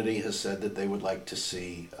community has said that they would like to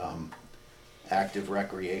see active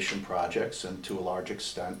recreation projects, and to a large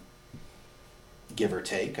extent, give or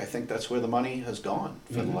take, I think that's where the money has gone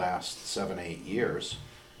for the last 7, 8 years.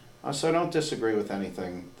 So I don't disagree with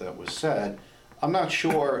anything that was said. I'm not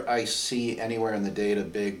sure I see anywhere in the data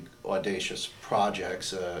big audacious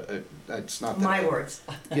projects. It's not that My words.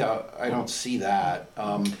 Yeah, I don't see that.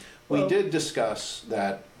 We did discuss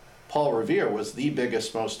that Paul Revere was the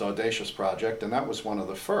biggest, most audacious project, and that was one of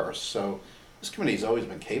the first. So this committee's always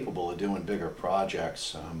been capable of doing bigger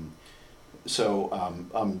projects. I'm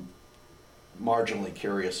marginally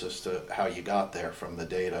curious as to how you got there from the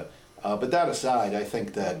data. But that aside, I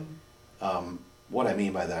think that what I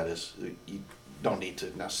mean by that is you don't need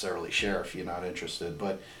to necessarily share if you're not interested.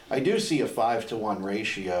 But I do see a 5-to-1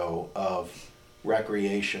 ratio of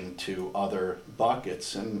recreation to other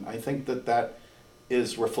buckets, and I think that that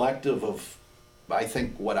is reflective of, I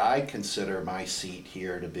think, what I consider my seat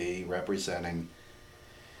here to be, representing,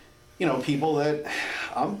 you know, people that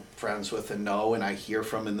I'm friends with and know, and I hear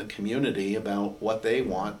from in the community about what they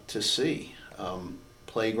want to see.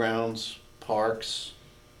 Playgrounds, parks,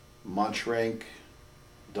 munch rink,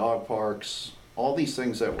 dog parks, all these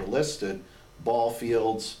things that were listed, ball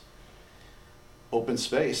fields, open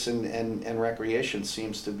space, and recreation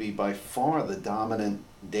seems to be by far the dominant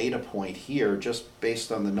data point here, just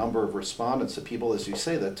based on the number of respondents, the people, as you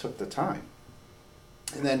say, that took the time.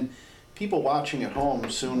 And then people watching at home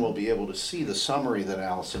soon will be able to see the summary that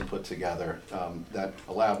Allison put together that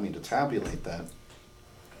allowed me to tabulate that.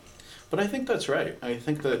 But I think that's right. I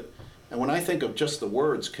think that, and when I think of just the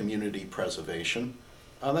words community preservation,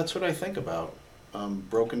 that's what I think about.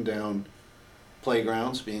 Broken down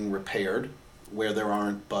playgrounds being repaired where there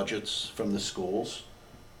aren't budgets from the schools,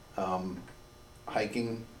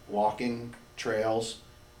 hiking, walking, trails,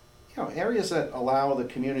 you know, areas that allow the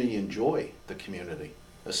community to enjoy the community,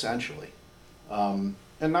 essentially. And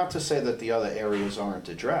not to say that the other areas aren't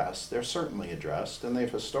addressed, they're certainly addressed, and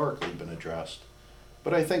they've historically been addressed.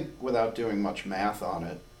 But I think without doing much math on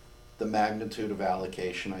it, the magnitude of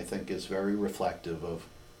allocation, I think, is very reflective of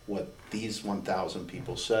what these 1,000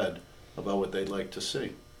 people said about what they'd like to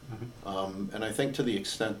see. And I think to the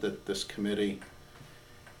extent that this committee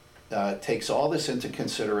takes all this into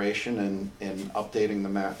consideration in updating the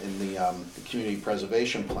map in the community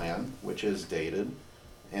preservation plan, which is dated,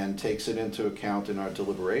 and takes it into account in our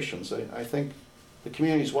deliberations, I think the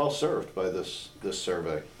community is well served by this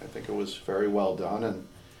survey. I think it was very well done, and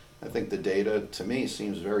I think the data, to me,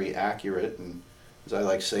 seems very accurate and, as I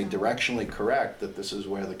like to say, directionally correct that this is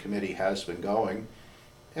where the committee has been going.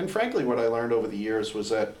 And frankly, what I learned over the years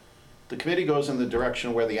was that the committee goes in the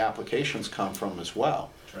direction where the applications come from as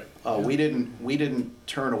well. That's right. We didn't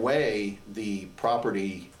turn away the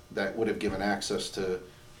property that would have given access to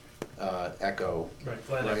Echo, Right,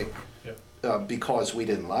 Glen right? Echo, yeah. Because we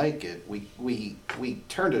didn't like it. We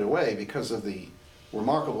turned it away because of the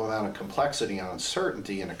remarkable amount of complexity and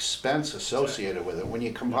uncertainty and expense associated with it. When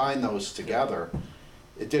you combine those together,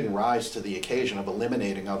 it didn't rise to the occasion of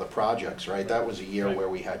eliminating other projects, right? That was a year Right. where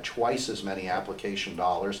we had twice as many application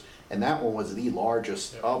dollars, and that one was the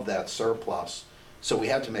largest Yeah. of that surplus. So we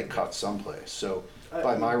had to make cuts someplace. So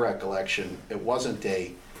by my recollection, it wasn't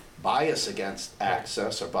a bias against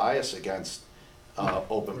access or bias against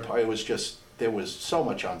open, Right. it was just, there was so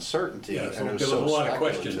much uncertainty, Yeah, and so it was there so was a lot of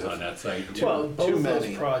questions speculative. on that site. Too- Well, both too of those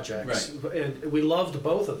many. projects, and we loved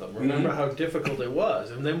both of them. Remember Mhm. how difficult it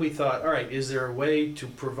was, and then we thought, all right, is there a way to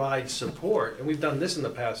provide support? And we've done this in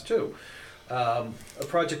the past too. A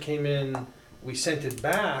project came in, we sent it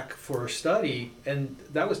back for a study, and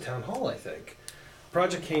that was Town Hall, I think.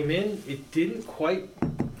 Project came in, it didn't quite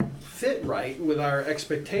fit right with our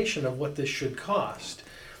expectation of what this should cost.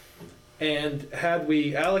 And had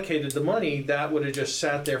we allocated the money, that would have just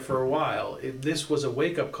sat there for a while. This was a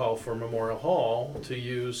wake-up call for Memorial Hall to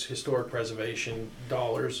use historic preservation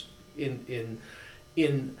dollars in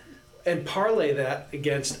and parlay that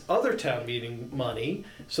against other town meeting money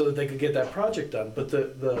so that they could get that project done. But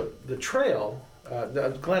the trail,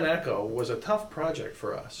 the Glen Echo, was a tough project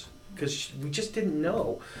for us because we just didn't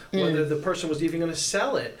know whether the person was even going to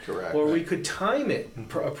sell it, Correct. or we could time it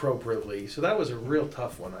appropriately. So that was a real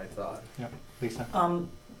tough one, I thought. Yeah, Lisa?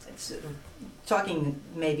 It's, talking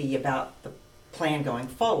maybe about the plan going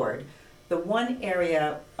forward, the one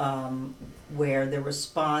area where the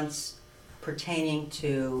response pertaining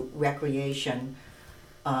to recreation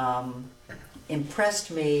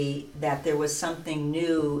impressed me that there was something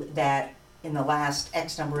new that in the last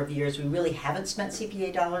X number of years we really haven't spent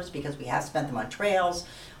CPA dollars, because we have spent them on trails,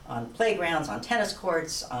 on playgrounds, on tennis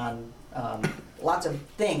courts, on lots of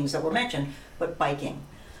things that were mentioned, but biking.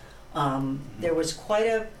 There was quite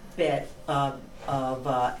a bit of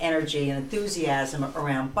energy and enthusiasm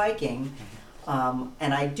around biking,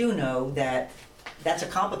 and I do know that that's a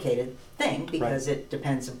complicated thing because it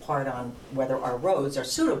depends in part on whether our roads are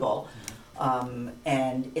suitable,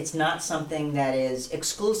 and it's not something that is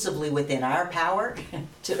exclusively within our power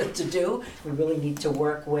to do. We really need to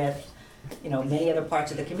work with, many other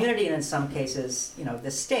parts of the community, and in some cases,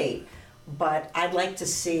 the state. But I'd like to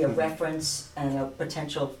see a reference and a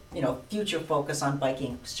potential, future focus on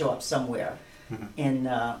biking show up somewhere in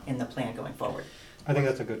the plan going forward. I think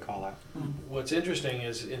that's a good call out. What's interesting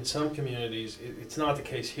is in some communities, it's not the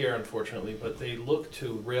case here, unfortunately, but they look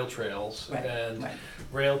to rail trails Right, and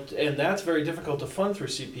right. and that's very difficult to fund through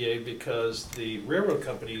CPA because the railroad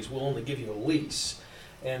companies will only give you a lease,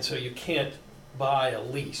 and so you can't buy a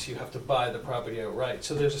lease. You have to buy the property outright.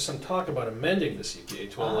 So there's some talk about amending the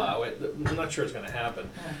CPA to allow it. I'm not sure it's going to happen,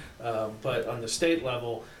 but on the state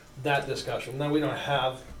level, that discussion. Now we don't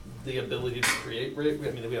have the ability to create. We don't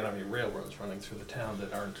have any railroads running through the town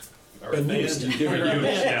that aren't Used, abandoned. different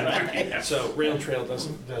use, yeah. So rail trail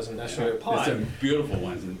doesn't necessarily There's apply. some beautiful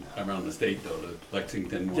ones around the state though, the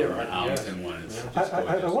Lexington one, Yeah, or right, Arlington yeah. one, it's Yeah. just I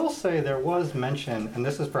gorgeous. will say there was mention, and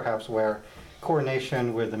this is perhaps where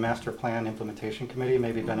coordination with the master plan implementation committee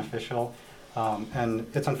may be beneficial. And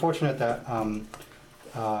it's unfortunate that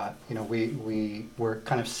we were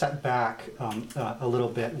kind of set back a little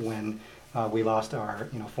bit when we lost our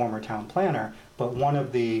former town planner. But one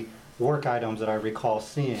of the work items that I recall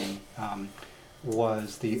seeing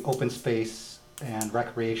was the open space and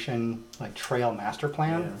recreation trail master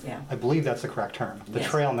plan. Yeah. I believe that's the correct term. The Yes.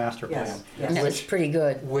 trail master plan. Yes, And that yes. was pretty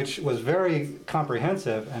good. Which was very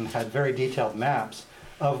comprehensive and had very detailed maps,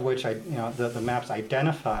 of which the maps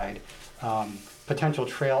identified potential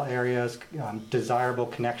trail areas, desirable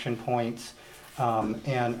connection points,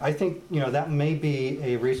 and I think that may be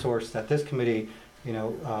a resource that this committee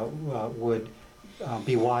would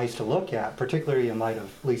be wise to look at, particularly in light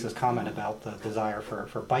of Lisa's comment about the desire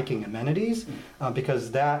for biking amenities,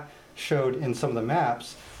 because that showed in some of the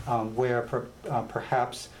maps where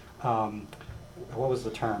perhaps, what was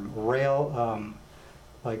the term, rail,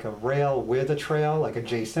 like a rail with a trail, like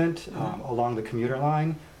adjacent along the commuter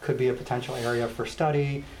line, could be a potential area for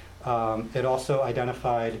study. It also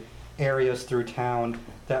identified areas through town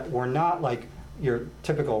that were not like your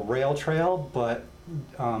typical rail trail, but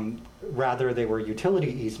rather they were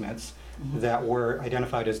utility easements that were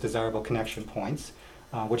identified as desirable connection points,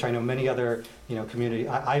 which I know many other community.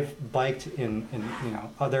 I've biked in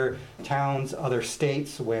other towns, other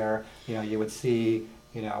states where you would see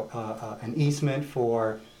an easement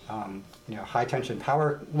for high tension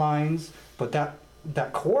power lines, but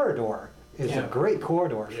that corridor is a great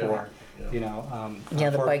corridor for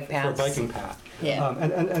the for, bike paths. for biking path. Yeah.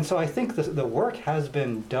 And so I think the work has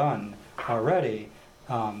been done already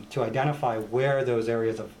to identify where those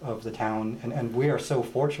areas of the town, and we are so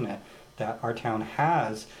fortunate that our town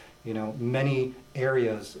has many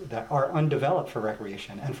areas that are undeveloped for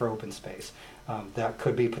recreation and for open space. that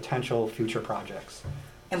could be potential future projects.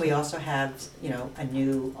 And we also have, a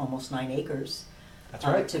new almost 9 acres. That's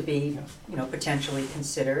right. To be, Yeah. potentially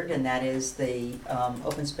considered, and that is the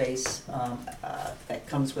open space that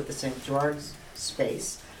comes with the St. George's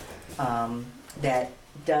space that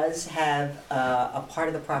does have a part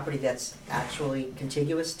of the property that's actually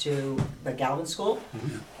contiguous to the Galvin School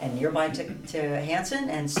and nearby to Hanson,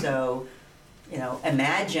 and so,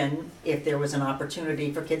 imagine if there was an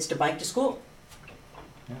opportunity for kids to bike to school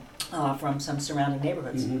from some surrounding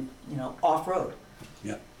neighborhoods, Mhm. off-road.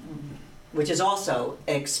 Yeah. Which is also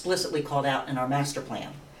explicitly called out in our master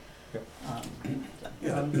plan. Yep.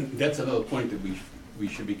 Yeah, that's another point that we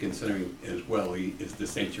should be considering as well, is the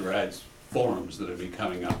St. Gerard's forums that have been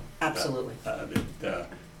coming up. Absolutely.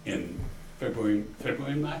 In February,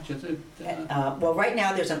 March, is it? Well, right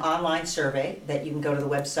now, there's an online survey that you can go to the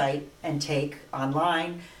website and take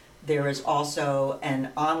online. There is also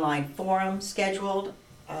an online forum scheduled,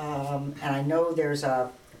 and I know there's a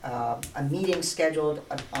meeting scheduled,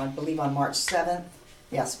 I believe on March 7th.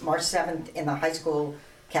 Yes, March 7th in the high school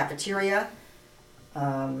cafeteria.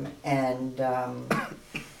 I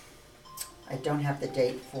don't have the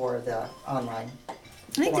date for the online. I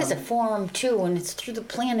think there's a forum too, and it's through the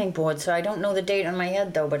planning board, so I don't know the date on my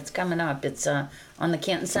head though, but it's coming up. It's on the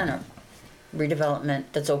Canton Center redevelopment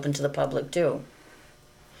that's open to the public too.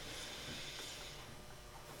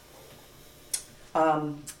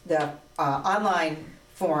 The online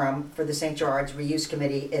forum for the St. George Reuse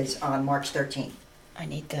Committee is on March 13th. I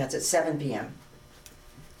need That's that. at 7 p.m.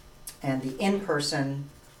 And the in-person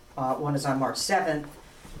one is on March 7th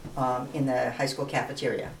in the high school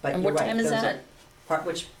cafeteria. But And you're what right, time is those are- that?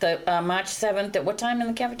 Which, The March 7th, at what time in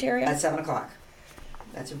the cafeteria? at 7 o'clock.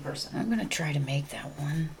 That's in person. I'm gonna try to make that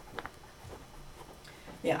one.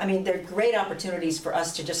 Yeah, I mean, they're great opportunities for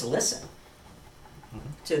us to just listen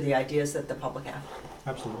to the ideas that the public have.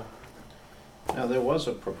 Absolutely. Now, there was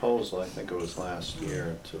a proposal, I think it was last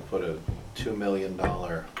year, to put a $2 million,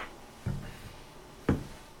 what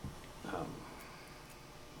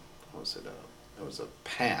was it, it was a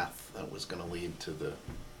path that was gonna lead to the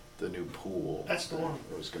new pool. That's the one.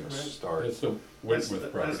 It was gonna Right. start, That's the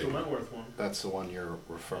Wentworth property. That's the Wentworth one, that's the one you're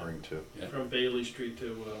referring to. Yeah. from Bailey Street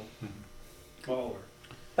to Waller.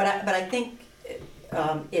 But I think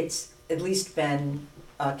it's at least been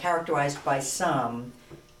characterized by some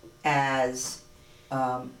as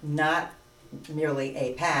not merely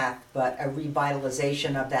a path, but a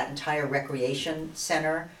revitalization of that entire recreation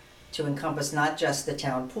center to encompass not just the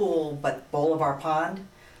town pool, but Bolivar Pond.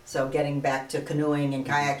 So getting back to canoeing and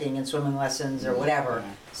kayaking and swimming lessons or whatever.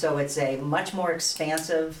 So it's a much more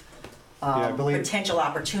expansive I believe- potential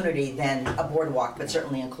opportunity than a boardwalk, but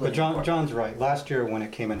certainly including. But John's right. Last year when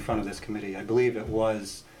it came in front of this committee, I believe it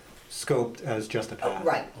was scoped as just a path.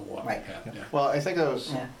 Right, A walk right. path, yeah. Well, I think that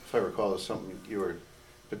was, Yeah. if I recall, was something you were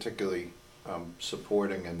particularly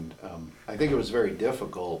supporting, and I think it was very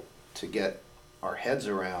difficult to get our heads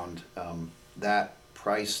around that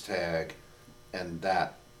price tag and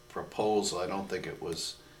that proposal. I don't think it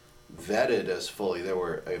was vetted as fully. There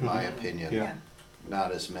were, in my opinion, Yeah.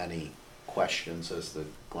 not as many questions as the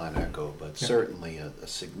Glen Echo, but Yeah. certainly a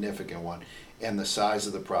significant one. And the size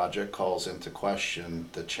of the project calls into question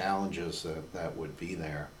the challenges that would be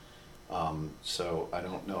there. So I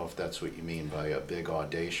don't know if that's what you mean by a big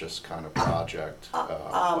audacious kind of project.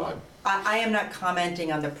 But I am not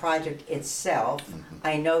commenting on the project itself.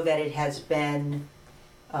 I know that it has been,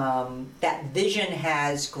 that vision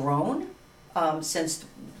has grown since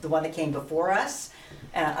the one that came before us.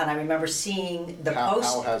 And I remember seeing the how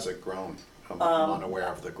post. has it grown? I'm unaware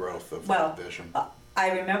of the growth of well, that vision.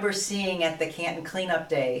 I remember seeing at the Canton Cleanup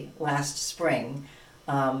Day last spring,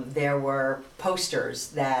 there were posters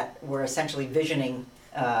that were essentially visioning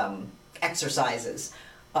exercises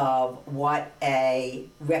of what a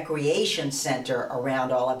recreation center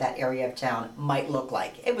around all of that area of town might look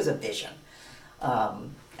like. It was a vision.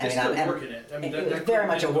 They're still working it. I mean, It was that very group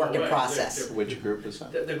much a didn't work go in away. process. Which group is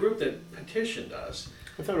that? The group that petitioned us,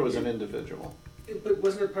 I thought it was an individual. but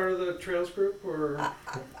wasn't it part of the Trails group, or?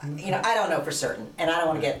 I don't know for certain, and I don't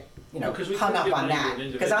want to get, No, 'cause we hung couldn't up give on money to that.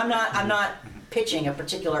 an Because I'm not pitching a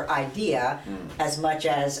particular idea as much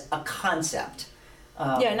as a concept.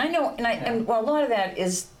 Yeah, and I know, and well, a lot of that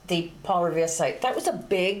is the Paul Revere site. That was a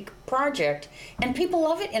big project, and people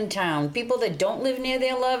love it in town. People that don't live near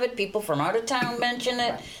there love it. People from out of town mention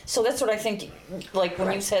it. So that's what I think, like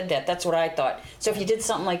when you said that, that's what I thought. So if you did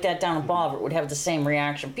something like that down in Bolivar, it would have the same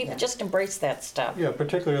reaction. People just embrace that stuff. Yeah,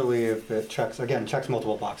 particularly if it checks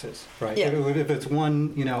multiple boxes, right? Yeah. If it's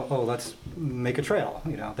one, let's make a trail,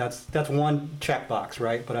 that's one checkbox,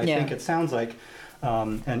 right? But I Yeah. think it sounds like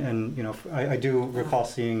And you know, I do recall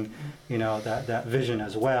seeing, you know, that vision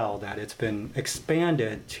as well, that it's been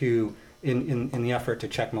expanded to, in the effort to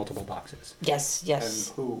check multiple boxes. Yes,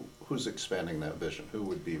 yes. And who's expanding that vision? Who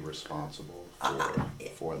would be responsible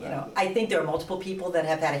for You that? know, I think there are multiple people that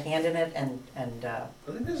have had a hand in it, and I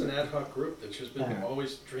think there's an ad hoc group that's just been Yeah.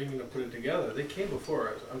 always dreaming to put it together. They came before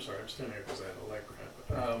us. I'm sorry, I'm standing here because I had a leg cramp.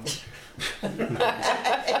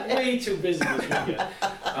 Way too busy this weekend.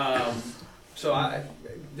 So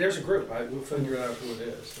there's a group. We'll figure out who it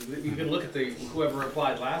is. You can look at whoever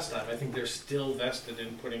applied last time. I think they're still vested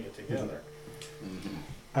in putting it together.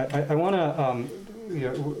 I want to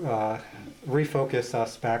refocus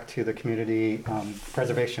us back to the community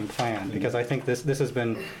preservation plan, because I think this has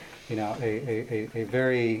been, you know, a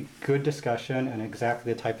very good discussion, and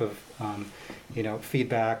exactly the type of you know,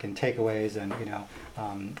 feedback and takeaways, and you know,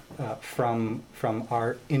 from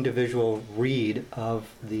our individual read of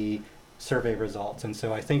the survey results. And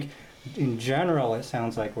so I think in general it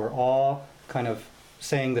sounds like we're all kind of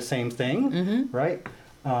saying the same thing, right?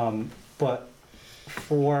 But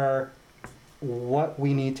for what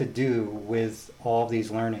we need to do with all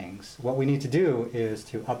these learnings, what we need to do is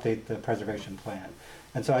to update the preservation plan.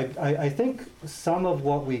 And so I think some of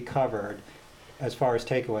what we covered as far as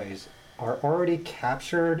takeaways are already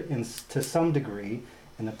captured to some degree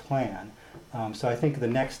in the plan. So I think the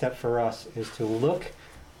next step for us is to look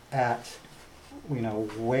at, you know,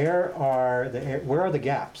 where are the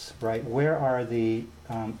gaps, right? Where are the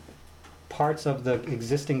parts of the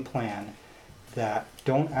existing plan that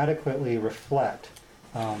don't adequately reflect,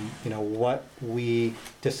 you know, what we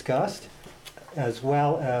discussed, as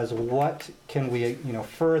well as what can we, you know,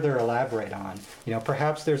 further elaborate on. You know,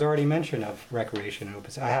 perhaps there's already mention of recreation and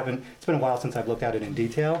open space. It's been a while since I've looked at it in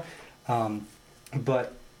detail,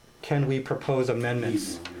 but can we propose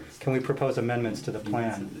amendments? Can we propose amendments to the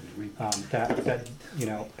plan that you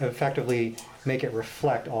know, effectively make it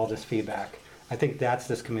reflect all this feedback? I think that's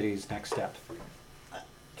this committee's next step.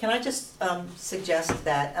 can I just suggest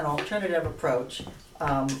that an alternative approach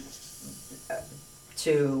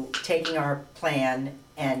to taking our plan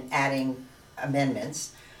and adding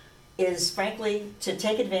amendments is frankly to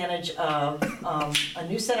take advantage of a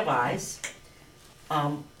new set of eyes,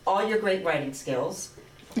 all your great writing skills,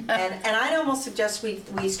 and I'd almost suggest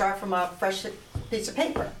we start from a fresh piece of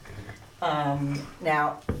paper.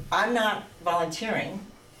 Now, I'm not volunteering,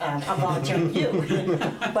 I'm volunteering you,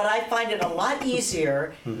 but I find it a lot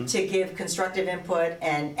easier to give constructive input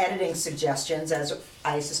and editing suggestions, as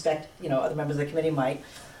I suspect, you know, other members of the committee might,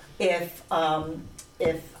 if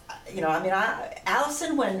you know, I mean,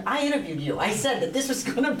 Allison, when I interviewed you, I said that this was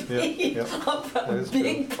going to be a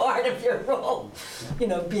big part of your role, you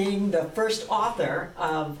know, being the first author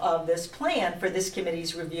of this plan for this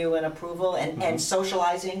committee's review and approval, and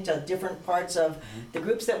socializing to different parts of the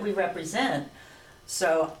groups that we represent.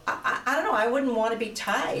 So I don't know, I wouldn't want to be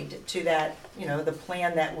tied to that, you know, the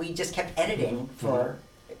plan that we just kept editing for,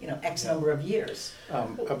 you know, X number of years.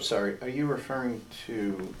 I'm sorry, are you referring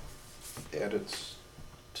to edits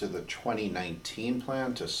to the 2019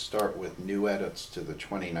 plan, to start with new edits to the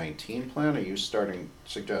 2019 plan? Are you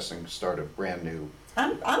suggesting start a brand new?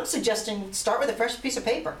 I'm suggesting start with a fresh piece of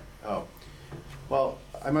paper. Oh, well,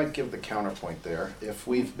 I might give the counterpoint there. If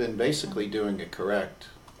we've been basically doing it correct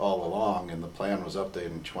all along and the plan was updated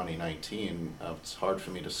in 2019, it's hard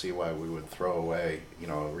for me to see why we would throw away, you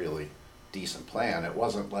know, a really decent plan. It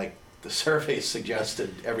wasn't like the survey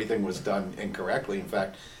suggested everything was done incorrectly. In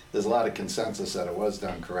fact, there's a lot of consensus that it was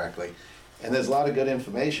done correctly. And there's a lot of good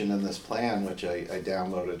information in this plan, which I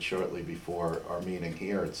downloaded shortly before our meeting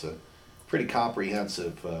here. It's a pretty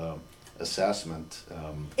comprehensive assessment.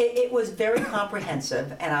 It was very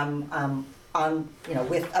comprehensive, and I'm you know,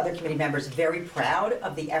 with other committee members, very proud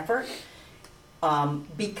of the effort.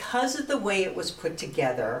 Because of the way it was put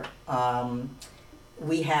together,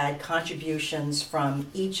 we had contributions from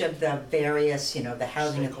each of the various, you know, the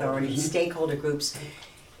housing authorities, stakeholder groups.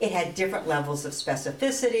 It had different levels of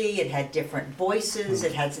specificity, it had different voices,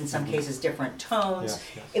 it had in some cases different tones. Yes,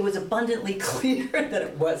 yes. It was abundantly clear that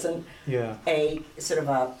it wasn't a sort of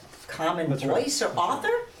a common voice or author.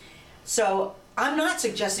 So I'm not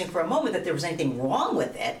suggesting for a moment that there was anything wrong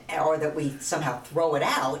with it or that we somehow throw it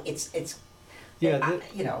out. It's you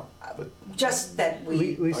know, just that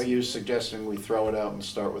we Are you suggesting we throw it out and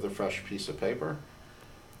start with a fresh piece of paper?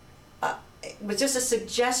 it was just a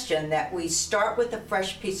suggestion that we start with a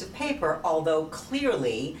fresh piece of paper, although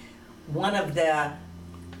clearly one of the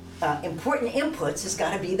important inputs has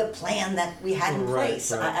got to be the plan that we had in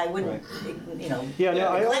place. I wouldn't, you know, Yeah,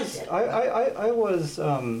 no, neglect it. I was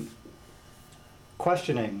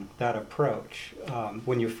questioning that approach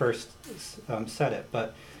when you first said it,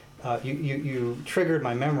 but you triggered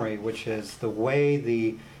my memory, which is the way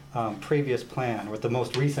the previous plan, or the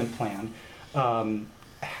most recent plan,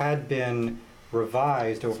 had been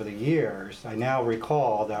revised over the years. I now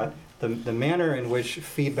recall that the manner in which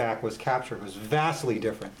feedback was captured was vastly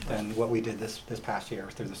different than what we did this past year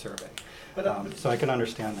through the survey. But So I can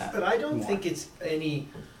understand that. But I don't more. think it's any,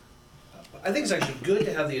 I think it's actually good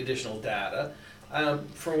to have the additional data.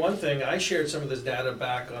 For one thing, I shared some of this data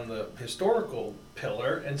back on the historical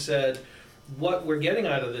pillar and said, what we're getting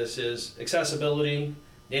out of this is accessibility,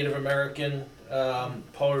 Native American,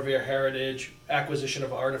 Paul Revere heritage, acquisition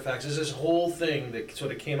of artifacts. There's this whole thing that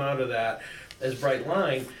sort of came out of that as bright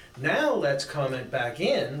line. Now let's comment back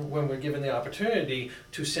in when we're given the opportunity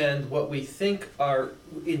to send what we think are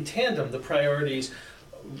in tandem the priorities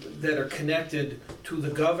that are connected to the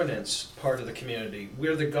governance part of the community.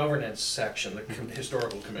 We're the governance section, the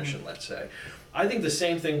historical commission, let's say. I think the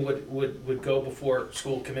same thing would go before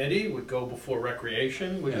school committee, would go before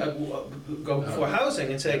recreation, would go before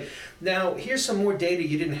housing, and say, now here's some more data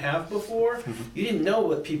you didn't have before. You didn't know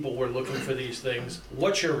what people were looking for these things.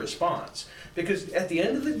 What's your response? Because at the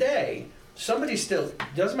end of the day, somebody still,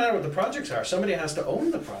 doesn't matter what the projects are, somebody has to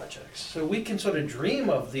own the projects. So we can sort of dream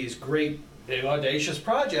of these great, big, audacious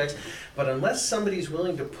projects, but unless somebody's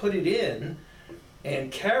willing to put it in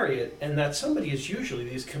and carry it, and that somebody is usually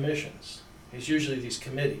these commissions, is usually these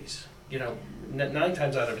committees. You know, 9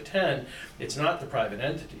 times out of 10, it's not the private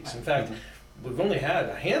entities. In fact, we've only had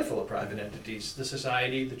a handful of private entities, the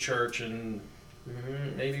society, the church, and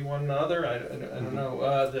maybe one other, I don't know,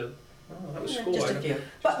 that was school. Just a few.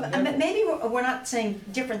 But maybe we're not saying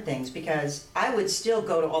different things, because I would still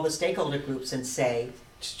go to all the stakeholder groups and say,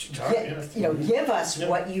 give us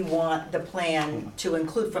what you want the plan to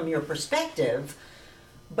include from your perspective,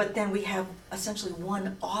 but then we have essentially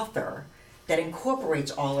one author that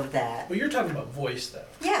incorporates all of that. Well, you're talking about voice, though.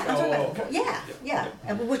 Yeah, I'm talking about, okay. yeah.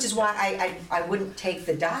 And which is why I wouldn't take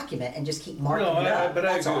the document and just keep marking it up. But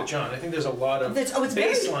I that's agree all. with John. I think there's a lot of It's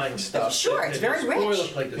very- baseline stuff. Sure, it's very rich.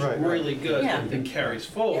 Boilerplate that's Right. really good Yeah. that carries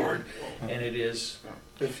forward, and it is.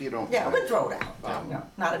 If you don't. Yeah, I mind. wouldn't throw it out, no,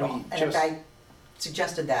 not at all. we And if just- I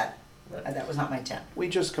suggested that, that was not my intent. We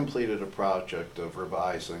just completed a project of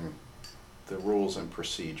revising the rules and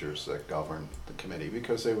procedures that govern the committee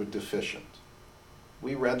because they were deficient.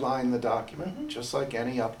 We redlined the document, just like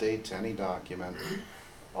any update to any document.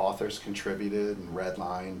 Authors contributed and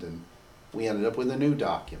redlined, and we ended up with a new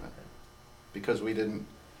document because we didn't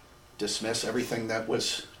dismiss everything that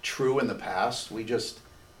was true in the past. We just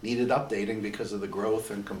needed updating because of the growth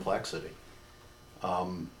and complexity.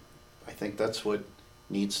 I think that's what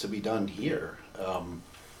needs to be done here.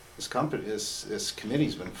 This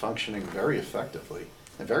committee's been functioning very effectively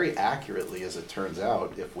and very accurately, as it turns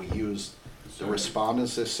out, if we use the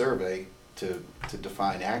respondents to this survey to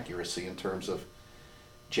define accuracy in terms of,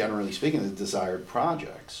 generally speaking, the desired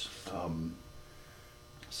projects.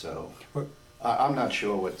 So I'm not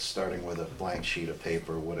sure what starting with a blank sheet of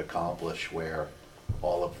paper would accomplish, where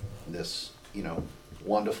all of this,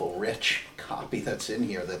 wonderful, rich copy that's in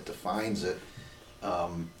here that defines it,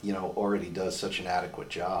 already does such an adequate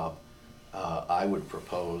job. I would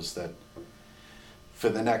propose that for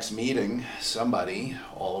the next meeting, somebody,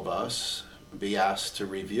 all of us, be asked to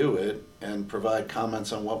review it and provide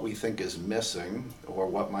comments on what we think is missing or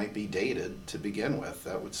what might be dated to begin with.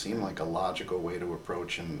 That would seem like a logical way to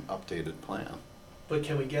approach an updated plan. But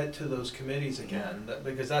can we get to those committees again?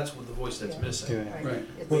 Because that's what the voice that's missing. Yeah.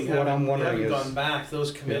 Right. What I'm wondering We is, haven't gone back.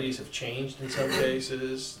 Those committees have changed in some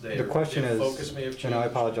cases. the question their is, focus may have changed. and I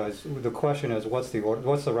apologize, the question is, what's the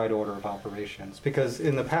right order of operations? Because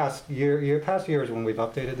in the past years when we've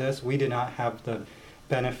updated this, we did not have the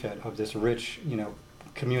benefit of this rich,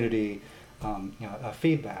 community,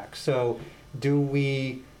 feedback. So do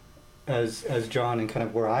we, as John, and kind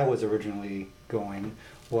of where I was originally going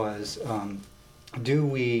was, do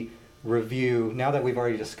we review, now that we've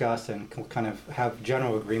already discussed and kind of have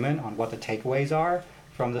general agreement on what the takeaways are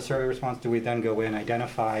from the survey response, do we then go in,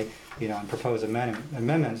 identify, and propose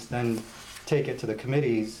amendments, then take it to the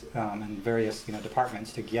committees and various,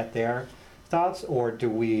 departments to get their thoughts, or do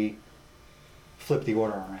we flip the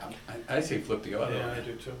order around? I say flip the order. Yeah, I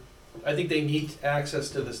do too. I think they need access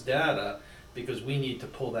to this data because we need to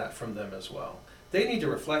pull that from them as well. They need to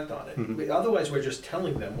reflect on it. Mhm. Otherwise, we're just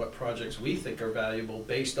telling them what projects we think are valuable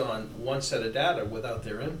based on one set of data without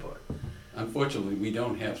their input. Unfortunately, we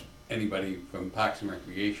don't have anybody from Parks and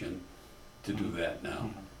Recreation to do that now,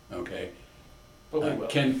 okay? But we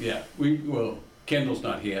will. We will. Kendall's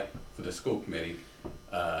not here for the school committee.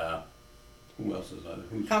 Who else is on it?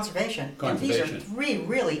 Who's- Conservation. And these are Conservation. three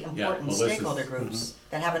really important well, this is- stakeholder groups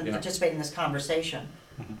that haven't Yeah. participated in this conversation.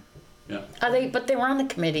 Yeah, Are they, but they were on the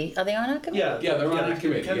committee, are they on our committee? Yeah, they're on the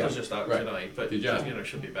committee, Ken was yeah. just out Right. tonight, but, Good job. you know,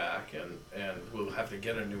 she'll be back, and we'll have to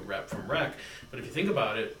get a new rep from rec. But if you think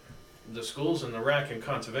about it, the schools and the rec and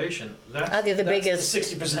conservation, Are they the biggest?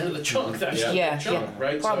 60% of the chunk, that's the Yeah, big chunk, yeah,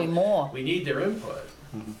 right? probably So more. we need their input.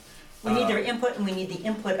 We need their input, and we need the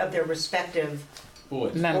input of their respective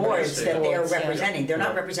boards. Members. boards that they are Boards, yeah. representing. They're not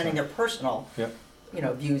Right. representing their personal, Yep.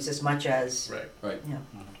 views as much as, Right. Right.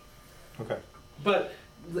 Okay. But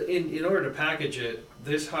in order to package it,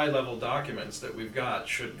 this high-level documents that we've got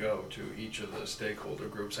should go to each of the stakeholder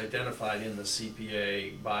groups identified in the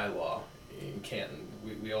CPA bylaw in Canton.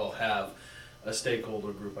 We all have a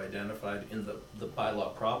stakeholder group identified in the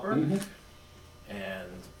bylaw proper, Mhm. and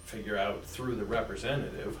figure out through the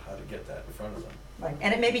representative how to get that in front of them. right,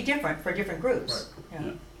 and it may be different for different groups.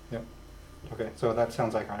 Yeah. Okay, so that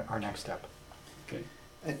sounds like our next step. Okay.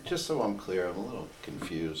 And just so I'm clear, I'm a little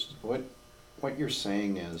confused. What you're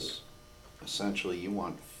saying is essentially you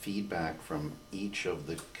want feedback from each of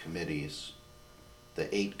the committees,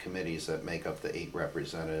 the 8 committees that make up the 8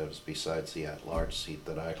 representatives besides the at-large seat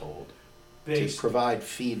that I hold, to Based, provide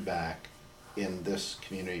feedback in this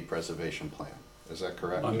community preservation plan. Is that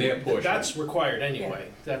correct? On their portion. that's required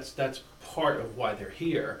anyway. That's part of why they're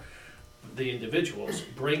here. The individuals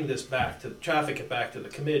bring this back to, traffic it back to the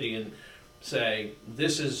committee and say,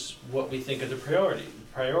 this is what we think are the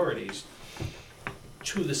priorities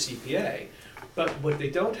to the CPA. But what they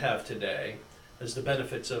don't have today is the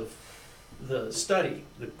benefits of the study,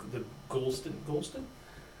 the Goldstein, Goldstein.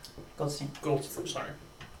 sorry.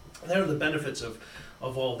 They're the benefits of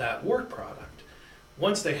all that work product.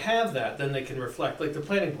 Once they have that, then they can reflect, like the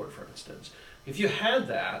planning board, for instance. If you had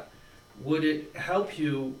that, would it help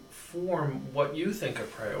you form what you think are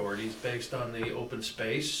priorities based on the open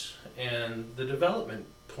space and the development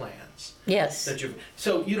plans Yes. that you?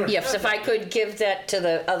 So you don't. Yes, have if I that. could give that to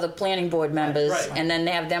the other planning board members Right. and then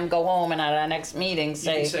have them go home and at our next meeting You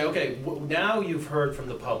say, can say, okay, now you've heard from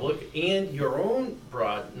the public and your own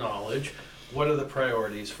broad knowledge. What are the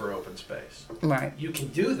priorities for open space? right, You can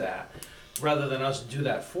do that rather than us do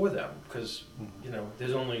that for them, because,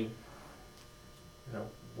 there's only,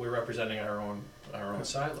 we're representing our own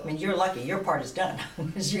silos. I mean, you're lucky, your part is done,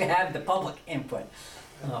 because you have the public input.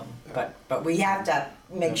 But we have to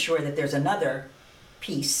make sure that there's another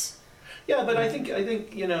piece. Yeah, but I think,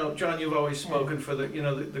 John, you've always spoken for the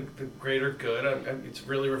greater good. It's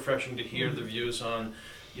really refreshing to hear the views on,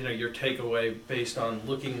 your takeaway based on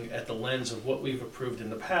looking at the lens of what we've approved in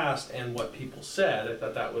the past and what people said. I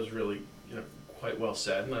thought that was really, quite well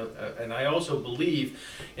said. And I also believe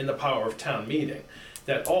in the power of town meeting,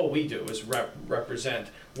 that all we do is represent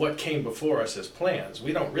what came before us as plans.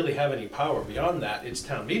 We don't really have any power beyond that. It's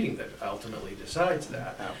town meeting that ultimately decides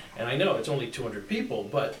that. Yeah. And I know it's only 200 people,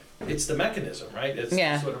 but it's the mechanism, right? It's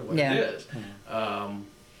Yeah, sort of what yeah. it is.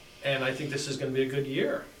 And I think this is going to be a good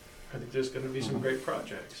year. I think there's going to be some great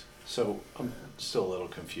projects. So I'm still a little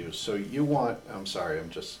confused. So I'm sorry, I'm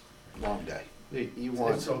just, long day. You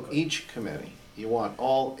want It's all good. each committee, you want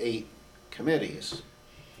all 8 committees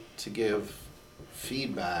to give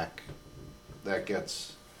feedback that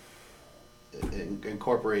gets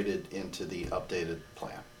incorporated into the updated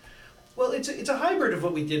plan. Well, it's a hybrid of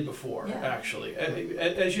what we did before, Yeah. actually.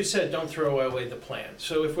 As you said, don't throw away the plan.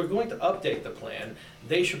 So if we're going to update the plan,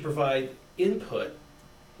 they should provide input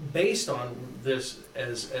based on this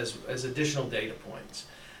as additional data points.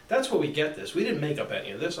 That's where we get this. We didn't make up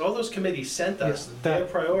any of this. All those committees sent us Yeah, their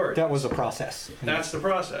priorities. That was a process. That's the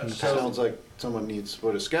process. So Sounds like someone needs to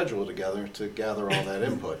put a schedule together to gather all that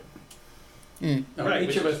input. Now, Right,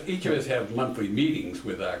 each of us have monthly meetings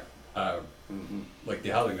with our, Mhm. like the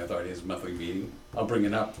housing authority has a monthly meeting. I'll bring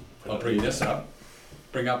it up, I'll bring this up,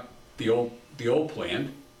 bring up the old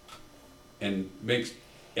plan, and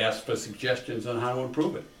ask for suggestions on how to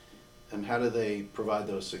improve it And how do they provide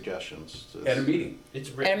those suggestions? at a meeting. it's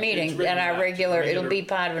at written, a meeting, it's written and our back. regular, it'll be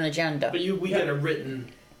part of an agenda. But we get a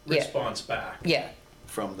written Yeah. response back. Yeah,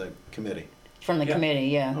 From the committee? from the Yeah. committee,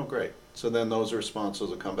 yeah, Oh, great. So then those responses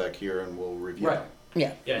will come back here and we'll review Right. them.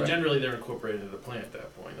 yeah. Yeah, Right. generally they're incorporated into the plan at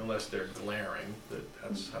that point, unless they're glaring.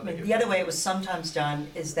 That's how they get. The other way it was sometimes done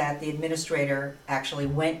is that the administrator actually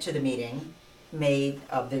went to the meeting, made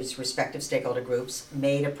of these respective stakeholder groups,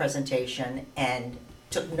 made a presentation and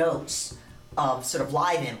took notes of sort of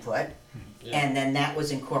live input, Yeah. and then that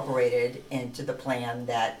was incorporated into the plan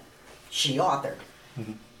that she authored.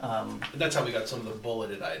 That's how we got some of the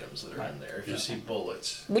bulleted items that are in there. If you Yeah. see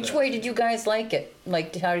bullets. Which way did you guys like it?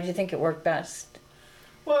 Like, how did you think it worked best?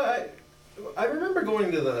 Well, I remember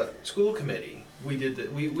going to the school committee. We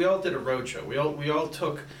all did a roadshow. We all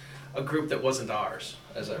took a group that wasn't ours,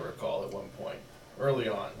 as I recall, at one point. Early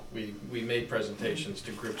on, we made presentations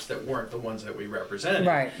to groups that weren't the ones that we represented.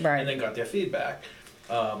 Right, right. And then got their feedback.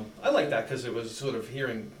 I like that because it was sort of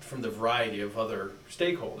hearing from the variety of other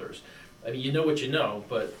stakeholders. I mean, you know what you know,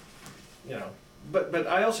 but, you know, but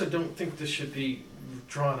I also don't think this should be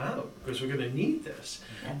drawn out because we're going to need this.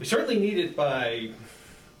 Yeah. We certainly need it by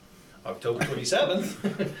October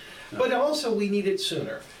 27th, but also we need it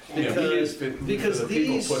sooner. Yeah, we need it for the people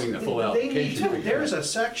these, putting the full they need application to. together. There's a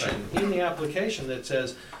section in the application that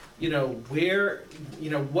says, you know, where,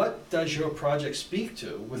 you know, what does your project speak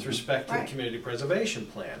to with respect to Right. the community preservation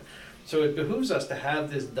plan? So it behooves us to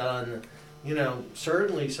have this done, you know,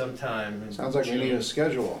 certainly sometime in Sounds like we need a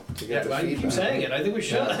schedule to Yeah, get the I feedback. keep saying it, I think we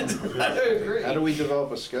should. I agree. How do we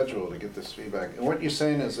develop a schedule to get this feedback? And what you're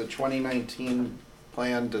saying is the 2019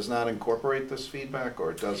 plan does not incorporate this feedback,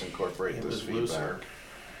 or it does incorporate It this was feedback? looser.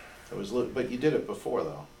 It was, but you did it before,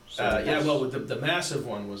 though. So Yeah, it's- well, the massive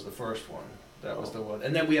one was the first one. That was the one.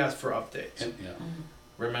 And then we asked for updates. And, yeah.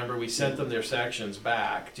 Remember, we sent them their sections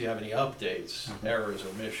back. Do you have any updates, errors,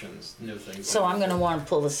 omissions, new things? So I'm gonna wanna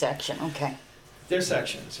pull the section, okay. Their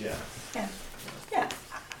sections, yeah. Yeah, yeah.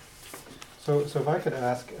 So if I could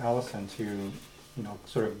ask Allison to, you know,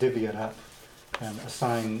 sort of divvy it up and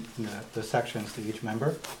assign the sections to each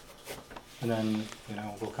member, and then, you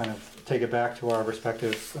know, we'll kind of take it back to our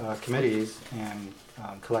respective committees and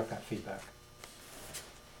collect that feedback.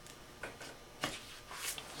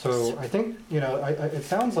 So I think, you know, it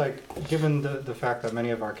sounds like, given the fact that many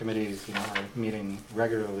of our committees, you know, are meeting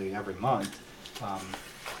regularly every month,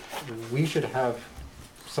 we should have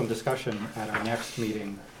some discussion at our next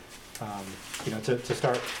meeting, you know, to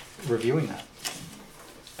start reviewing that.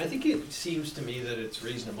 I think it seems to me that it's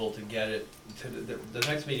reasonable to get it to the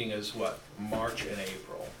next meeting is what, March and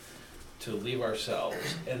April, to leave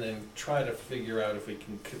ourselves and then try to figure out if we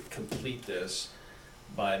can complete this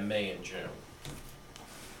by May and June.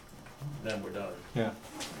 Then we're done. Yeah.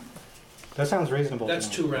 That sounds reasonable to That's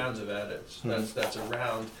me. 2 rounds of edits. Mhm. That's a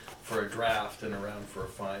round for a draft and a round for a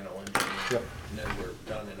final, and Yep. then we're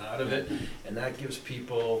done and out of it. And that gives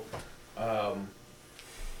people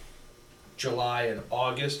July and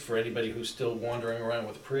August for anybody who's still wandering around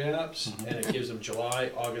with pre-apps, Mhm. and it gives them July,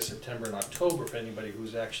 August, September, and October for anybody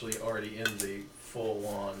who's actually already in the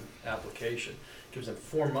full-on application. Gives them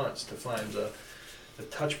 4 months to find the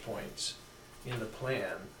touch points in the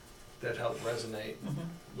plan that help resonate Mhm.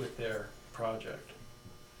 with their project.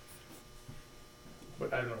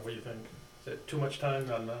 But I don't know, what do you think? Is it too much time,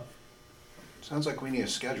 not enough? Sounds like we need a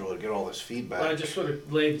schedule to get all this feedback. Well, I just sort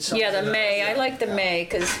of laid something Yeah, the out. May, I like the May,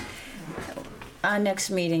 cause our next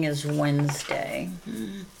meeting is Wednesday.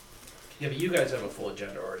 Yeah, but you guys have a full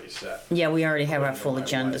agenda already set, Yeah, we already have our According to full my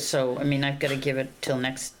agenda, wife. so, I mean, I've gotta give it till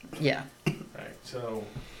next, yeah. right? So,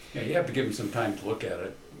 Yeah, you have to give them some time to look at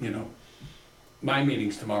it, you know. My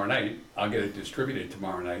meeting's tomorrow night, I'll get it distributed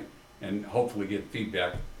tomorrow night, and hopefully get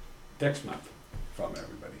feedback next month from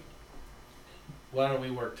everybody, why don't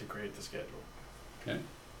we work to create the schedule? okay?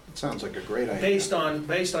 It sounds like a great idea. Based on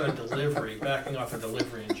a delivery, backing off a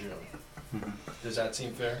delivery in June. Mhm. Does that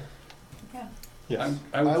seem fair? Yeah. Yes.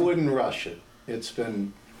 I wouldn't rush it. It's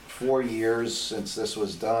been 4 years since this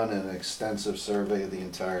was done, an extensive survey of the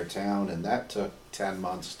entire town, and that took 10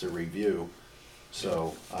 months to review.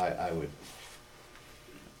 So I would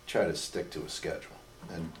try to stick to a schedule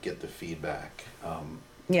and get the feedback.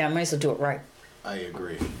 Yeah, I might as well do it right. I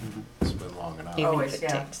agree. It's been long enough. Even if Always, it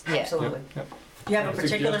yeah, takes- yeah. absolutely. Yep. Do you have a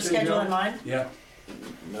particular Suggestion, schedule John? in mind? Yeah,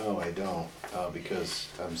 No, I don't, because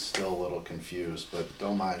I'm still a little confused, but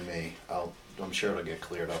don't mind me. I'm sure it'll get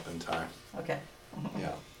cleared up in time. Okay.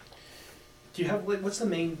 Yeah. Do you have, what's the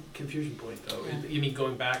main confusion point, though? You mean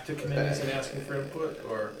going back to committees and asking for input,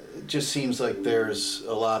 or? It just seems like there's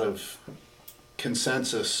a lot of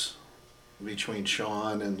consensus between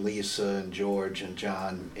Sean and Lisa and George and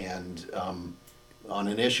John, and on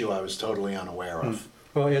an issue I was totally unaware of.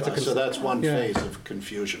 Well, yeah, it's a So that's one yeah. phase of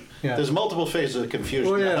confusion. Yeah. There's multiple phases of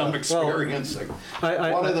confusion Well, yeah, that I'm well, experiencing.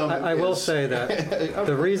 I One of them I will is- say that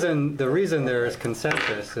the reason there is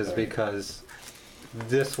consensus is because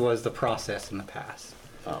this was the process in the past.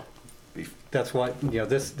 Oh, That's what, you know,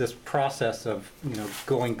 this process of, you know,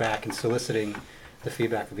 going back and soliciting the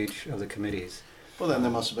feedback of each of the committees. well, then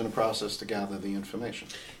there must have been a process to gather the information.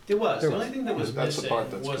 There was. There The was. only thing that was That's the missing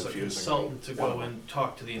part that's was a confusing me. consultant to One of go them. and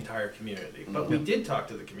talk to the entire community. But we did talk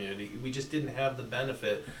to the community, we just didn't have the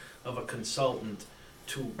benefit of a consultant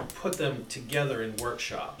to put them together in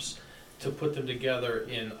workshops, to put them together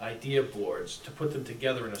in idea boards, to put them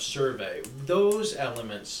together in a survey. Those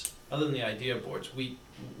elements other than the idea boards, we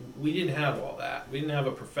didn't have all that. We didn't have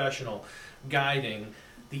a professional guiding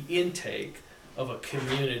the intake of a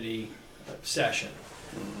community session.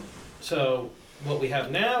 So what we have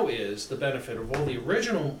now is the benefit of all the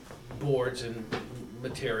original boards and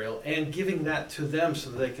material and giving that to them so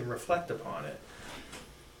that they can reflect upon it.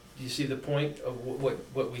 Do you see the point of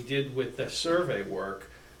what we did with the survey work?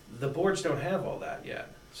 The boards don't have all that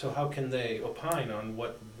yet. So how can they opine on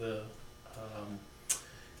what the,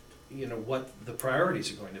 what the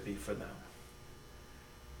priorities are going to be for them?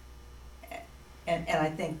 And I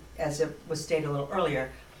think, as it was stated a little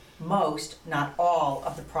earlier, most, not all,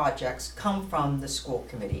 of the projects come from the school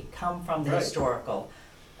committee, come from the Right. historical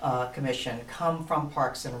commission, come from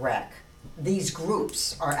Parks and Rec. These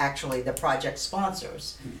groups are actually the project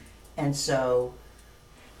sponsors. And so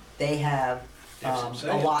they have They have some a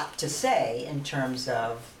say. lot to say in terms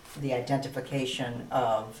of the identification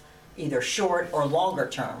of either short or longer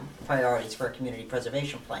term priorities for a community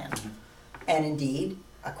preservation plan. And indeed,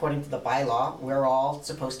 according to the bylaw, we're all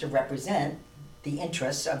supposed to represent the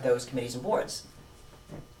interests of those committees and boards.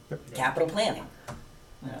 Yep. Capital planning,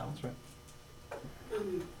 you know. That's right.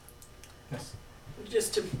 Yes.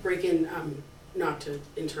 Just to break in, not to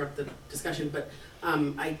interrupt the discussion, but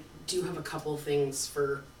I do have a couple things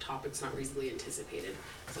for topics not reasonably anticipated.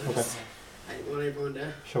 So Okay. I didn't want everyone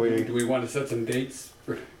to. Shall we? Do we want to set some dates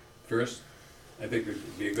first? I think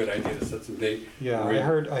it'd be a good idea to set some date. Yeah,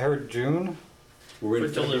 We're in- I heard June. We're in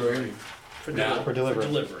For delivery. February. For Now? For delivery.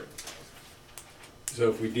 delivery. So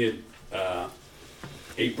if we did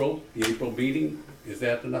April, the April meeting, is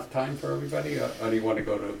that enough time for everybody, or do you want to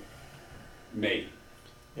go to May?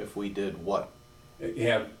 If we did what? You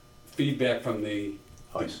have feedback from the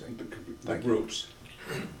I see. the Thank you. groups.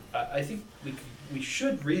 I think we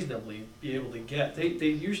should reasonably be able to get, they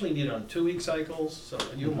usually need on 2-week cycles, so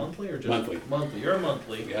are you monthly or just? Monthly. Monthly, you're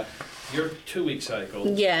monthly, Yeah, you're 2-week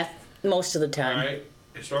cycles. Yeah, most of the time. Alright,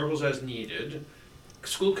 historicals as needed,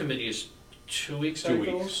 school committee is 2-week 2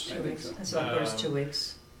 weeks. cycles? I think so. And so there's 2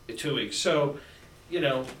 weeks. 2 weeks, so,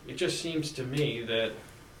 it just seems to me that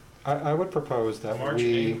I would propose that March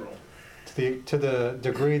and we, April. to the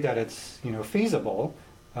degree that it's, feasible,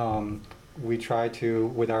 we try to,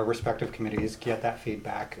 with our respective committees, get that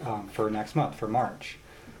feedback for next month, for March.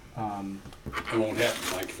 It won't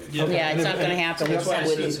happen, Mike. Yeah. Yeah, it's not gonna happen That's why I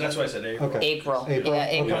with said, that's why I said April. Okay. April. April, Yeah,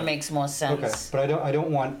 April okay. makes more Okay, sense. but I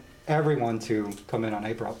don't want everyone to come in on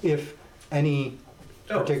April, if any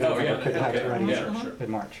particular Oh, yeah, member could have it okay, ready yeah. Sure. in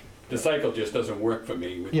March. The cycle just doesn't work for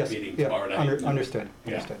me with Yes, meeting yeah, tomorrow night. understood,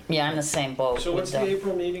 Yeah. understood. Yeah, I'm the same boat. So what's with the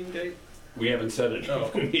April meeting date? We haven't set it Oh.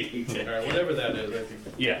 up meeting All yet. right, whatever that is, I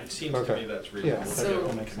think, Yeah. it seems to Okay. me that's Yeah, reasonable. So-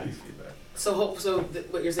 That makes sense.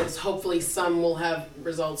 Feedback. What you're saying is hopefully some will have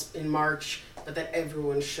results in March, but that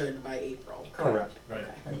everyone should by April. Correct. Right.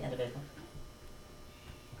 By the end of April.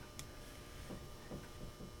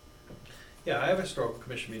 Yeah, I have a historical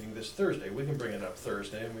commission meeting this Thursday. We can bring it up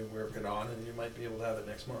Thursday and we work it on and you might be able to have it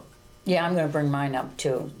next month. Yeah, I'm gonna bring mine up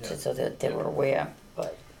too, Yeah. so that they were aware,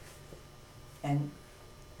 but. And,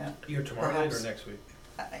 Either tomorrow night or Perhaps. next week.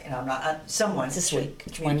 I'm not, someone This should week,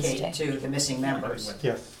 it's communicate Wednesday. to the missing members. Wednesday.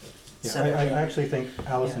 Yes. Yeah, So I that they- actually think,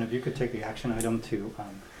 Allison, Yeah. if you could take the action item to,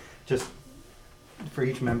 just for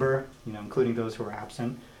each member, including those who are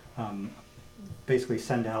absent, basically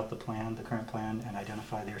send out the plan, the current plan, and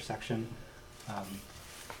identify their section,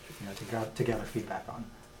 to gather feedback on.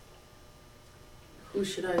 Who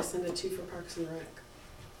should I send it to for Parks and Rec?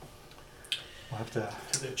 We'll have to,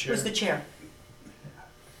 To the chair. Who's the chair?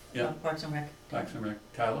 Yeah, Parks and Rec? Parks and Rec.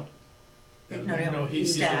 Tyler? No,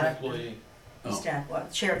 he's Staff. directly, Oh. Staff, well,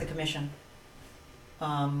 chair of the commission.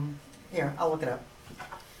 Here, I'll look it up.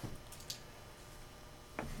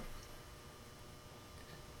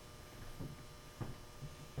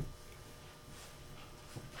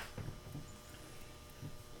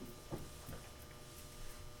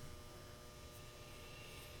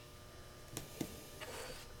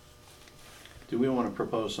 Do we want to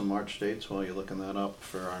propose some March dates while you're looking that up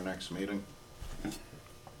for our next meeting?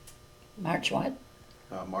 March what?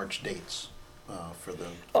 March dates for the.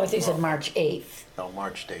 Oh, I think you said March 8th. No,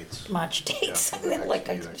 March dates. March dates. for the next Like,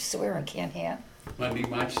 I meeting. swear I can't hear. Monday,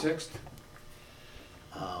 March 6th?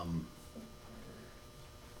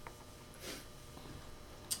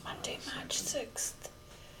 Monday, March 6th.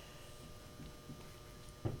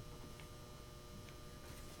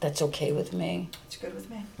 That's okay with me. It's good with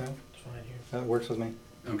me. it's fine here. that works with me.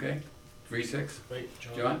 Okay, 3-6? Wait,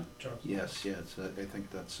 John? John? John. Yes, yeah, I think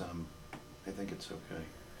that's, I think it's okay.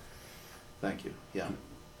 Thank you, yeah.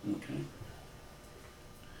 Okay.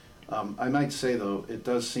 I might say, though, it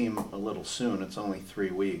does seem a little soon, it's only 3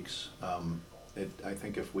 weeks. I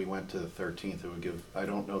think if we went to the 13th, it would give, I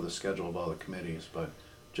don't know the schedule of all the committees, but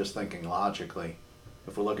just thinking logically,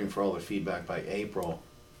 if we're looking for all the feedback by April,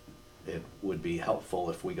 it would be helpful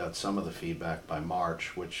if we got some of the feedback by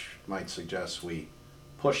March, which might suggest we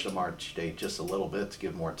push the March date just a little bit to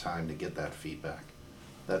give more time to get that feedback.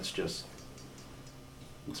 That's just,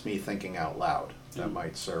 it's me thinking out loud. That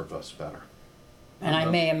might serve us better. And I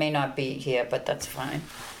may or may not be here, but that's fine.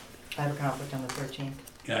 I have a conflict on the 13th.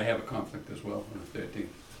 Yeah, I have a conflict as well on the 13th.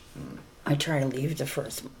 I try to leave the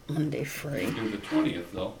first Monday free. Do the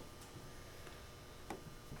 20th though.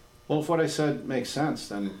 Well, if what I said makes sense,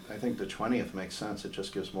 then I think the 20th makes sense. It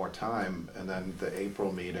just gives more time, and then the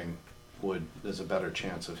April meeting there's a better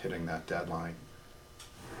chance of hitting that deadline.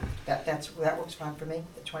 That works fine for me,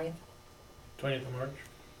 the 20th? 20th of March,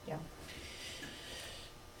 Yeah.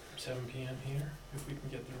 7 p.m. here, if we can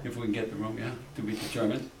get the room. If we can get the room, yeah, to be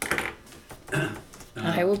determined.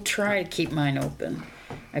 I will try to keep mine open.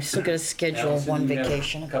 I've still got to schedule Allison, one you have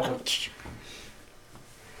vacation. a couple-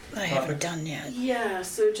 I haven't done yet. Yeah,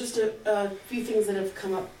 so just a few things that have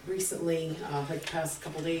come up recently, like the past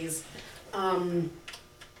couple days.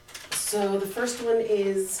 So the first one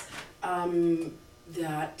is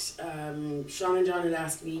that Sean and John had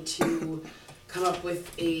asked me to come up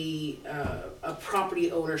with a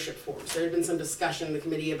property ownership form. So there had been some discussion in the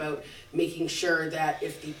committee about making sure that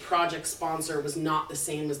if the project sponsor was not the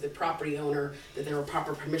same as the property owner, that there were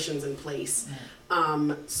proper permissions in place.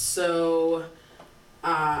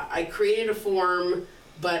 I created a form,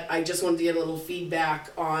 but I just wanted to get a little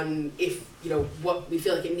feedback on if, what we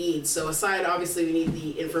feel like it needs. So aside, obviously, we need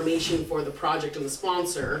the information for the project and the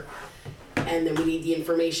sponsor, and then we need the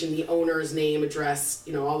information, the owner's name, address,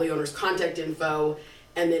 all the owner's contact info,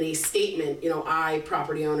 and then a statement, I,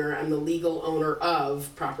 property owner, am the legal owner of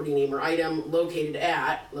property name or item located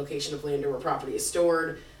at location of land or where property is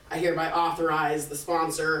stored. I hereby authorize the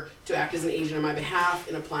sponsor to act as an agent on my behalf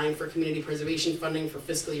in applying for community preservation funding for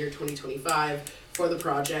fiscal year 2025 for the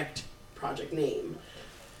project name.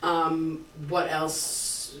 What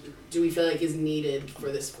else do we feel like is needed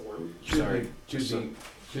for this form? Sorry.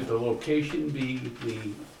 Should the location be the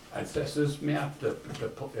assessor's map,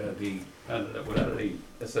 whatever the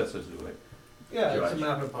assessors do it? Yeah, it's a Judge.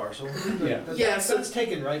 map and parcel. Yeah. Yeah, so- That's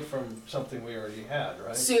taken right from something we already had,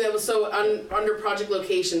 right? So under project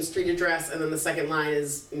location, street address, and then the second line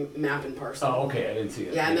is map and parcel. Oh, okay, I didn't see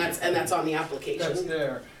it. Yeah, and that's on the That's application.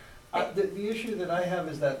 there. The issue that I have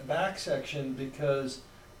is that back section, because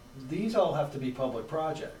these all have to be public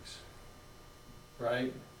projects,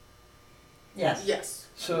 right? Yes. Yes.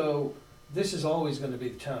 So this is always gonna be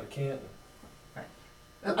the town of Canton.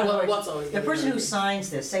 In other words, What's always the gonna person be- who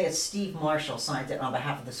signs this, say it's Steve Marshall signs it on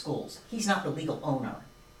behalf of the schools, he's not the legal owner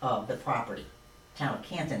of the property. Town of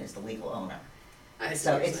Canton is the legal owner. I see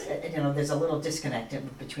So what you're it's, saying. there's a little disconnect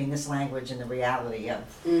between this language and the reality of,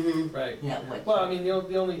 Mm-hmm. Right. what. Well, I mean, the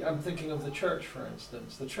only, I'm thinking of the church, for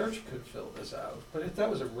instance. The church could fill this out, but if that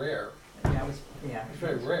was a rare, That was, yeah. it's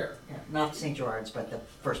very rare. Yeah, not St. Gerard's, but the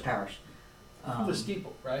First Parish. The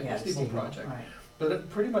steeple, right? Yeah, The steeple steeple, project. right. But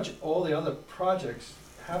pretty much all the other projects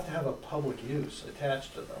have to have a public use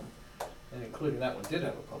attached to them. And including that one did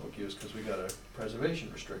have a public use because we got a preservation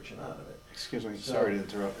restriction out of it. Excuse me, So- sorry to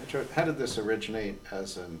interrupt. How did this originate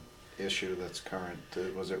as an issue that's current?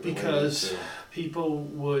 Was it related Because to? people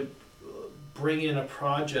would bring in a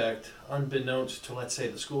project unbeknownst to, let's say,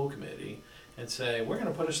 the school committee and say, we're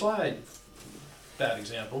gonna put a slide. Bad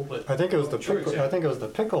example, but. I think it was the True I think it was the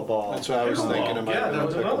pickleball. That's what I was Pickleball. thinking. It might Yeah, have been that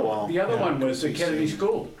was another pickleball. The other one was the Kennedy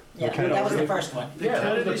School. Yeah, Okay. that was the first one. The Yeah, that was the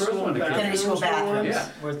Kennedy first School one that came. Kennedy School bathrooms Yeah.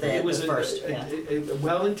 were It the was first, yeah.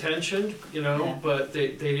 well-intentioned, Yeah. but they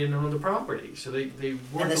didn't own the property, so they weren't And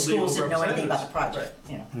the the legal schools didn't know anything about the representatives.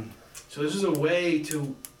 project, So this is a way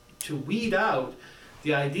to weed out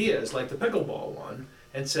the ideas, like the pickleball one,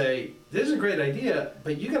 and say, this is a great idea,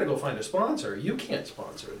 but you gotta go find a sponsor. You can't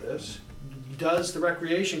sponsor this. Does the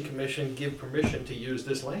Recreation Commission give permission to use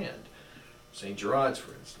this land? St. Gerard's,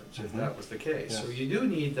 for instance, if that was the case. So Yes. you do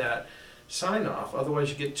need that sign off, otherwise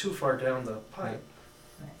you get too far down the pipe.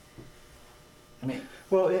 I mean,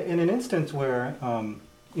 Well, in an instance where, and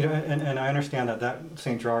I understand that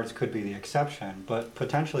St. Gerard's could be the exception, but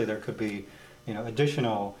potentially there could be,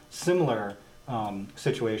 additional similar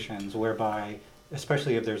situations whereby,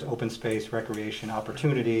 especially if there's open space recreation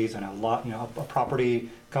opportunities and a property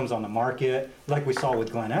comes on the market, like we saw with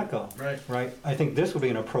Glen Echo. Right. Right? I think this would be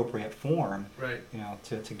an appropriate form, Right.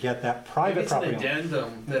 to get that private Maybe it's an property owner.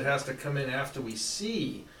 addendum that has to come in after we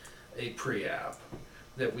see a pre-app,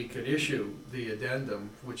 that we could issue the addendum,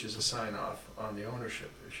 which is a sign-off on the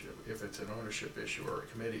ownership issue, if it's an ownership issue or a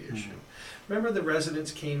committee issue. Remember the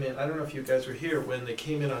residents came in, I don't know if you guys were here, when they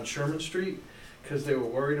came in on Sherman Street, because they were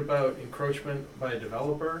worried about encroachment by a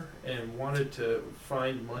developer and wanted to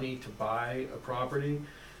find money to buy a property,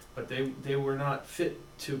 but they were not fit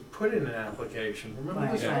to put in an application. Remember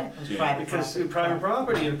Right, this? right, it was Yeah. private Because property. private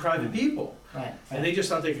property and private people. Right. And they just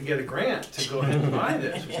thought they could get a grant to go ahead and buy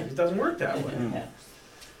this. It doesn't work that way. Yeah.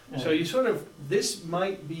 So you sort of, this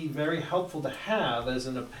might be very helpful to have as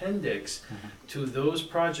an appendix to those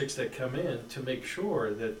projects that come in to make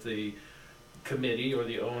sure that the committee or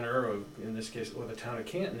the owner, or in this case, or the town of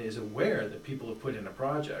Canton, is aware that people have put in a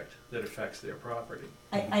project that affects their property.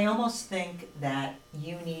 I almost think that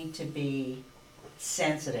you need to be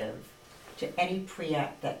sensitive to any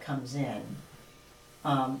pre-app that comes in,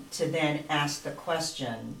 to then ask the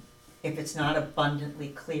question, if it's not abundantly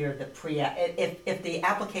clear, the pre-app, if the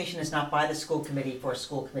application is not by the school committee for a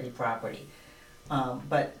school committee property,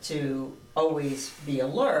 but to always be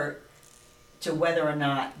alert to whether or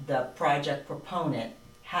not the project proponent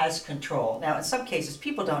has control. Now, in some cases,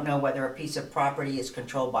 people don't know whether a piece of property is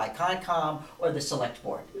controlled by Concom or the select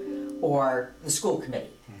board or the school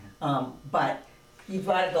committee. But you've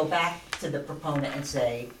got to go back to the proponent and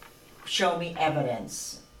say, show me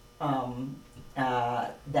evidence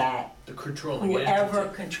that The controlling whoever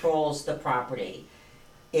entity. controls the property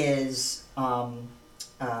is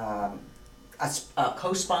a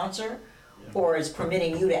co-sponsor or is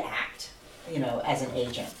permitting you to act, as an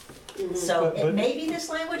agent. So it may be this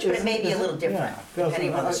language, but it may be a little different,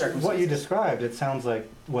 depending on the circumstances. What you described, it sounds like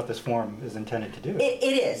what this form is intended to do. It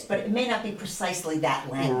is, but it may not be precisely that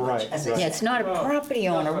language, Right, as I right. Yeah, said. it's not a Well, property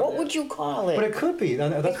owner. What would you call But it? it could be,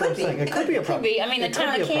 that's what could I'm saying, be. it could be a Could property. be, I mean, the It could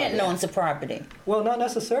town be of a Canton property. owns the property. Well, not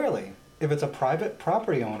necessarily. If it's a private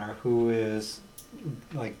property owner who is,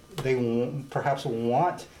 like, perhaps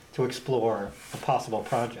want to explore a possible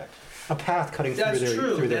project, a path cutting through That's their,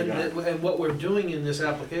 true, through their and, yard. and what we're doing in this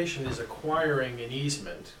application is acquiring an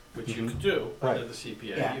easement, which you Mhm. could do under Right. the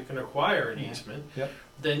CPA. Yeah. You can acquire an Yeah. easement, Yep.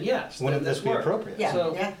 then yes, Wouldn't then this this be works. appropriate? Yeah,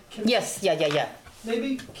 So- yeah. Yes, yeah.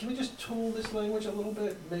 Maybe, can we just tool this language a little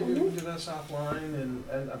bit? Maybe we can do this offline,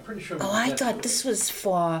 and I'm pretty sure. we Oh, can I get to thought it. this was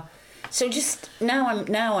for, so just, now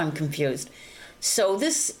I'm confused.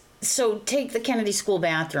 So take the Kennedy School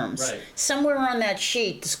bathrooms. Right. Somewhere on that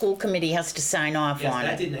sheet, the school committee has to sign off Yes, on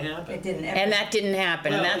that it. didn't happen. It didn't. And that didn't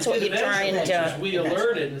happen, and Well, that's it what did you're trying eventually, to, We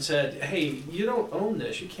alerted and said, hey, you don't own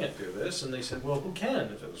this, you can't do this, and they said, well, who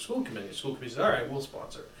can? If it was school committee, the school committee said, all right, we'll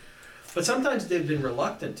sponsor it. But sometimes they've been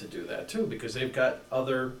reluctant to do that too, because they've got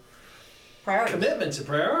other Priorities. commitments and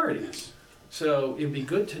priorities. So it'd be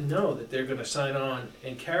good to know that they're gonna sign on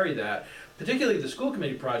and carry that, particularly the school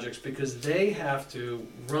committee projects, because they have to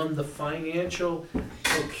run the financial,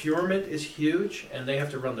 procurement is huge, and they have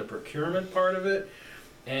to run the procurement part of it,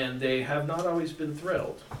 and they have not always been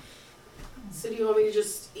thrilled. So do you want me to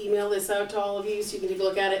just email this out to all of you so you can take a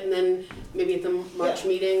look at it, and then maybe at the March Yeah.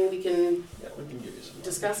 meeting, we can Yeah, we can give you some. more.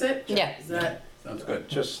 discuss it? Yeah. Is that, Sounds good.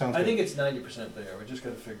 Just, Sounds I good. think it's 90% there, we just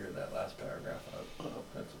gotta figure that last paragraph out.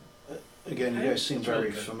 That's- again, you guys seem It's really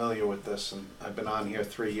very good. familiar with this, and I've been on here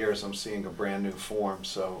 3 years, I'm seeing a brand-new form,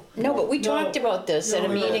 so. no, but we No, talked about this at a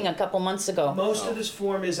no, we meeting a couple months ago. Most of this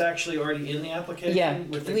form is actually already in the application. Yeah,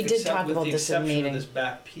 with the we did talk with about the this at a exception of meeting. this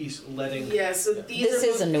back piece letting. yeah, so Yeah. these This are.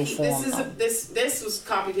 is a new this form, is though. this was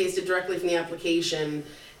copy pasted directly from the application,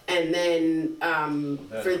 and then,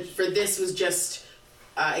 for this was just,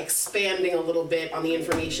 expanding a little bit on the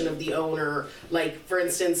information of the owner. Like, for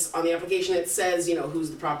instance, on the application, it says,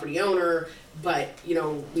 who's the property owner, but,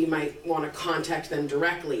 we might wanna contact them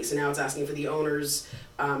directly, so now it's asking for the owner's,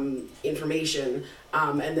 information,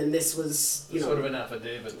 and then this was, Sort of an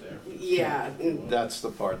affidavit there. yeah, That's the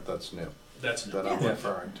part that's new, That's that I'm Yeah.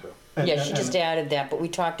 referring to. Yeah, she just added that, but we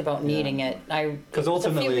talked about needing it. It 'Cause was a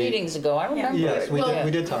few ultimately- meetings ago, I remember Yes, it. we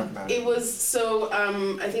Well, did talk about it it. was, so,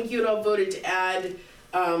 I think you had all voted to add,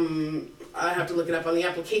 I have to look it up on the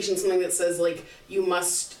application, something that says like, you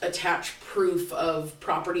must attach proof of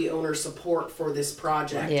property owner support for this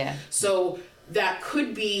project. Yeah. So that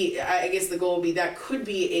could be, I guess the goal would be, that could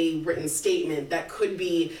be a written statement, that could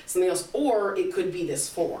be something else, or it could be this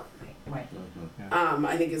form. Right.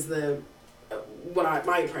 I think is the,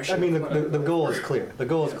 my impression. I mean, of what the I'm going goal for. is clear, the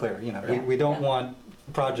goal is clear, we don't Yeah. want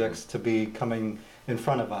projects to be coming in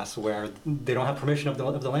front of us where they don't have permission of the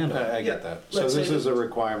landowner. I get that. So Let's this say- is a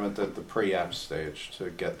requirement at the pre-app stage to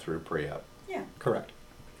get through pre-app. Yeah. Correct.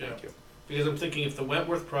 Yeah. Thank you. Because I'm thinking if the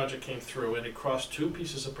Wentworth project came through and it crossed two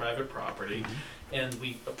pieces of private property, and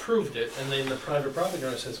we approved it, and then the private property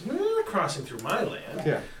owner says, "Well, they're crossing through my land.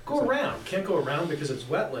 Yeah. Go around." Can't go around because it's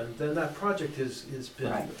wetland. Then that project has been,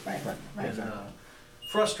 Right, right, right. been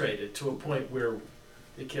frustrated to a point where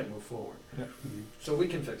it can't move forward. Yeah. So we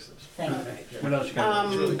can fix this. Thank you. What else you got?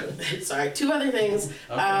 It's really good. Sorry, two other things.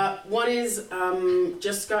 Okay. One is,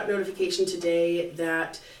 just got notification today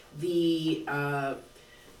that the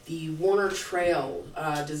Warner Trail,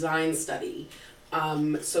 design study,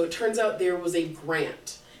 so it turns out there was a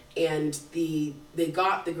grant, and they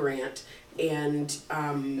got the grant, and,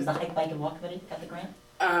 Does the Hike, Bike, and Walk Committee have the grant?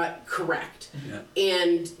 correct. Yeah.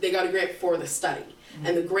 And they got a grant for the study.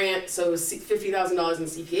 And the grant, so it was $50,000 in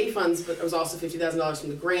CPA funds, but it was also $50,000 from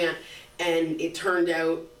the grant. And it turned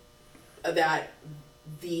out that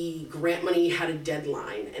the grant money had a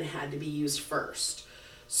deadline and had to be used first.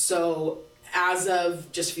 So as of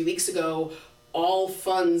just a few weeks ago, all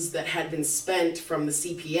funds that had been spent from the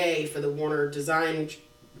CPA for the Warner design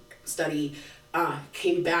study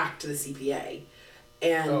came back to the CPA. Oh,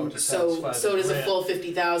 And to so satisfy so the it is a grant. full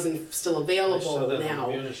 50,000 still I saw available that on now.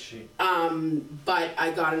 the Munis sheet. But I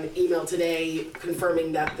got an email today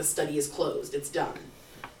confirming that the study is closed, it's done.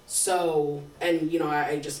 So, and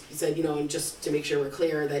I just said, and just to make sure we're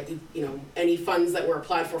clear that, any funds that were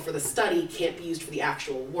applied for the study can't be used for the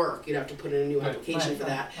actual work. You'd have to put in a new Right. application for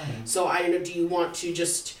that. Right. So I don't know, do you want to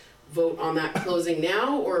just vote on that closing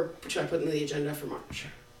now, or should I put it in the agenda for March?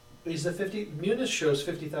 Is the Munis shows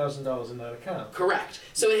 $50,000 in that account. Correct.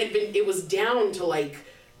 So it was down to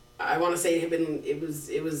I want to say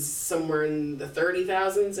it was somewhere in the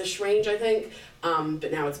 30,000s-ish range, I think.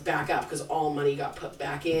 But now it's back up because all money got put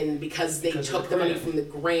back in because they Because of took the the money grant. from the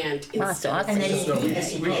grant Awesome. instead of And then So you we need the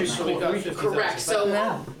should- CPA So money. we got 50,000. correct. So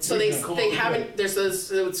Yeah. so We they can call they it haven't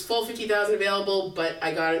so it's full 50,000 available, but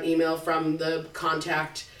I got an email from the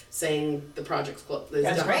contact saying the project's closed.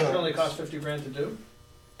 That's great. It only cost $50,000 to do?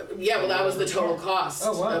 Yeah, well, that was the total cost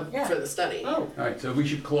Oh, wow. Yeah. for the study. Oh. All right, so we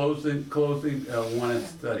should close the Warner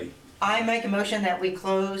study. I make a motion that we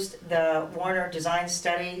closed the Warner design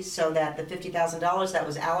study so that the $50,000 that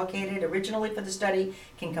was allocated originally for the study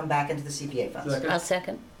can come back into the CPA funds. Second? I'll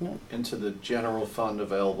second. No. Into the general fund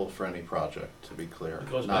available for any project, to be clear. It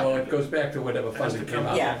goes Not- Well, it goes back to whatever It has funds to it came come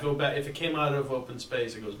out. Yeah. out, go back, if it came out of open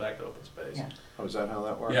space, it goes back to open space. Yeah. Oh, is that how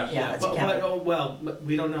that works? Yeah. Yeah, that's But, accounted. well,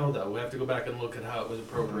 we don't know though, we have to go back and look at how it was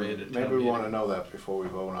appropriated. at Maybe town we meeting. wanna know that before we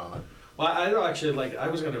vote on it. Well, I don't actually I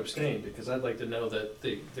was gonna abstain, because I'd like to know that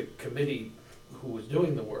the committee who was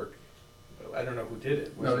doing the work, I don't know who did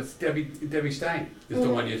it. No, it's Debbie Stein is the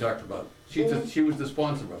one you talked about. She was the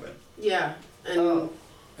sponsor of it. Yeah, and Oh.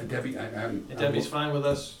 And Debbie, And Debbie's fine with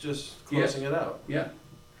us just closing it out? Yeah,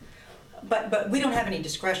 But we don't have any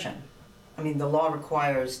discretion. I mean, the law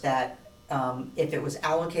requires that if it was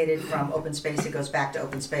allocated from open space, it goes back to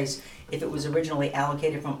open space. If it was originally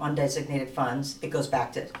allocated from undesignated funds, it goes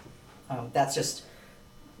back to,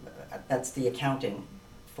 that's the accounting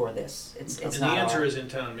for this. It's And the not answer our, is in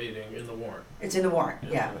town meeting, in the warrant. it's in the warrant,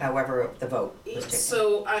 yeah, however the vote was taken.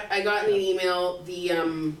 so I got an email,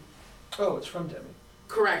 Oh, it's from Debbie.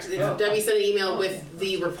 correct, Oh. Debbie sent an email with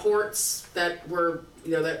the reports that were,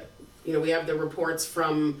 we have the reports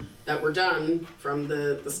that were done from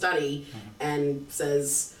the study, and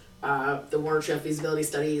says, the Warner Trail feasibility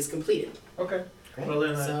study is completed, Okay. Great. Well,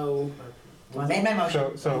 then so. I made my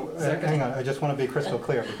motion. So, hang on, I just want to be crystal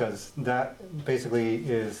clear, because that basically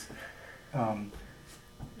is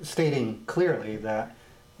stating clearly that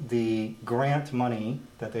the grant money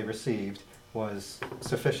that they received was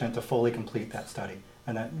sufficient to fully complete that study,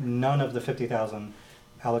 and that none of the 50,000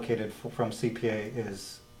 allocated from CPA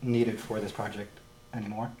is needed for this project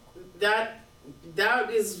anymore. That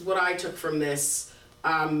is what I took from this,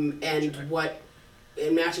 and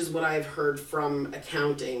it matches what I've heard from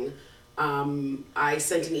accounting. I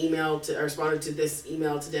sent an email I responded to this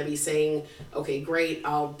email to Debbie saying, okay, great,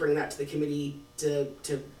 I'll bring that to the committee to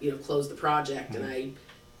close the project, and I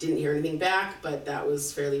didn't hear anything back, but that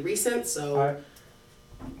was fairly recent, so.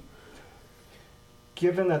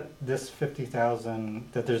 Given that this 50,000,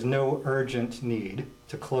 that there's no urgent need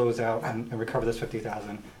to close out and recover this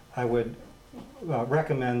 50,000, I would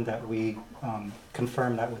recommend that we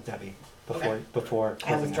confirm that with Debbie before I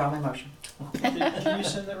closing withdraw out. my motion. Can you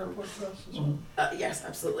send that report to us as well? Yes,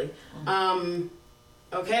 absolutely.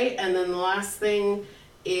 Okay, and then the last thing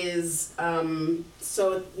is,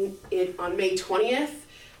 so on May 20th,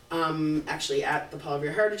 actually at the Paul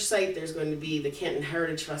Revere Heritage Site, there's going to be the Canton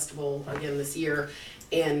Heritage Festival again this year.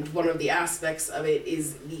 And one of the aspects of it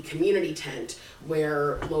is the community tent,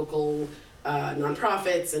 where local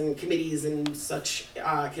nonprofits and committees and such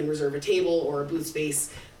can reserve a table or a booth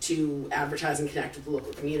space to advertise and connect with the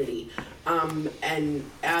local community. And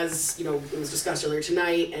as you know, it was discussed earlier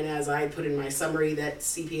tonight, and as I put in my summary that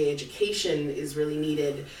CPA education is really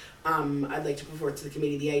needed, I'd like to put forward to the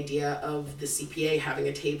committee the idea of the CPA having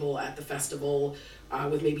a table at the festival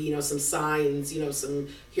with maybe, you know, some signs, you know, some,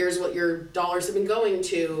 here's what your dollars have been going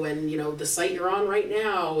to, and, you know, the site you're on right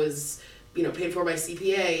now is, you know, paid for by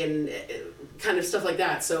CPA, and kind of stuff like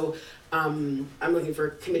that. So I'm looking for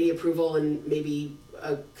committee approval and maybe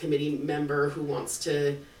a committee member who wants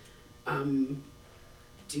to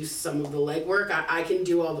do some of the legwork. I can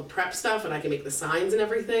do all the prep stuff and I can make the signs and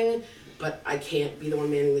everything, but I can't be the one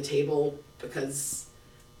manning the table because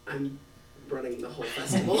I'm running the whole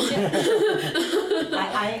festival.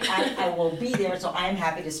 I will be there, so I'm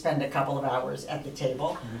happy to spend a couple of hours at the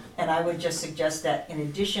table. And I would just suggest that in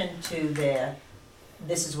addition to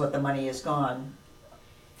this is what the money is gone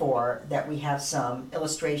for, that we have some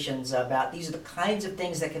illustrations about, these are the kinds of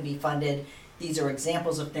things that can be funded, these are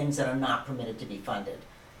examples of things that are not permitted to be funded.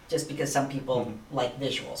 Just because some people like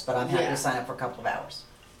visuals, but I'm happy Yeah. to sign up for a couple of hours.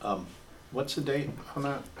 What's the date on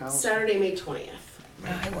that, Alice? Saturday, May 20th.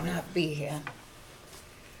 I will not be here.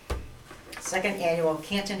 Second annual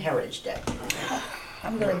Canton Heritage Day.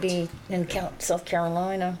 I'm gonna be in South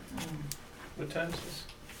Carolina. What time is this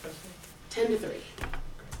festival? 10 to 3. It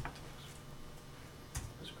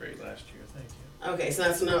was great last year, thank you. Okay, so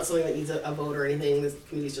that's not something that needs a vote or anything. This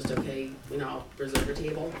committee's just okay, you know, I'll reserve a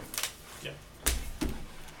table. Yeah.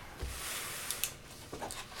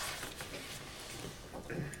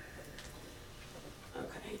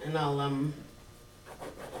 Okay, and I'll,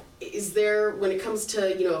 is there, when it comes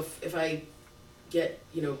to, you know, if I get,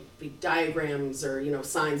 you know, big diagrams or, you know,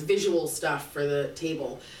 signs, visual stuff for the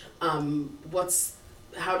table,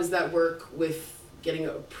 how does that work with getting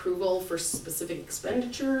approval for specific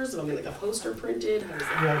expenditures? If I'm getting like a poster printed, how does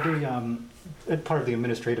that? Yeah, it's part of the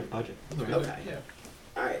administrative budget. Okay. Yeah.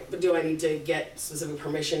 Alright, but do I need to get specific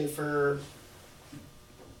permission for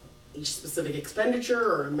each specific expenditure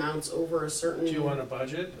or amounts over a certain? Do you want a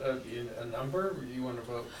budget, a number, or you want to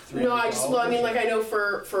vote $300? No, I mean, like, I know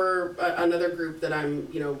for another group that I'm,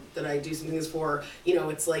 you know, that I do some things for, you know,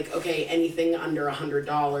 it's like, okay, anything under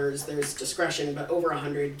 $100, there's discretion, but over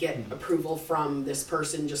 100, get approval from this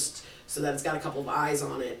person, just so that it's got a couple of eyes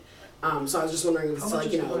on it. So I was just wondering if How it's much like,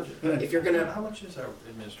 is you the know, budget? if you're gonna, How much is our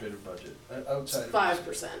administrative budget, outside of?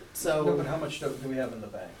 5%, so. No, but how much do we have in the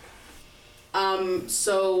bank?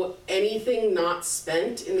 So anything not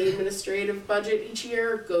spent in the administrative budget each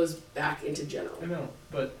year goes back into general. I know,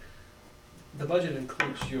 but the budget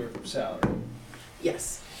includes your salary.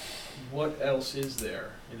 Yes. What else is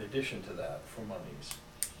there in addition to that for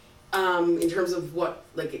monies? In terms of what,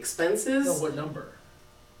 like expenses? No, what number?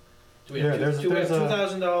 Do we Yeah, have there's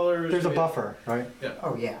 $2,000? There's a buffer, right?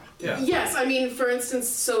 Oh, yeah. Yeah. Yes, I mean, for instance,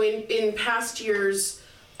 so in past years,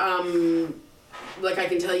 like I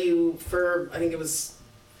can tell you for, I think it was,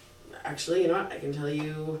 actually, you know what, I can tell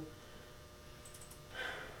you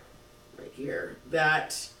right here,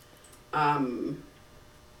 that,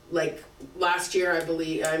 like last year, I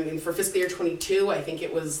believe, I mean, for fiscal year 22, I think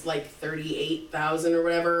it was like 38,000 or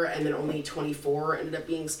whatever, and then only 24 ended up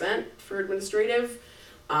being spent for administrative.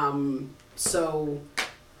 So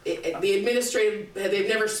the administrative, they've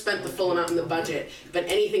never spent the full amount in the budget, but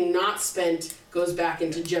anything not spent goes back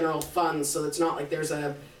into general funds, so it's not like there's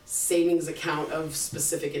a savings account of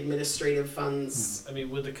specific administrative funds. I mean,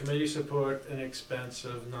 would the committee support an expense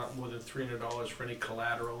of not more than $300 for any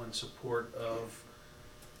collateral in support of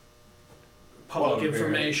public Well,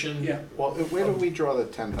 information? Yeah. Well, where do we draw the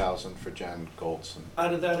 10,000 for Jen Goldson?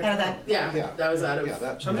 Out of that Out of account? that, Yeah, Yeah. that was out of, Yeah,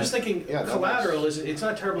 that, So I'm just thinking, Yeah, that collateral is, it's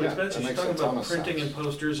not terribly Yeah, expensive, that she's makes talking a ton about of printing sense. and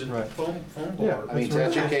posters and Right. foam Yeah, board. I mean, It's to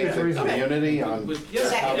really- educate it's the reasonable. community on With- yeah,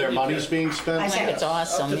 how their you money's could. being I spent. think it's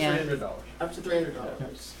awesome, Up to yeah. $300. up to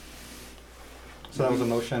 $300. So that was a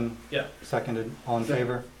motion, Yeah. seconded, all in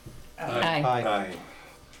favor? Aye. Aye.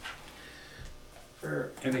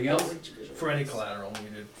 For Anything else? outreach visuals. For any collateral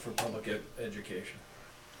needed for public education.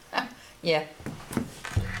 Yeah.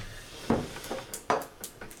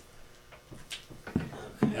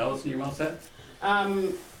 Allison, you all set?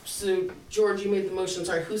 So George, you made the motion,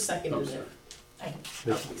 sorry, who Oh, seconded sorry. it?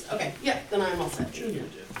 This- Okay, yeah, then I'm all set. Junior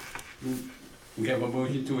did. We have a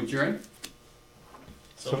motion to adjourn,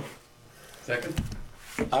 So, second?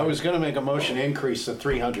 I was gonna make a motion to increase the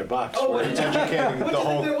 $300. Oh, We're educating the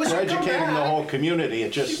whole, Well, we're she come educating the back. whole community.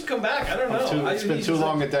 It You just, can come back, I don't know. it's been too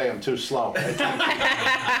long a day, I'm too slow. I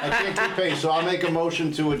can't keep pace, so I'll make a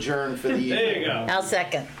motion to adjourn for the evening. There you go. I'll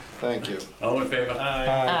second. Thank you. All in favor?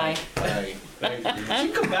 Aye. Aye. Aye. Thank you. She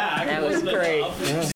can come back. That It was wasn't great. enough.